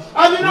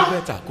 Àmínà.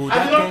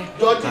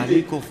 Jọ dìde.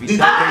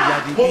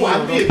 Mo wà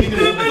bí èmi ni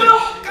mo pè.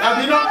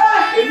 Àmínà.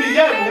 Èmi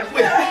yẹ́ ẹ̀ mo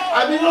pè.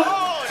 Àmínà.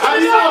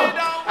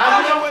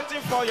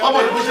 Ọmọ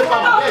ìlú ṣe pa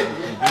mọ̀ bẹ́ẹ̀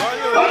ni.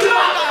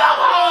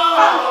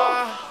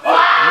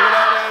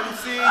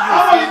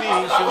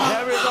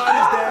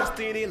 Everybody's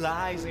destiny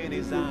lies in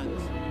his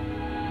hands.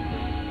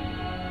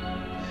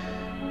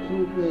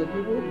 Gbogbo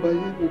àdúgbò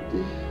báyé ló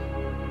dé.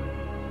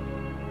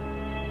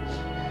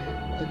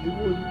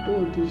 Àdúgbò náà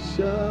lè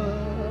ṣá.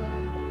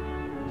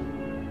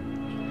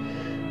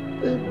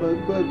 Ẹ máa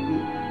gbàgbé.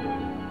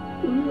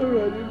 Orí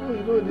ọ̀rọ̀ àdúgbò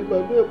yìí náà ni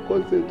bàbá ẹ̀kọ́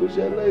ṣẹ̀ tó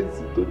ṣe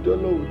aláìsí tó jọ́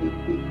lọ́wọ́ ní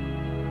pé.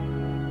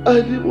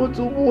 Àdúgbò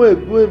tún mú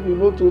ẹ̀gbọ́n ẹ̀mí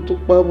náà tó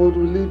pa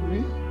ọmọdún lébi.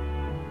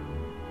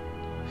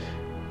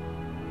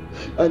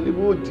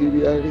 Àdúgbò ò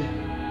jèrè ààrẹ.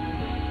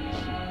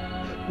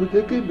 Mo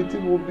jẹ́ kí ibi tí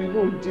mo bí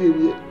náà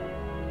jèrè ẹ̀.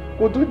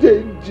 Kò tún jẹ́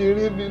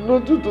ìjèrè mi náà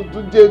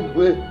tuntun jẹ́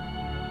ẹ̀gbọ́n ẹ̀.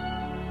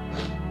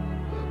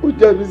 Ó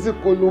já mi sí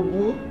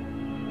kolobó.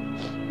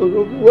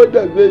 Ọ̀rọ̀ mi wọ́n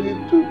dàbí ẹni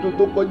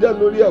tó kọjá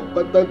lórí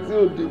àpáta tí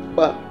ò ní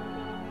pa.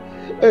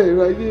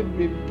 Ẹ̀rọ ayé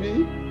mi bí.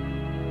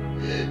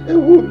 Ẹ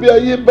wo bí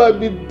ayé bá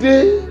mi dé.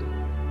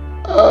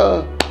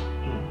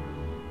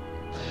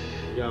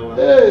 Ìyá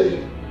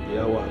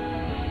wa.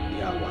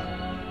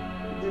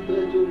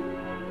 Dídájọ́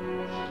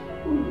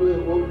ó lo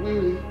ẹ̀wọ̀n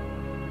gbére.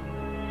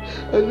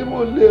 Ẹni mo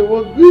lé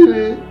ẹ̀wọ̀n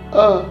gbére.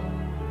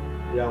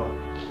 Ìyá wa.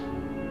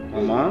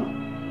 Màmá,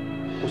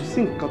 kò sí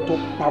nǹkan tó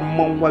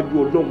pamọ́ wájú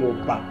Ọlọ́run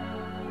ọba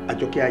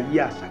Àjọkẹ́ ayé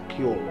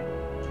Àṣàkẹ́ ọ̀run.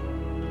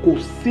 Kò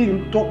sí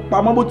nǹkan tó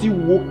pamọ́ bó ti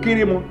wò ó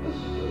kéré mọ́.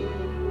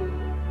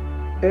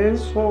 Ẹ ń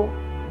sọ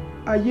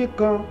ayé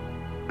kan.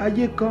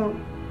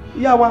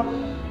 Ìyá wa,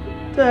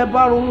 tẹ́ ẹ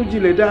bá ronú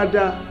jinlẹ̀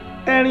dáadáa,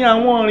 ẹ rin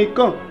àwọn ọ̀rìn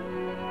kan,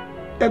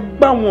 ẹ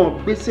gbá àwọn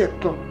ìgbésẹ̀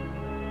kan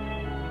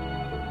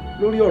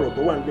lórí ọ̀rọ̀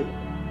tó wà nílẹ̀.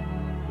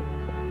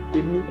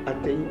 Èmi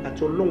àtẹ̀yin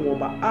àti Ọlọ́run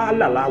ọba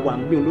àlàlà wa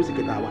ń gbé olóṣì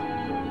kẹta wa.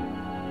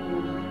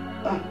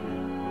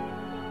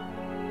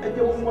 ẹ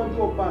jẹ́wọ́ fún wájú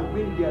ọba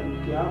àgbéǹde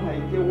àlùkè àmà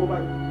ẹ jẹ́wọ́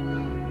báyìí.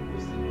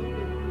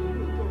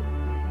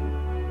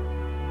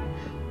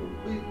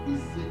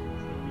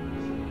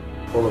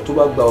 ọ̀rọ̀ tó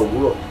bá gba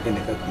òwúrọ̀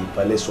ẹnìkan kì í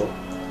balẹ̀ sọ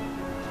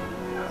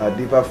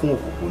àdébá fún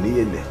òkùnkùn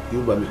níyẹlẹ̀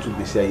yóò bá mi tún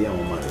gbèsè ayé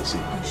àwọn ọmọ rẹ̀ sí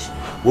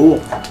i wọ́wọ́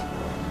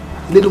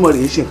Elédùmarè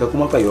yìí ṣe nǹkan kó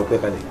má fàyọ̀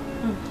ọpẹ́ kalẹ̀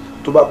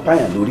tó bá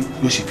pààyàn lórí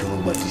yóò sì fi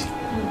wọn gbọ̀dì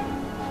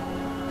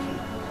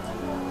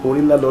orí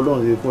ńlá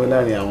lọ́lọ́run ṣe fún ẹ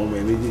láàrin àwọn ọmọ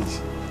ẹ méjèèjì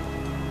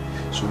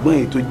ṣùgbọ́n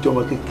èyí tó jẹ́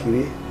ọmọ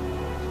kékeré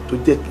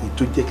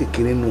tó jẹ́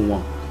kékeré nù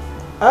wọn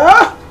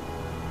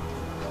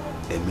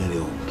ẹ̀mí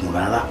rẹ̀ ò gùn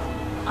rárá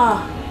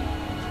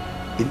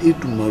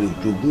Elédùmarè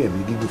jogún ẹ̀mí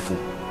gígùn fún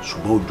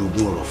ṣùgbọ́n ó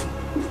jogún ọ̀rọ̀ fún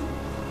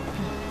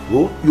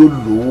wo yóò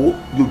lówó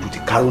yóò ju ti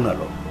kárọ̀nà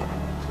lọ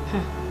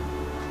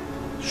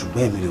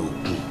ṣùgbọ́n ẹ̀mí rẹ̀ ò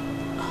gùn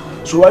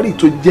sọwárì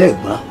tó jẹ́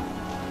ẹ̀gbọ́n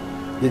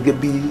gẹ́gẹ́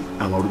bí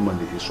àwọn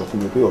olùmọ̀lẹ̀ ṣe sọ fún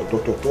mi pé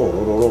ọ̀tọ̀ọ̀tọ̀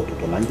ọ̀rọ̀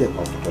ọ̀tọ̀ọ̀tọ̀ là ń jẹ̀pá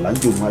ọ̀tọ̀ọ̀tọ̀ là ń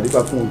jẹ òun àdébá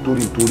fún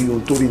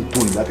ohun tó rí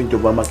láfi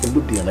jọba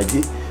mákindóde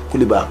ìrìnàjẹ kó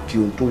lè bá a fi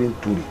ohun tó rí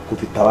kó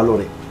fi ta wá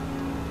lọ́rẹ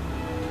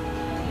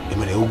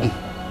ẹ̀mí rẹ̀ ó gùn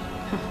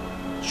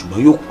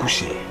ṣùgbọ́n yóò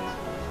kùsẹ̀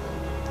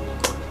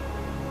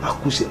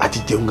àkùsẹ̀ àti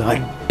jẹun gan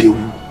adéwu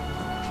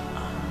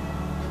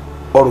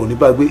ọrọ̀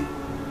oníbàgbé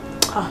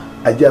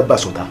ajé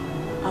abasọ̀tà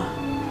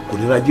kò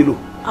ní rajé lò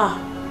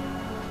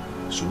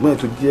ṣùgbọ́n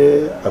ètò jẹ́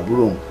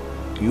àbúrò òun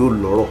yóò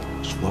lọ́rọ̀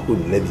ṣùgbọ́n kò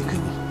ní lẹ́mìí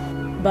gígùn.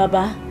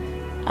 bàbá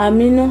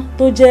Àmínà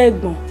tó jẹ́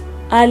ẹ̀gbọ́n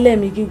á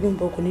lẹ́mìí gígùn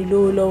bọ̀ kò ní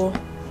lówó lọ́wọ́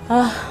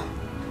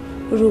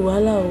irú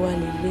wàhálà ò wà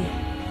lélẹ̀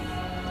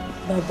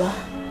bàbá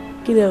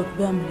kí lè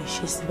ọ̀gbẹ́ àmì lè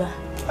ṣe sí bá.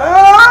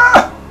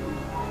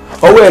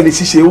 ọwọ́ ẹ̀ ní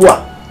ṣíṣe wà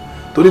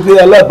torí pé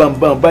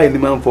alábànbàn báyìí ni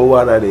máa ń fọwọ́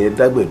ara rẹ̀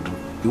dágbẹ̀dù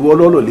ìwọ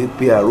ọlọ́rọ̀ lè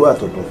pe àrò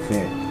àtọ̀dọ̀ fún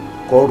ẹ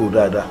kọ́ rò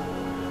dáadáa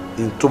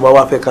ní tó bá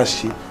wá fẹ́ ká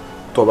ṣe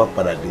tó bá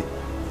padà dé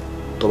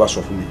tó bá sọ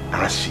fún mi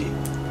á ṣe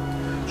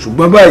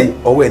ṣùgbọ́n báyìí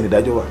ọwọ́ ẹ̀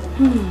nídájọ́ wà.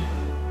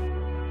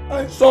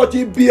 sọ ti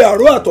bí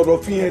àrò àtọ̀dọ̀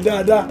fi hàn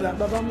dáadáa.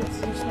 bàbá mi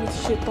ti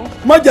ṣetán.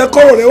 má jẹ́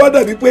kọ́rọ̀ rẹ wá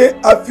dàbí pé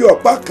a fi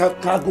ọ̀pá kan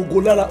ka gogo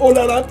lára ó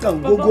lára kàn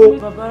gogo.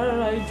 bàbá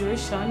rárá ìjọ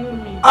ìṣàánú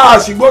mi. a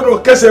sì gbọ́dọ̀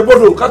kẹsẹ̀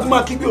bọ́dọ̀ ká tún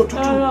máa kígbe òtútù.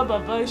 rárá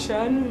bàbá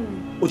ìṣàánú mi.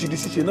 ó ti di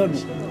ṣíṣe náà nù.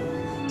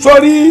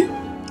 sọ́rí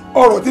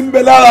ọ̀rọ̀ tí ń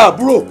bẹ lára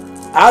àbúrò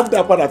á dà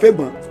padà fẹ́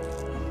gbọ́n.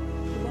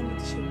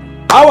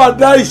 á wá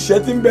dá ìṣẹ́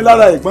tí ń bẹ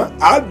lára ẹ̀gbọ́n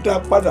á dà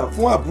padà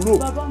fún àbúrò.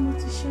 bàbá mi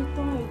ti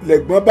ṣetán.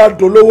 lẹ̀gbọ́n bá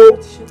dolówó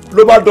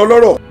ló bá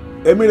dọlọ́rọ̀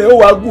ẹ̀mí rẹ̀ ó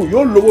wá gùn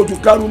yóò lówó ju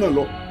Kárúnà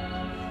lọ.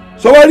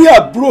 sọwárí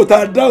àbúrò tá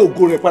a dá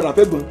ògo rẹ̀ padà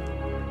fẹ́ gbọ́n.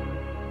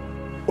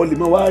 o lè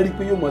máa wá rí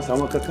pé yóò mọ̀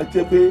sàwọn kankan tí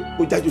ẹ pé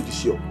ó jájòjì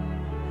sí ọ.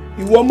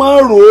 ìwọ máa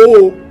ń rò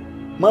ó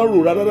máa ń rò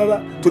rárá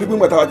torí pé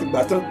gbàtà wa ti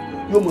gbà tán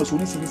yóò mọ̀ sí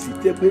oríṣiríṣi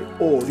tí ẹ pé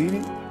ọ̀rírí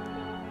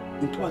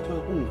nítorí àti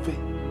wọn kò ń fẹ́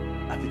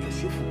àfi kẹ́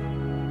ṣe fún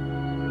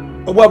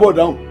ọgbọ́n àbọ̀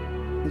dáhùn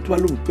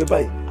nítorí ló ń fẹ́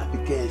báyìí àfi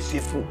kẹ́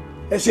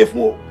ẹ ṣe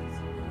fún o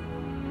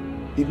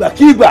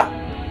ìgbàkígbà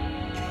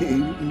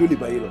ló lè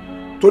báyìí lọ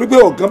torí pé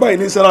ọ̀gán báyìí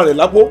ní sára rẹ̀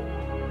lápò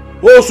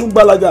ó sún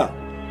gbalaja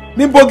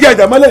ní bógí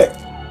àjàmọ́lẹ̀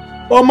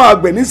ọmọ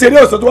àgbẹ̀ ní seré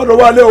ọ̀sán tó wá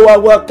lọ́wọ́ alẹ́ ọwọ́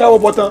àgbà káwọ́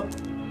bọ́tán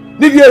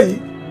nídìí èyí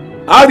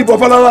àárìbọ̀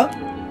fọlára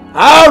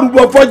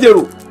àárùbọ̀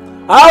fọ́jèrò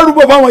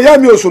àárùbọ̀ fáwọn ìyá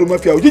mi òṣòro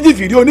mọ̀fìà òjijì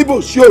fìdí oníbò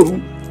sí òru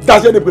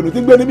dáṣẹ́ ní pẹ̀lú tí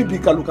ń gbé níbi bíi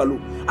kàlùkàlù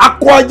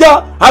akọ ajá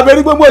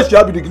abẹ́rí gbẹ́mú ẹ̀ṣẹ̀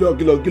abìdí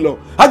gìlọ̀gìlọ̀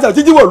ajá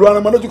jíjí wọ̀lú ara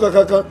mọ́lójú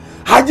kankan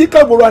ají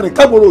kágboro àrìn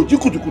kágboro òjì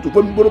kùtùkùtù pé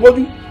mi gbọ́dọ̀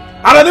bọ́jú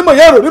ara nímọ̀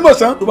yẹ́rò nímọ̀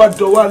sán ló bá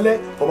dọ̀wọ́ alẹ́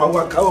ọmọ àwọn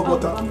akáwọ̀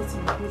bọ́ta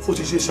ó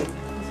ti ṣe é ṣe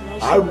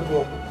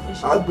àárùbọ̀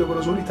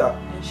àgbẹ̀bọ̀rọ̀ sórí ìta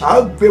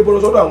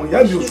àgbẹ̀bọ̀rọ̀ sọ́dọ̀ àwọn ìyá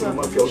mi òṣùwọ̀n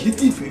mọ̀fìà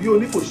òjijì ìfìrí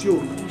onífòsí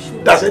òru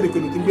dáṣẹ́ ní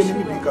pẹ̀lú tí ń gbé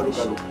níbi bíi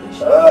kàlùkàlù.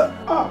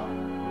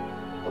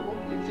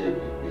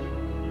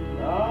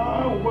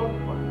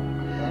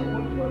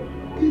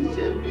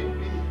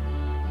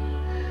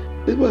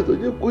 nígbà tó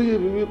jẹ́ kó yé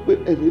mi wípé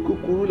ẹ̀mí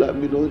kúkúrú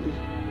làmì náà ni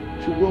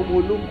ṣùgbọ́n ọmọ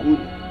ológo ni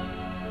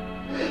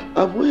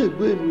àmọ́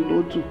ẹ̀gbọ́n mi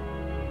náà tún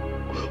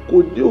kò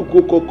ní ògo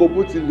kankan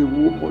bó ti lè wò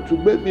ó mọ̀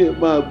ṣùgbọ́n mi ẹ̀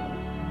máa gùn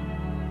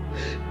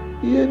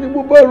ìyẹn ni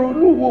mo bá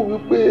ronú wò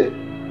wípé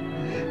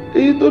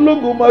èyí tó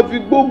lógo máa fi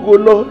gbógo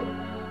lọ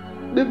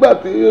nígbà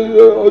tí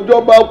ọjọ́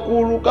bá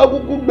kúrú ká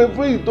kúkú gbé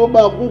fún èyí tó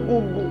máa kúkú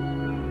gùn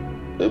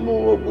èmi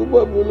mọ̀ pé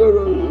bàbá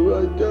lọ́rọ̀ rẹ̀ wá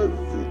já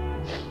sí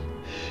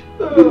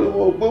èmi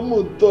mọ̀ pé mò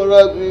ń tọ́ra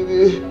mi ni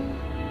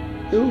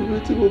ewu mi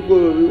tí gbogbo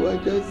ọ̀rọ̀ mi wá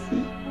já sí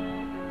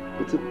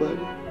ó ti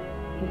parí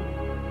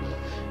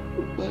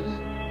ó parí.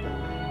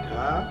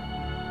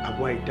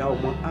 àwọn ẹ̀dá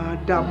ọmọ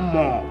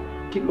ádámọ̀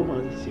kí ló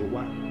máa ń ṣe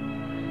wá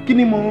kí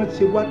ni máa ń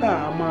ṣe wá tá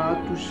a máa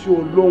tú sí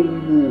ọlọ́run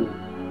wò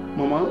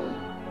màmá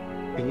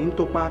ẹ̀yin ń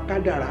tọpa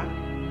kádàrá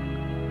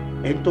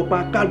ẹ̀ ń tọpa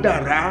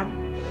kádàrá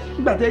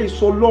nígbà tẹ́ ẹ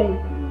sọ lọ́hùn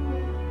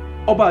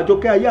ọba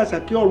àjọkẹ́ ayé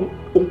àṣàkẹ́ ọ̀run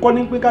òun kọ́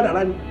ní pé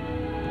kádàrá ni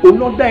òun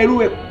náà dá ẹrú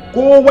ẹ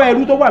kó wá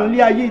ẹrú tó wà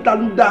nílé ayé ìta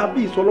ló dáa bí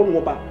ìsọlọ́run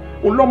ọba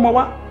òun lọ́mọ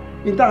wá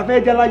ìta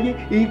fẹ́ jẹ́ láyé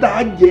ìta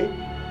á jẹ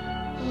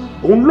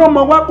òun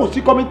lọ́mọ wá kò sí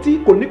kọmití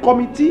kò ní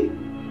kọmití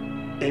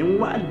ẹ̀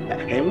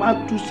ń wá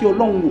tú sí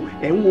ọlọ́run wò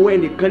ẹ̀ ń wo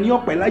ẹnìkan ní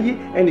ọ̀pẹ láyé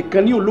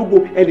ẹnìkan ní ológo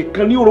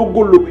ẹnìkan ní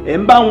orógolo ẹ̀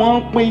ń bá wọn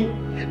pín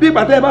bí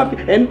ìgbà tẹ́ ẹ bá fi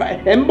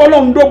ẹ̀ ń bọ́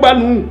lọ́run dọ́gba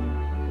nù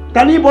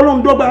ta ní bọ́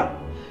lọ́run dọ́gba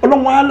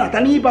ọlọ́run àlà ta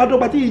ní ibà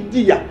dọ́gba tí ì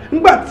jìyà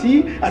nígbà tí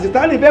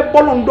àṣetánì fẹ́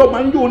bọ́lọ̀ ń dọ́gba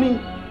ń jò ní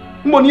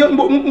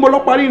ń bọ́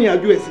lọ́ parí ìrìn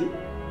àjò ẹ̀ sí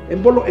ẹ̀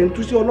ń bọ́lọ̀ ẹ̀ ń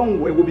tú sí ọlọ́run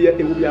ẹ̀wò bí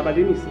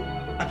abadé nìsí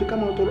àfi ká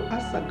máa tọrọ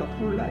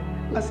asagafurulayi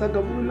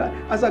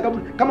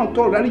ká máa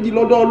tọrọ dáríjì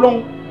lọ́dọ̀ ọlọ́run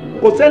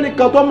kò sẹ́ni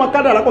kan tó máa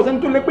kádàrá kò sẹ́ni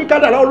tó lè pé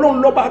kádàrá ọlọ́run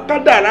lọ́ba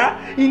kádàrá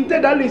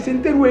ìǹtẹ́dá lè ṣe ń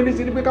tẹ́rù ẹ̀ lè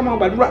ṣe ni pé ká máa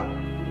gbàdúrà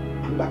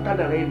àgbà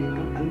kádàrá ẹ̀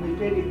nìkan àmì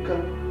ìfẹ́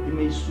nìkan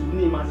ìmọ̀ èṣù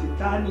ni ìmọ̀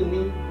àṣetánì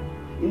ni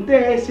ǹtẹ́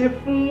ẹ ṣe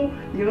fún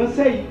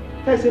ìránṣẹ́ yìí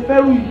tẹ́ ẹ ṣe fẹ́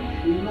rú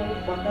yìí iná ń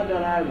fa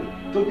kádàrá rẹ̀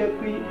tó jẹ́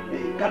pé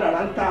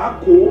kádàrá ń ta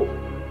àkó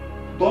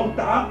tó ń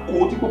ta àkó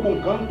tí gbogbo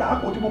nǹkan ń ta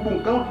àkó tí gbogbo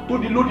nǹkan tó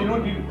di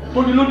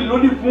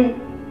lódì fún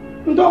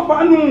ntọ́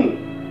fanu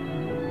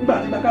nígbà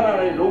tí bàkàrà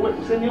rẹ̀ lọ́wọ́ ẹ̀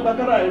kò sẹ́ni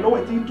bàkàrà rẹ̀ lọ́wọ́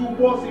ẹ̀ tí ń tú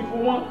bọ́ọ̀sì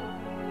fún wọn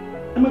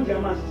ẹ má jẹ́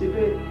a máa ṣe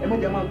bẹ́ẹ̀ ẹ má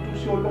jẹ́ a máa tú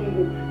sí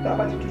ọlọ́ngbò tá a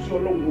bá ti tú sí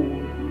ọlọ́ngbò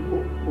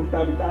ó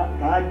tàbí tá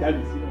a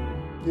jáde sí.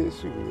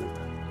 Jésù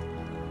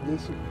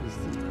Jésù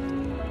Kristi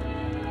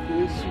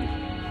Jésù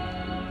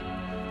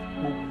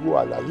gbogbo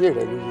àlàyé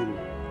rẹ ló yé mi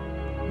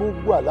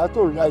gbogbo àlá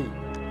tó ń láyè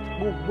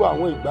gbogbo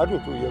àwọn ìgbádùn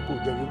tó yẹ kó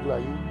jẹ lójú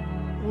ayé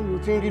wọn ló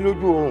ti ń rí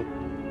lójú oorun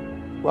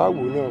wàá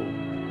wò náà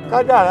o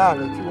kádàrá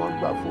rẹ tí wọ́n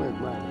gbà fún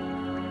ẹ̀gbọ́n rẹ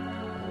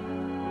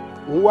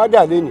òun wá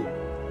dà lẹ́nìí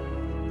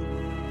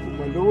kò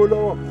mọ̀ lówó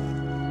lọ́wọ́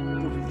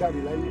tó fi jáde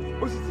láyé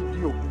ó sì ti di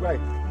òkú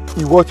báyìí.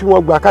 ìwọ tí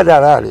wọ́n gba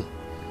kádàrá rẹ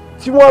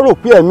tí wọ́n rò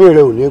pé ẹ̀mí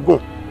rẹ ò ní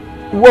gùn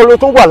ìwọ ló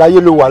tún wà láyé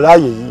ló wà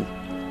láàyè yìí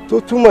tó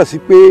túmọ̀ sí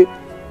pé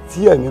tí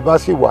ẹ̀mí bá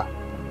sì wà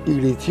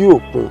ìrètí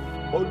òpin.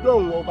 ọ̀dọ̀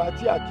òun ọba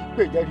tí a ti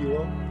pè jẹ́rìí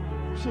rán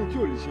ṣé tí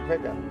ò lè ṣe fẹ́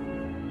dà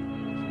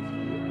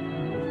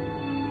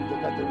jẹ́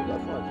ká tẹ̀lé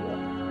fún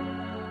àdúrà.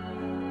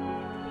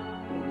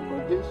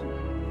 Jésù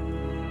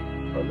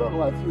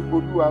Ọlọ́run àti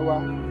Olúwa wa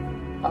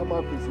a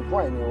máa pèsè fún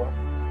àìní wa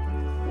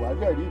wà á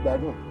dẹ̀ rí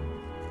ìgbádùn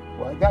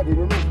wà á jáde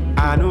nínú ìlú.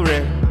 àánú rẹ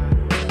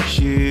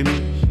ṣe mí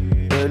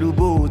pẹ̀lú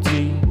bó ti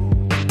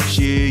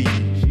ṣe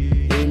yìí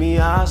èmi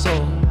á sọ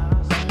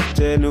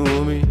tẹnu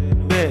mi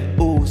bẹ́ẹ̀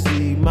ó sì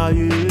máa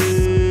yé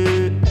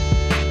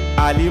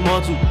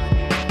Alimotu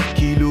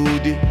kí ló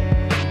dé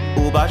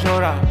ò bá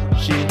ṣọ́ra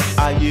ṣe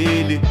ayé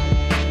le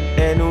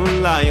ẹnu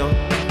ńlá yan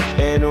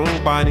ẹnu ń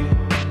pani.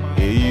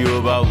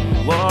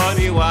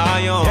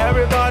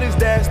 Everybody's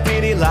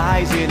destiny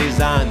lies in his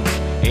hands.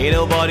 Ain't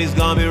nobody's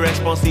gonna be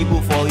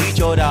responsible for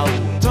each other.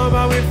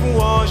 Tọ́ba wí fún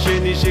wọn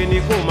ṣe ni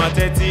kò máa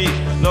tẹ́tí.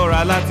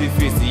 Lọ́ra láti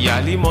fèsì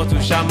Alimotu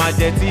ṣá máa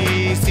jẹ́tí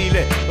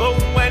sílẹ̀.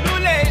 Ohun ẹnu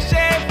lè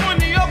ṣe fún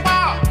ni yóò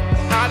pọ̀.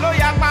 Àló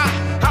yapa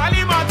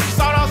Alimotu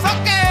sọ̀rọ̀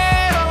sókè.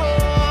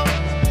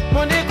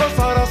 Mo ní kó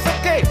sọ̀rọ̀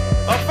sókè.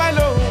 Ọ̀fẹ́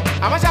lòun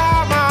àmọ́ ṣá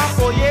máa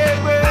fòye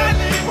gbé.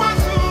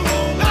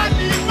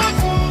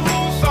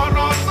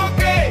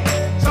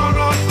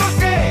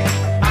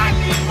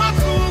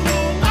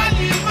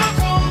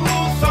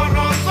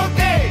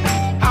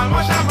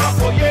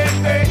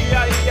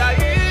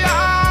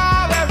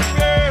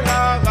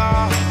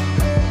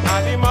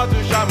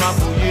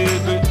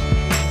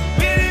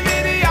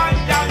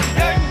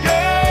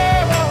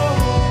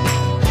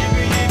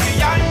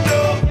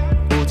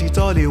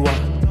 Lè wà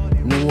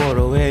nú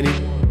ọ̀rọ̀ ẹni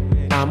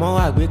àmọ́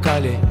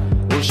àgbékalẹ̀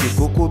ó ṣe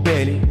kókó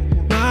bẹ́ẹ̀ ni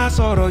má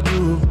sọ̀rọ̀ jù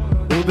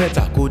ó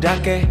bẹ̀tà kó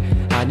dákẹ́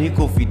àní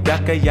kò fi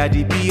dákẹ́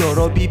yadi bí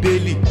ọ̀rọ̀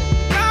bíbélì.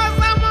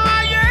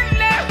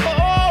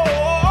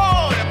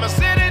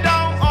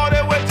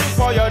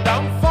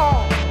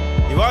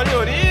 ìwọ ni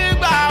ò ní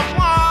gbà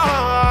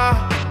wọ́n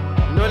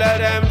no let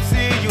them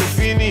see you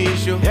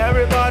finish.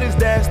 Everybody's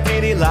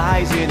destiny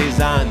lies in his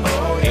hands.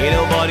 Ain't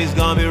nobody's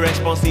gonna be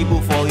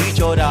responsible for each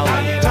other.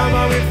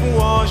 Tábà wí fún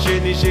wọn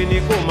ṣe ni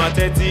kò máa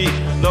tẹ́tí.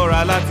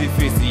 Lọ́ra láti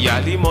fèsì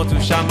Alimotu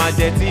ṣá máa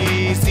jẹ́tí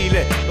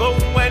sílẹ̀.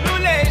 Ohun ẹnu